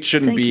 I think it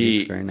shouldn't Thank you. be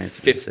It's very nice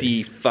of you to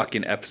 50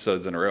 fucking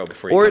episodes in a row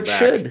before you Or come it back.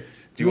 should. Do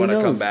you Who want to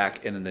come knows?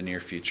 back in the near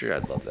future?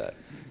 I'd love that.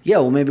 Yeah,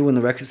 well, maybe when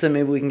the record's done,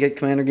 maybe we can get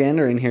Commander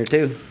Gander in here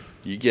too.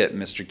 You get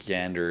Mr.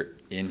 Gander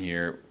in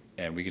here,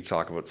 and we could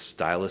talk about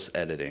stylus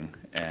editing,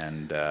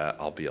 and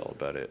I'll be all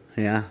about it.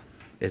 Yeah,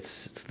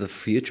 it's the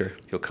future,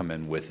 He'll come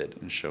in with it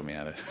and show me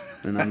how to.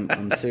 and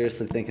I'm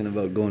seriously thinking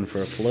about going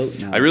for a float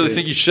now. I really too.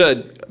 think you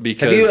should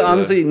because Have you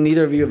honestly?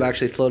 Neither of you have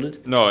actually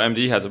floated. No,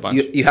 MD has a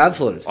bunch. You have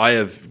floated. I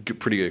have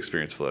pretty good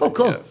experience floating. Oh,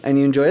 cool. Yeah. And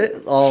you enjoy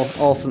it? All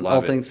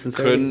Love it. things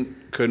sincerely.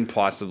 Couldn't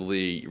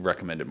possibly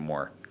recommend it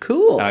more.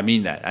 Cool. I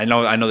mean that. I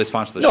know they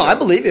sponsor the no, show. I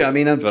believe you. I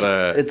mean,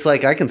 But, it's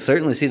like I can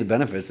certainly see the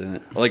benefits in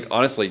it. Like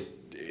honestly,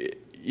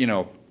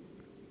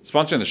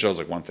 sponsoring the show is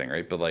like one thing,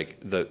 right? But like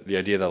the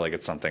idea that like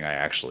it's something I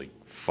actually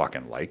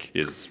fucking like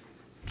is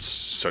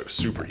so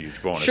super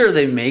huge bonus. Sure,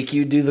 they make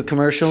you do the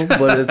commercial,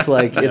 but it's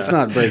like it's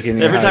not breaking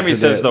your Every heart time he to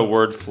do says it. the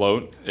word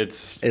float,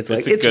 it's Like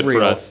good it's for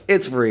real. us.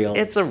 It's real.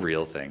 It's a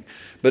real thing,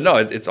 but no,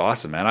 it's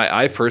awesome, man.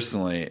 I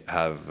personally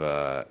have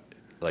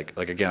like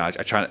again, I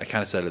kind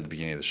of said it at the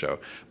beginning of the show,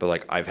 but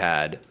like I've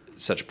had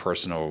such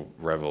personal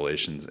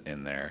revelations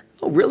in there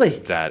Oh, really?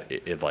 that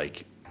it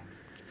like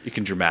it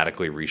can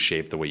dramatically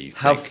reshape the way you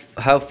think.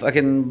 How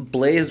fucking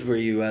blazed were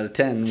you out of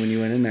 10 when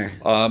you went in there?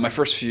 My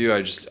first few,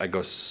 I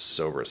go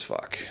sober as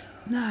fuck.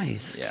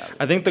 Nice. Yeah.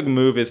 I think the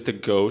move is to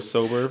go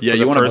sober. Yeah, for you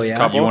the want a- first yeah.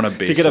 couple you want a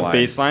to get a baseline.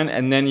 baseline,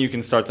 and then you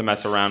can start to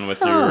mess around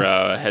with your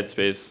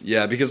headspace.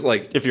 Yeah, because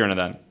like If you're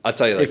into that, I'll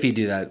tell you, like, If you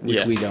do that, which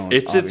Yeah. we don't.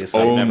 it's its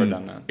obviously. own. never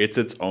done that. It's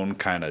its own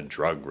kind of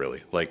drug,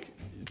 really. Like,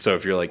 so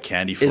if you're like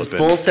candy Is flipping,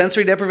 full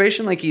sensory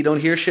deprivation like you don't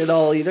hear shit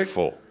all either?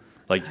 full.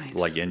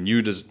 Like, and you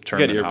you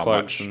determine get how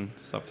earplugs much. and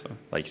stuff. So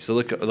Like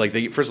silicone, like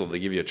first of all, they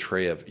give you a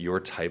tray of your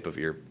type of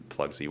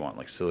earplugs that you want,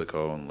 like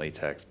silicone,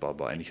 latex, blah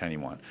blah, any kind you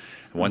want.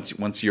 And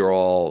once you're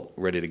all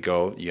ready to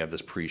go, you have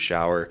this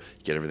pre-shower,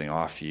 you get everything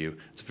off you.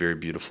 It's very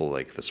beautiful,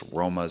 like this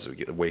aromas,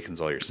 it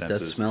awakens all your It senses.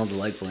 does smell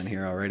delightful in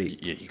here already.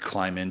 You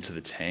climb into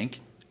the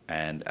tank,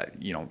 and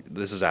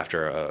this is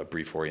after a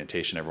brief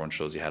orientation. Everyone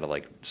shows you how to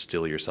like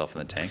still yourself in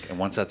the tank, and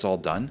once that's all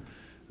done,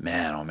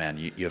 man, oh man,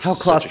 you have How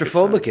such a good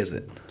claustrophobic time. is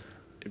it?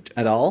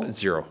 At all?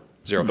 Zero.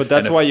 but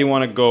that's why you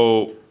want to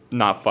go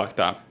not fucked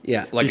up.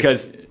 Yeah. Like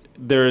because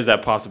there is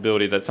that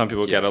possibility that some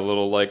people get a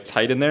little like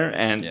tight in there,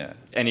 and Yeah.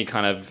 any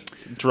kind of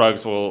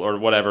drugs will or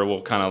whatever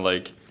will kind of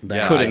like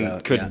Yeah.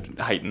 could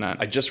heighten that.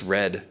 I just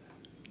read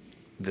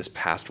this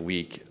past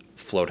week,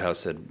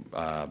 Floathouse had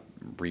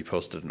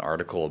reposted an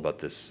article about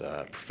this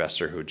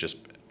professor who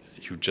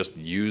just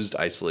used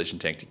isolation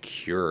tank to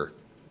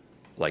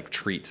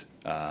treat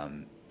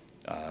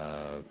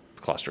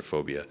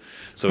claustrophobia.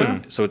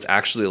 So it's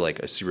actually like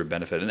a super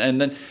benefit.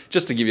 And then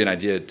just to give you an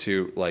idea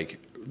too, like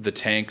the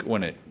tank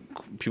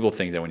people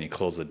think that when you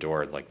close the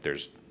door, like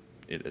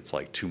it's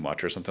like too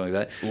much or something like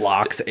that.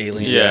 Locks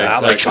alien Yeah,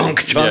 style. Like exactly.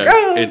 chunk, chunk. Yeah.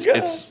 Oh,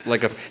 It's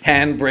like a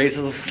hand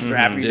braces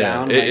strap you yeah,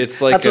 down.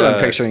 it's like that's what a-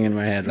 I'm picturing in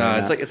my head. no, right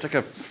it's now.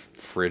 like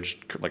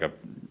a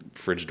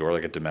fridge door,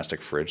 like a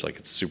domestic fridge. Like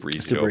it's super easy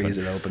Super to open.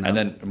 easy to open And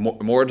up. then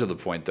more to the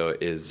point though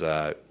is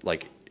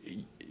like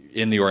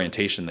in the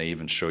orientation they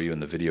even show you in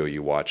the video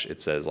you watch. It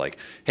says like,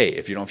 hey,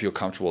 if you don't feel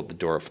comfortable with the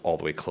door all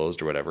the way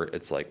closed or whatever,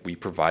 it's like we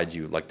provide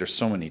you like there's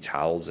so many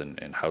towels and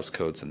house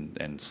coats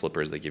and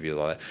slippers they give you a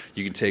lot.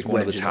 You can take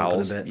one of the wedge it open a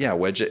towels, bit. yeah,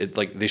 wedge it.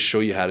 Like they show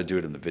you how to do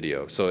it in the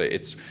video, so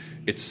it's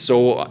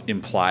so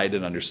implied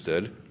and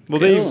understood. well,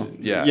 they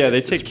they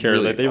it's take care of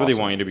really that. They really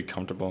awesome. want you to be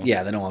comfortable.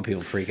 yeah, they don't want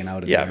people freaking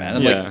out. in Yeah, there. man.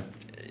 And Yeah. like,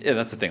 yeah,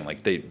 that's the thing.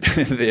 Like they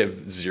they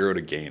have zero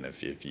to gain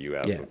if you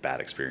have Yeah. a bad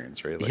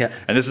experience, right? Like, Yeah.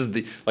 And this is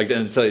and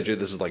to tell you the truth,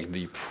 this is like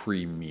the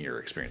premier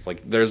experience.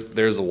 Like there's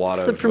a lot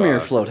It's of the premier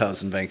float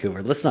house in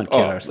Vancouver. Let's not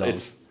kid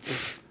ourselves.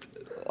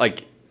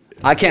 Like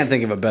I can't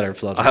think of a better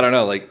float house. I don't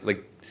know. Like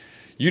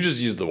you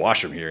just used the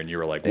washroom here, and you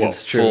were like, "Whoa,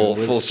 It's true. It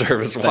was full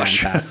service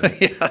washroom."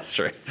 fantastic. Yeah, that's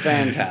right.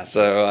 Fantastic.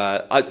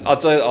 So I'll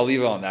tell you, I'll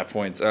leave it on that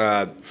point.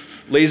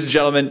 Ladies and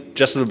gentlemen,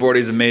 Justin LeBourdais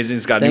is amazing.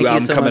 He's got a Thank new you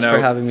album so coming much out.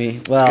 for having me.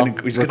 He's Well, gonna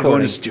go in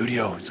recording. the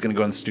studio. He's gonna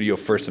go in the studio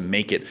first and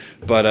make it.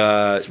 But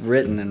It's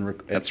written and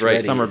That's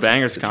right. Summer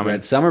bangers coming.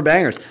 Red. Summer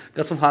bangers.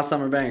 Got some hot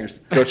summer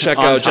bangers. go check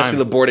On out time. Jesse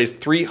LeBourdais'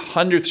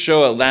 300th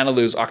show at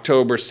LANALOU'S,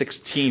 October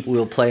 16th.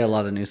 We'll play a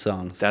lot of new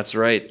songs. That's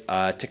right.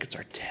 Tickets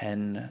are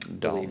 $10.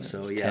 believe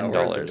so. Yeah, $10.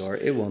 or at the door.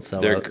 It won't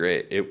sell They're out.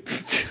 great.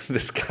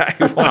 This guy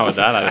Not wants with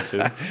that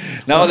attitude.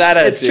 Not with that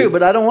attitude. It's true,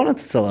 but I don't want it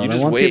to sell out. you I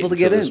just want wait people to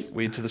get until in.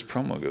 Wait till this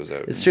promo goes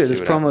out. It's and true. see This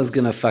what promo is happens.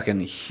 gonna fucking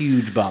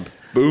huge bump.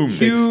 Boom. Big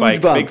Huge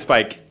spike. bump. Big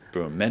spike.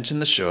 Boom. Mention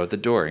the show at the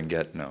door and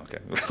get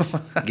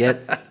Get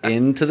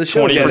into the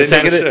show.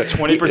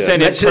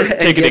 20%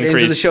 ticket get increase.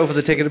 into the show for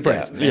the ticket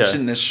price.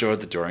 Mention this show at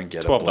the door and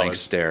get a blank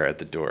stare at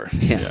the door.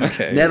 Yeah.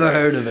 Okay. Never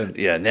heard of him.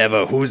 Yeah,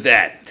 never. Who's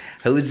that?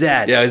 Who's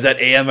that? Yeah, is that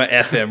AM or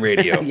FM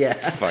radio? Yeah.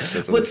 Fuck,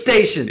 that's What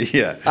station?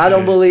 Yeah. I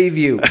don't believe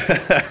you.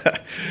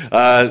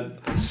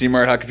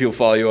 C-Mart, how can people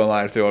follow you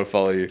online if they want to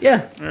follow you?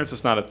 Yeah. It's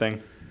just not a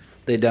thing.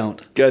 They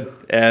don't. Good.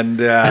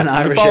 And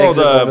Irish Follow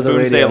exit over the the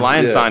Boomsday radio.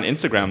 Alliance Yeah. on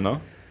Instagram,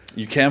 though.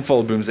 you can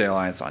follow Boomsday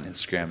Alliance on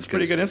Instagram. It's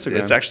pretty good Instagram.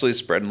 It's actually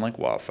spreading like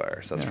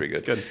wildfire, so that's pretty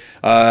good. It's good.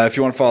 If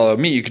you want to follow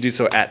me, you can do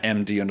so at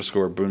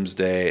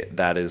MD_Boomsday.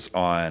 That is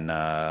on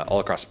all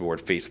across the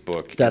board: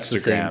 Facebook, That's Instagram, the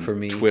same for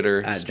me,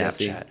 Twitter, at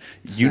Jesse. Snapchat.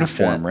 Snapchat.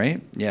 Uniform,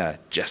 right? Yeah,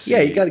 Jesse. Yeah,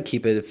 you got to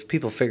keep it. If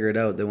people figure it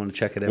out, they want to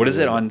check it out. What is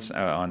it on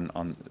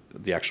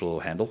the actual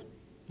handle?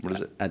 What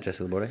is it? At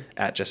Jesse LeBourdais?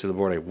 At Jesse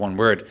LeBourdais. One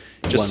word.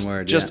 Just, One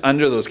word, Just yeah.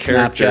 under those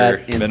character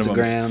Snapchat, minimums.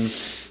 Instagram,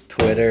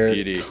 Twitter,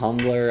 Beauty.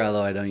 Tumblr,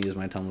 although I don't use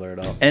my Tumblr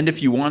at all. And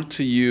if you want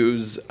to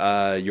use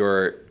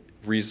your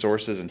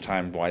resources and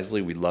time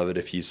wisely, we'd love it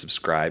if you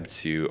subscribe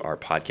to our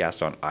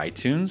podcast on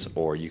iTunes,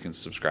 or you can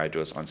subscribe to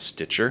us on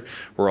Stitcher.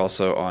 We're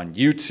also on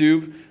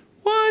YouTube.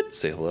 What?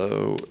 Say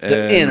hello.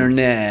 The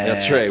internet.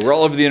 That's right. We're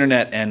all over the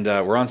internet, and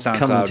we're on SoundCloud.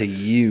 Coming to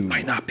you.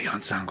 Might not be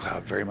on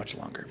SoundCloud very much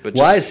longer. But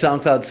Why just, is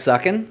SoundCloud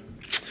sucking?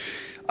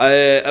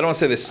 I don't want to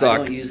say they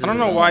suck. I don't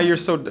know why you're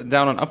so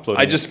down on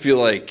uploading. I just feel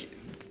like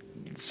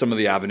some of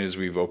the avenues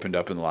we've opened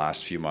up in the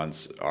last few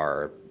months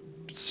are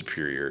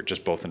superior,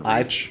 just both in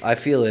reach. I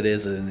feel it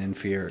is an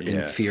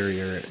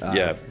inferior.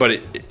 Yeah,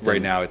 but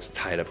right now it's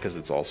tied up because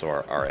it's also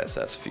our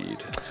RSS feed,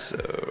 so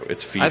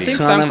it's feeding. I think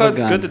Son of a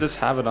SoundCloud's gun. good to just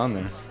have it on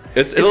there.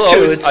 It's It's it'll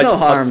true. always- It's no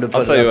harm to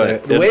put tell it you up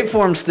what, there. The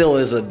waveform still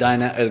is a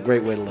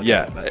great way to look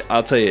Yeah, at it. but-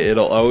 I'll tell you,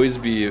 it'll always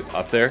be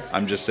up there.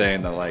 I'm just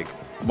saying that like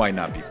might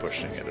not be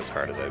pushing it as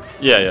hard as I.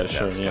 Yeah,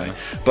 sure. it's Yeah. going.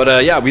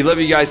 But yeah, we love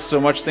you guys so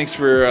much. Thanks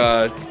for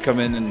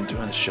coming and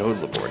doing the show,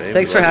 LeBourdais.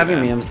 Thanks We for love you,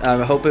 having me.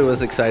 man. I hope it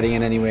was exciting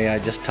in any way. I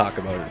just talk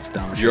about it. It's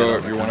dumb shit all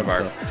You're the one of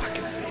time, our so.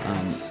 fucking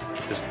favorites.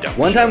 This dumb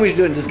One shit. time we should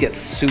do it and just get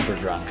super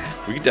drunk.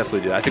 We could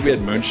definitely do that. I think we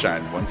had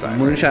moonshine one time.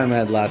 Moonshine we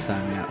had last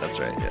time, yeah. Right? That's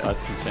right. Yeah,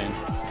 That's insane.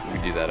 we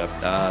do that up.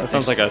 That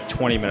sounds like a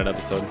 20-minute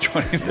episode.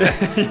 20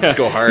 minutes. Let's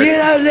go hard.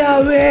 Get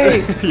out of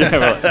me! Yeah,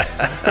 well,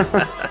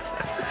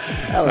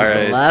 That was All the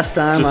right. last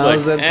time just I like,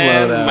 was at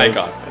and Float mic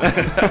House.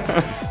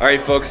 off. All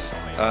right, folks.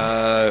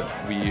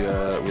 We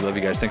love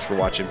you guys. Thanks for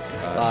watching.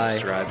 Bye.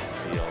 Subscribe.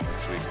 See y'all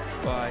next week.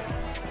 Bye.